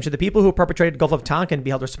says, Tim, should the people who perpetrated Gulf of Tonkin be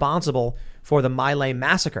held responsible for the My Lai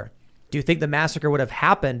massacre? Do you think the massacre would have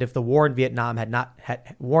happened if the war in Vietnam had not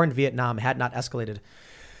escalated?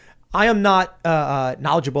 I am not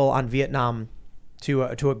knowledgeable on Vietnam to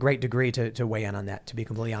a great degree to weigh in on that, to be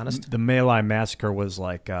completely honest. The My Lai massacre was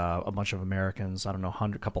like a bunch of Americans, I don't know,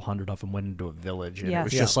 a couple hundred of them went into a village. And it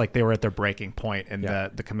was just like they were at their breaking point, and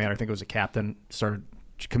the commander, I think it was a captain,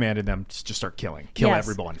 commanded them to just start kill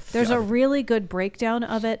everyone. There's a really good breakdown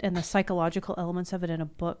of it and the psychological elements of it in a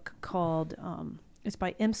book called, it's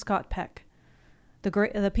by M. Scott Peck,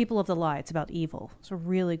 The People of the Lie. It's about evil. It's a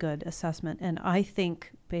really good assessment. And I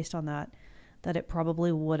think, based on that it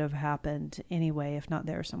probably would have happened anyway, if not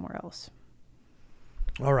there, somewhere else.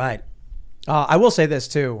 All right. I will say this,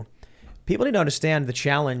 too. People need to understand the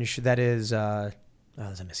challenge that is, there's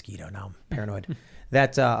a mosquito now, I'm paranoid,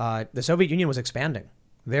 that the Soviet Union was expanding.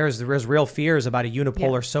 There's real fears about a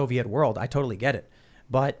unipolar Soviet world. I totally get it.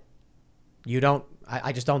 But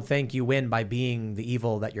I just don't think you win by being the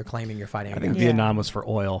evil that you're claiming you're fighting against. I think Vietnam was for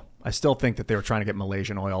oil. I still think that they were trying to get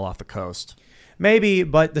Malaysian oil off the coast. Maybe,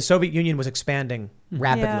 but the Soviet Union was expanding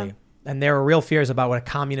rapidly. Yeah. And there were real fears about what a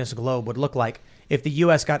communist globe would look like. If the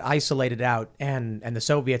U.S. got isolated out and the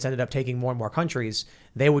Soviets ended up taking more and more countries,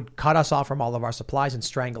 they would cut us off from all of our supplies and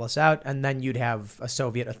strangle us out, and then you'd have a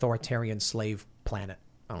Soviet authoritarian slave planet.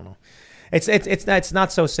 I don't know. It's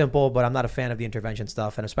not so simple, but I'm not a fan of the intervention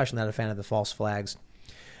stuff, and especially not a fan of the false flags.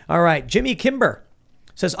 All right, Jimmy Kimber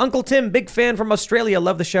says, Uncle Tim, big fan from Australia,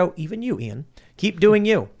 love the show. Even you, Ian. Keep doing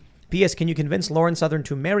you. P.S. Can you convince Lauren Southern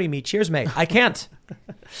to marry me? Cheers, mate. I can't.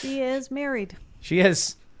 She is married. She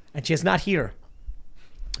is, and she is not here.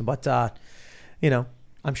 But, I'm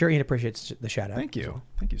sure Ian appreciates the shout out. Thank you,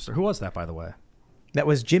 sir. Who was that, by the way? That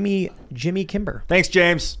was Jimmy Kimber. Thanks,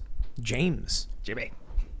 James. Jimmy.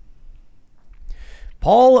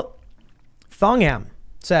 Paul Thongham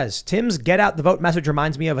says, Tim's get out the vote message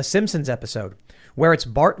reminds me of a Simpsons episode where it's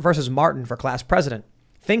Bart versus Martin for class president.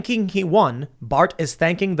 Thinking he won, Bart is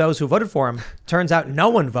thanking those who voted for him. Turns out no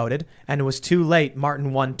one voted, and it was too late.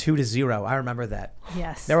 Martin won 2-0. I remember that.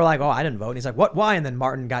 Yes. They were like, oh, I didn't vote. And he's like, what, why? And then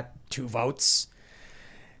Martin got 2 votes.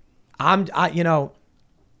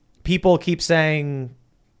 People keep saying,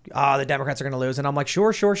 the Democrats are going to lose. And I'm like,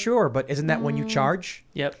 sure. But isn't that when you charge?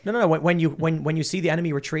 Yep. No. When you see the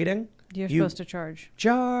enemy retreating, you're supposed to charge.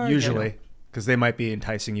 Usually, because they might be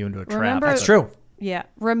enticing you into a trap. That's true. Yeah.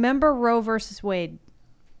 Remember Roe versus Wade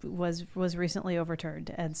was recently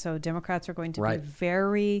overturned. And so Democrats are going to be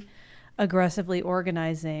very aggressively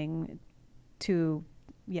organizing to,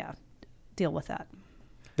 deal with that.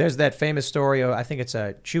 There's that famous story. I think it's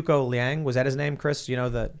Chuko Liang. Was that his name, Chris? You know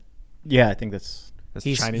that? Yeah, I think that's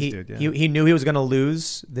the Chinese dude. Yeah. He knew he was going to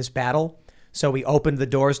lose this battle, so he opened the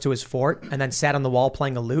doors to his fort and then sat on the wall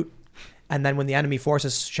playing a lute. And then when the enemy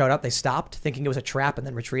forces showed up, they stopped, thinking it was a trap, and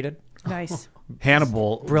then retreated. Nice.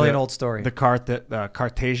 Hannibal, brilliant old story. The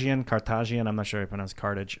Carthaginian. I'm not sure how I pronounce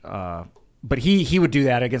Carthage. But he would do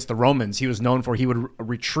that against the Romans. He was known for he would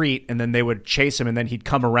retreat, and then they would chase him, and then he'd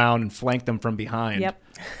come around and flank them from behind. Yep.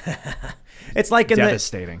 It's like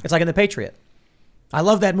devastating. It's like in The Patriot. I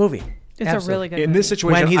love that movie. It's a really good movie. In this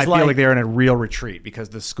situation, I feel like they're in a real retreat because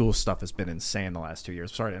the school stuff has been insane the last 2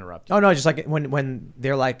 years. Sorry to interrupt. Oh, no, just like when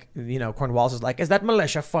they're like, Cornwallis is like, is that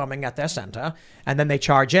militia forming at their center? And then they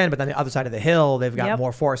charge in, but then the other side of the hill, they've got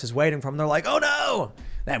more forces waiting for them. They're like, oh, no.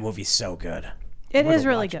 That movie's so good. It is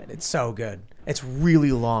really good. It's so good. It's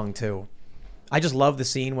really long, too. I just love the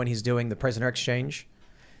scene when he's doing the prisoner exchange.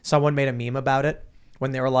 Someone made a meme about it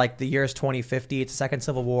when they were like, the year is 2050, it's the Second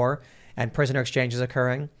Civil War, and prisoner exchange is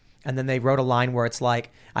occurring. And then they wrote a line where it's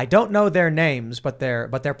like, I don't know their names, but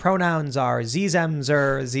their pronouns are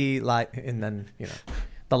Zzemzer, Z, like, and then,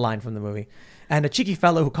 the line from the movie. And a cheeky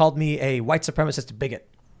fellow who called me a white supremacist bigot.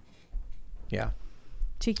 Yeah.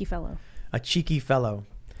 Cheeky fellow. A cheeky fellow.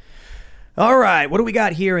 All right, what do we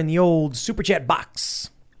got here in the old Super Chat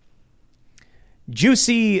box?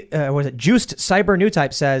 Juiced Cyber New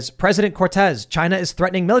Type says, President Cortez, China is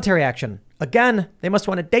threatening military action. Again, they must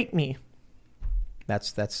want to date me.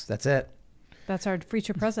 That's it. That's our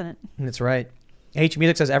future president. That's right. H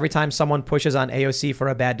Music says every time someone pushes on AOC for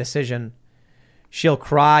a bad decision, she'll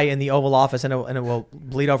cry in the Oval Office and it will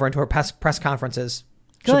bleed over into her press conferences.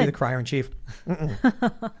 She'll be the crier in chief.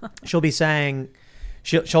 She'll be saying,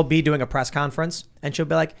 she'll be doing a press conference and she'll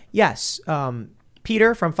be like, yes,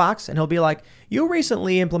 Peter from Fox, and he'll be like, you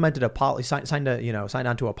recently implemented a policy, signed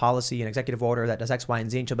on to a policy, an executive order that does X, Y, and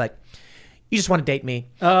Z, and she'll be like, you just want to date me.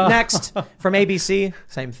 Next, from ABC,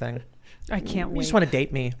 same thing. I can't wait. You just want to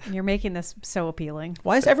date me. You're making this so appealing.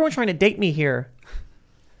 Why is everyone trying to date me here?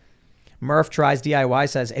 Murph Tries DIY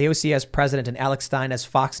says AOC as president and Alex Stein as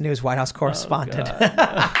Fox News White House correspondent.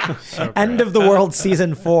 End of the world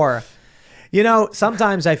season 4. You know,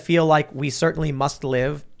 sometimes I feel like we certainly must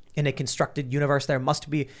live in a constructed universe. There must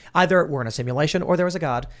be either we're in a simulation or there is a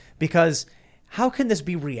God, because how can this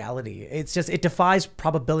be reality? It's just, it defies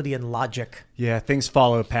probability and logic. Yeah, things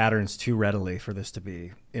follow patterns too readily for this to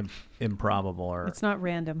be improbable. Or it's not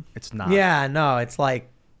random. It's not. Yeah, no, it's like,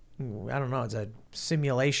 I don't know, it's a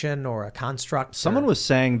simulation or a construct. Someone was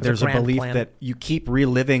saying there's a belief that you keep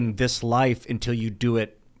reliving this life until you do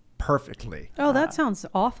it perfectly. Oh, that sounds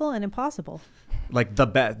awful and impossible. Like the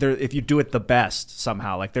best, if you do it the best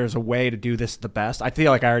somehow, like there's a way to do this the best. I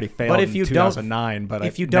feel like I already failed in 2009, but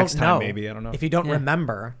if you don't next time maybe, I don't know. If you don't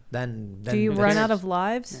remember, then do you run out of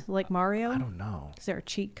lives like Mario? I don't know. Is there a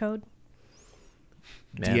cheat code?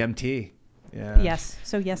 DMT. Yeah. Yes.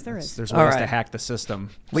 So yes, there is. There's ways to hack the system.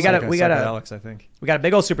 We got Alex, I think. We got a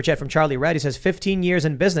big old super chat from Charlie Red. He says, 15 years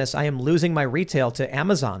in business, I am losing my retail to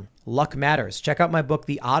Amazon. Luck matters. Check out my book,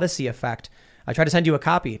 The Odyssey Effect. I try to send you a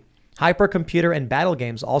copy. Hypercomputer and battle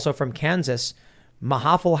games, also from Kansas.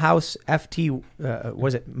 Mahaffey House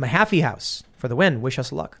Mahaffey House for the win. Wish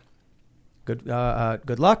us luck. Good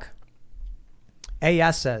luck.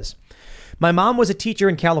 AS says, my mom was a teacher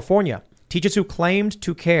in California. Teachers who claimed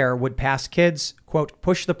to care would pass kids, quote,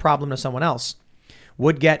 push the problem to someone else.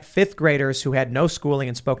 Would get fifth graders who had no schooling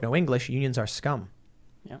and spoke no English. Unions are scum.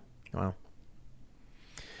 Yeah. Wow.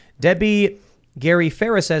 Debbie Gary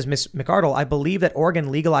Ferris says, Miss McArdle, I believe that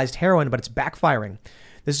Oregon legalized heroin, but it's backfiring.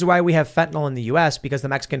 This is why we have fentanyl in the U.S., because the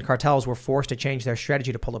Mexican cartels were forced to change their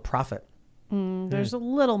strategy to pull a profit. There's a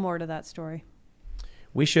little more to that story.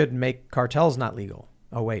 We should make cartels not legal.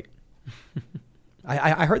 Oh, wait.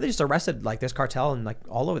 I heard they just arrested like this cartel in like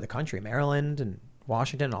all over the country, Maryland and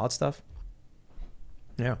Washington and all that stuff.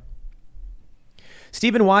 Yeah.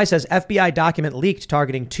 Stephen Y says FBI document leaked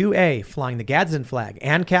targeting 2A, flying the Gadsden flag,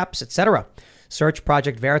 ANCAPs, etc. Search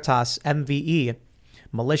Project Veritas, MVE,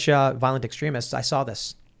 militia, violent extremists. I saw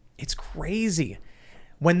this. It's crazy.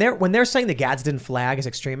 When they're saying the Gadsden flag is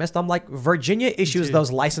extremist, I'm like, Virginia issues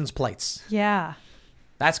those license plates. Yeah.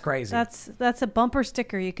 That's crazy. That's a bumper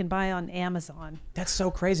sticker you can buy on Amazon. That's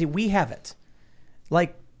so crazy. We have it.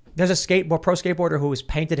 Like, there's a pro skateboarder who has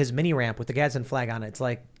painted his mini ramp with the Gadsden flag on it. It's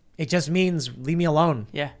like, it just means leave me alone.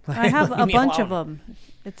 Yeah. I have a bunch of them.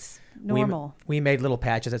 It's normal. We made little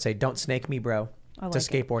patches that say, don't snake me, bro. It's a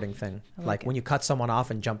skateboarding thing. Like when you cut someone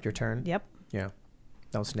off and jump your turn. Yep. Yeah.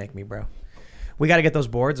 Don't snake me, bro. We got to get those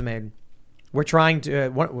boards made. We're trying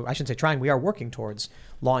to, I shouldn't say trying, we are working towards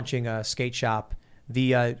launching a skate shop.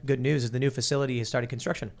 The good news is the new facility has started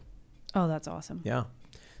construction. Oh, that's awesome. Yeah.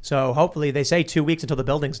 So hopefully they say 2 weeks until the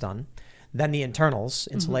building's done. Then the internals,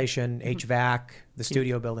 insulation, HVAC, the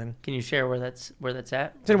studio building. Can you share where that's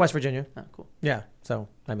at? It's in West Virginia. Oh, cool. Yeah. So,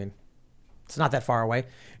 I mean, it's not that far away.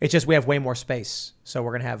 It's just we have way more space. So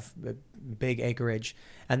we're going to have a big acreage.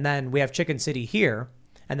 And then we have Chicken City here.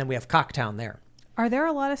 And then we have Cocktown there. Are there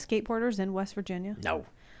a lot of skateboarders in West Virginia? No.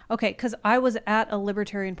 Okay, because I was at a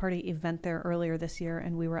Libertarian Party event there earlier this year,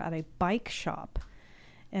 and we were at a bike shop.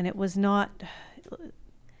 And it was not...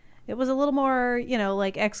 It was a little more,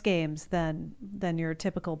 like X Games than your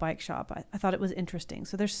typical bike shop. I thought it was interesting.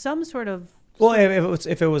 So there's some sort of... Well,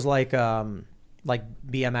 if it was like BMX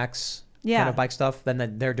kind of bike stuff,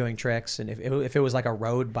 then they're doing tricks. And if it was like a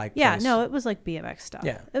road bike place, no, it was like BMX stuff.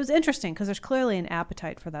 Yeah. It was interesting because there's clearly an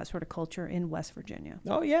appetite for that sort of culture in West Virginia.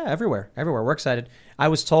 Oh, yeah, everywhere. We're excited. I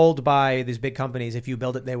was told by these big companies, if you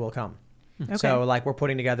build it, they will come. Okay. So like we're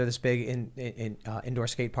putting together this big indoor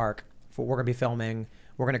skate park. We're going to be filming.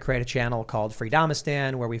 We're going to create a channel called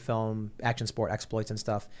Freedomistan where we film action sport exploits and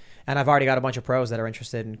stuff. And I've already got a bunch of pros that are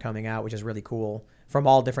interested in coming out, which is really cool, from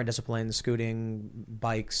all different disciplines: scooting,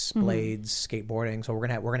 bikes, blades, skateboarding. So we're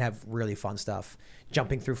gonna have really fun stuff,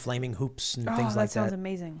 jumping through flaming hoops and things like that. That sounds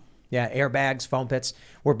amazing. Yeah, airbags, foam pits.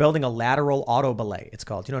 We're building a lateral auto belay. It's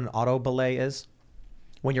called. Do you know what an auto belay is?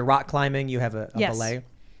 When you're rock climbing, you have a belay.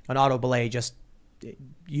 An auto belay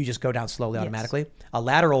you just go down slowly automatically. A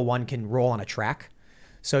lateral one can roll on a track.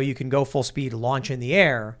 So you can go full speed, launch in the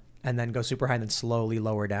air, and then go super high and then slowly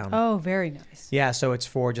lower down. Oh, very nice. Yeah, so it's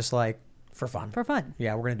for just like, for fun. For fun.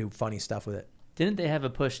 Yeah, we're going to do funny stuff with it. Didn't they have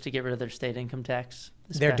a push to get rid of their state income tax?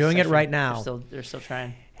 They're doing it right now. They're still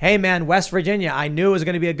trying. Hey, man, West Virginia, I knew it was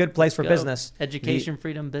going to be a good place for business. Education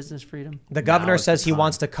freedom, business freedom. The governor says he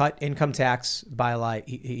wants to cut income tax by like,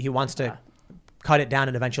 he wants to cut it down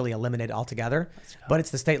and eventually eliminate it altogether. But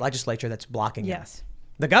it's the state legislature that's blocking it. Yes.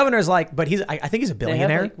 The governor's like, but I think he's a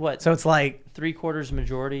billionaire. Like, what? So it's like 3/4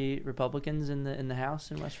 majority Republicans in the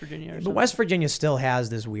House in West Virginia. But West Virginia still has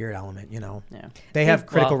this weird element, Yeah. They have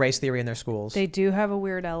critical race theory in their schools. They do have a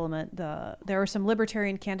weird element. There are some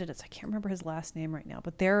libertarian candidates. I can't remember his last name right now,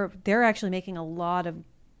 but they're actually making a lot of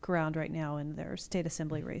ground right now in their state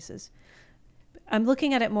assembly races. I'm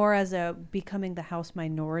looking at it more as becoming the House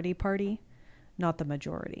minority party, not the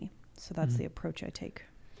majority. So that's the approach I take.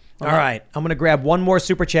 All right. I'm going to grab one more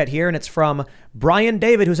super chat here, and it's from Brian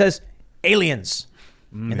David, who says, aliens.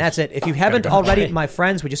 And that's it. If you haven't already, my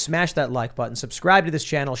friends, would you smash that like button, subscribe to this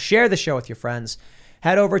channel, share the show with your friends,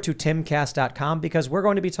 head over to timcast.com because we're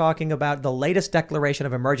going to be talking about the latest declaration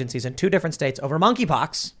of emergencies in 2 different states over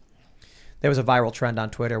monkeypox. There was a viral trend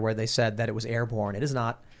on Twitter where they said that it was airborne. It is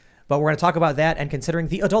not. But we're going to talk about that and considering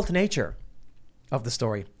the adult nature of the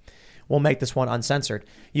story. We'll make this one uncensored.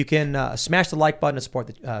 You can smash the like button to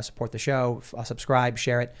support the show, subscribe,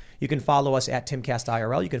 share it. You can follow us at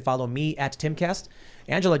TimCastIRL. You can follow me at TimCast.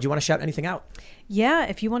 Angela, do you want to shout anything out? Yeah,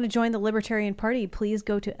 if you want to join the Libertarian Party, please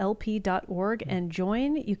go to lp.org and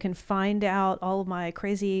join. You can find out all of my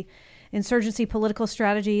crazy insurgency political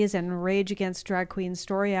strategies and Rage Against Drag Queen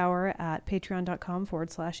story hour at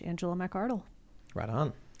patreon.com/Angela McArdle. Right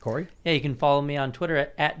on. Corey? Yeah, you can follow me on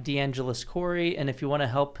Twitter at DeAngelisCorey. And if you want to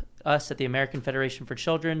help us at the American Federation for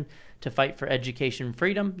Children to fight for education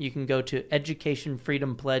freedom, you can go to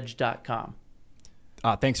educationfreedompledge.com.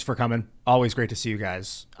 Thanks for coming. Always great to see you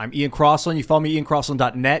guys. I'm Ian Crossland. You follow me,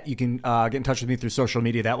 IanCrossland.net. You can get in touch with me through social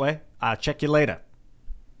media that way. Check you later.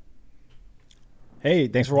 Hey,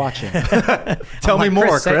 thanks for watching. Tell me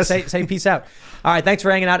more, Chris. Say peace out. All right, thanks for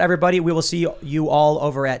hanging out, everybody. We will see you all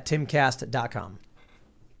over at timcast.com.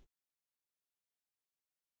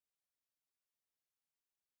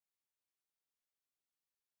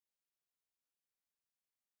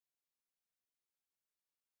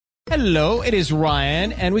 Hello, it is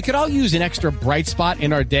Ryan, and we could all use an extra bright spot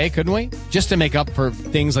in our day, couldn't we? Just to make up for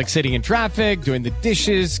things like sitting in traffic, doing the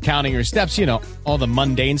dishes, counting your steps, all the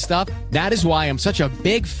mundane stuff. That is why I'm such a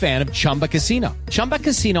big fan of Chumba Casino. Chumba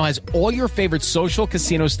Casino has all your favorite social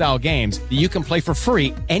casino-style games that you can play for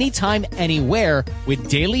free anytime, anywhere with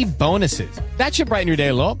daily bonuses. That should brighten your day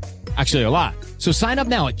a little. Actually, a lot. So sign up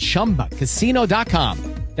now at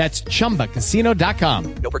ChumbaCasino.com. That's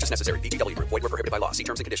ChumbaCasino.com. No purchase necessary. VGW Group. Void where prohibited by law. See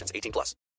terms and conditions. 18+.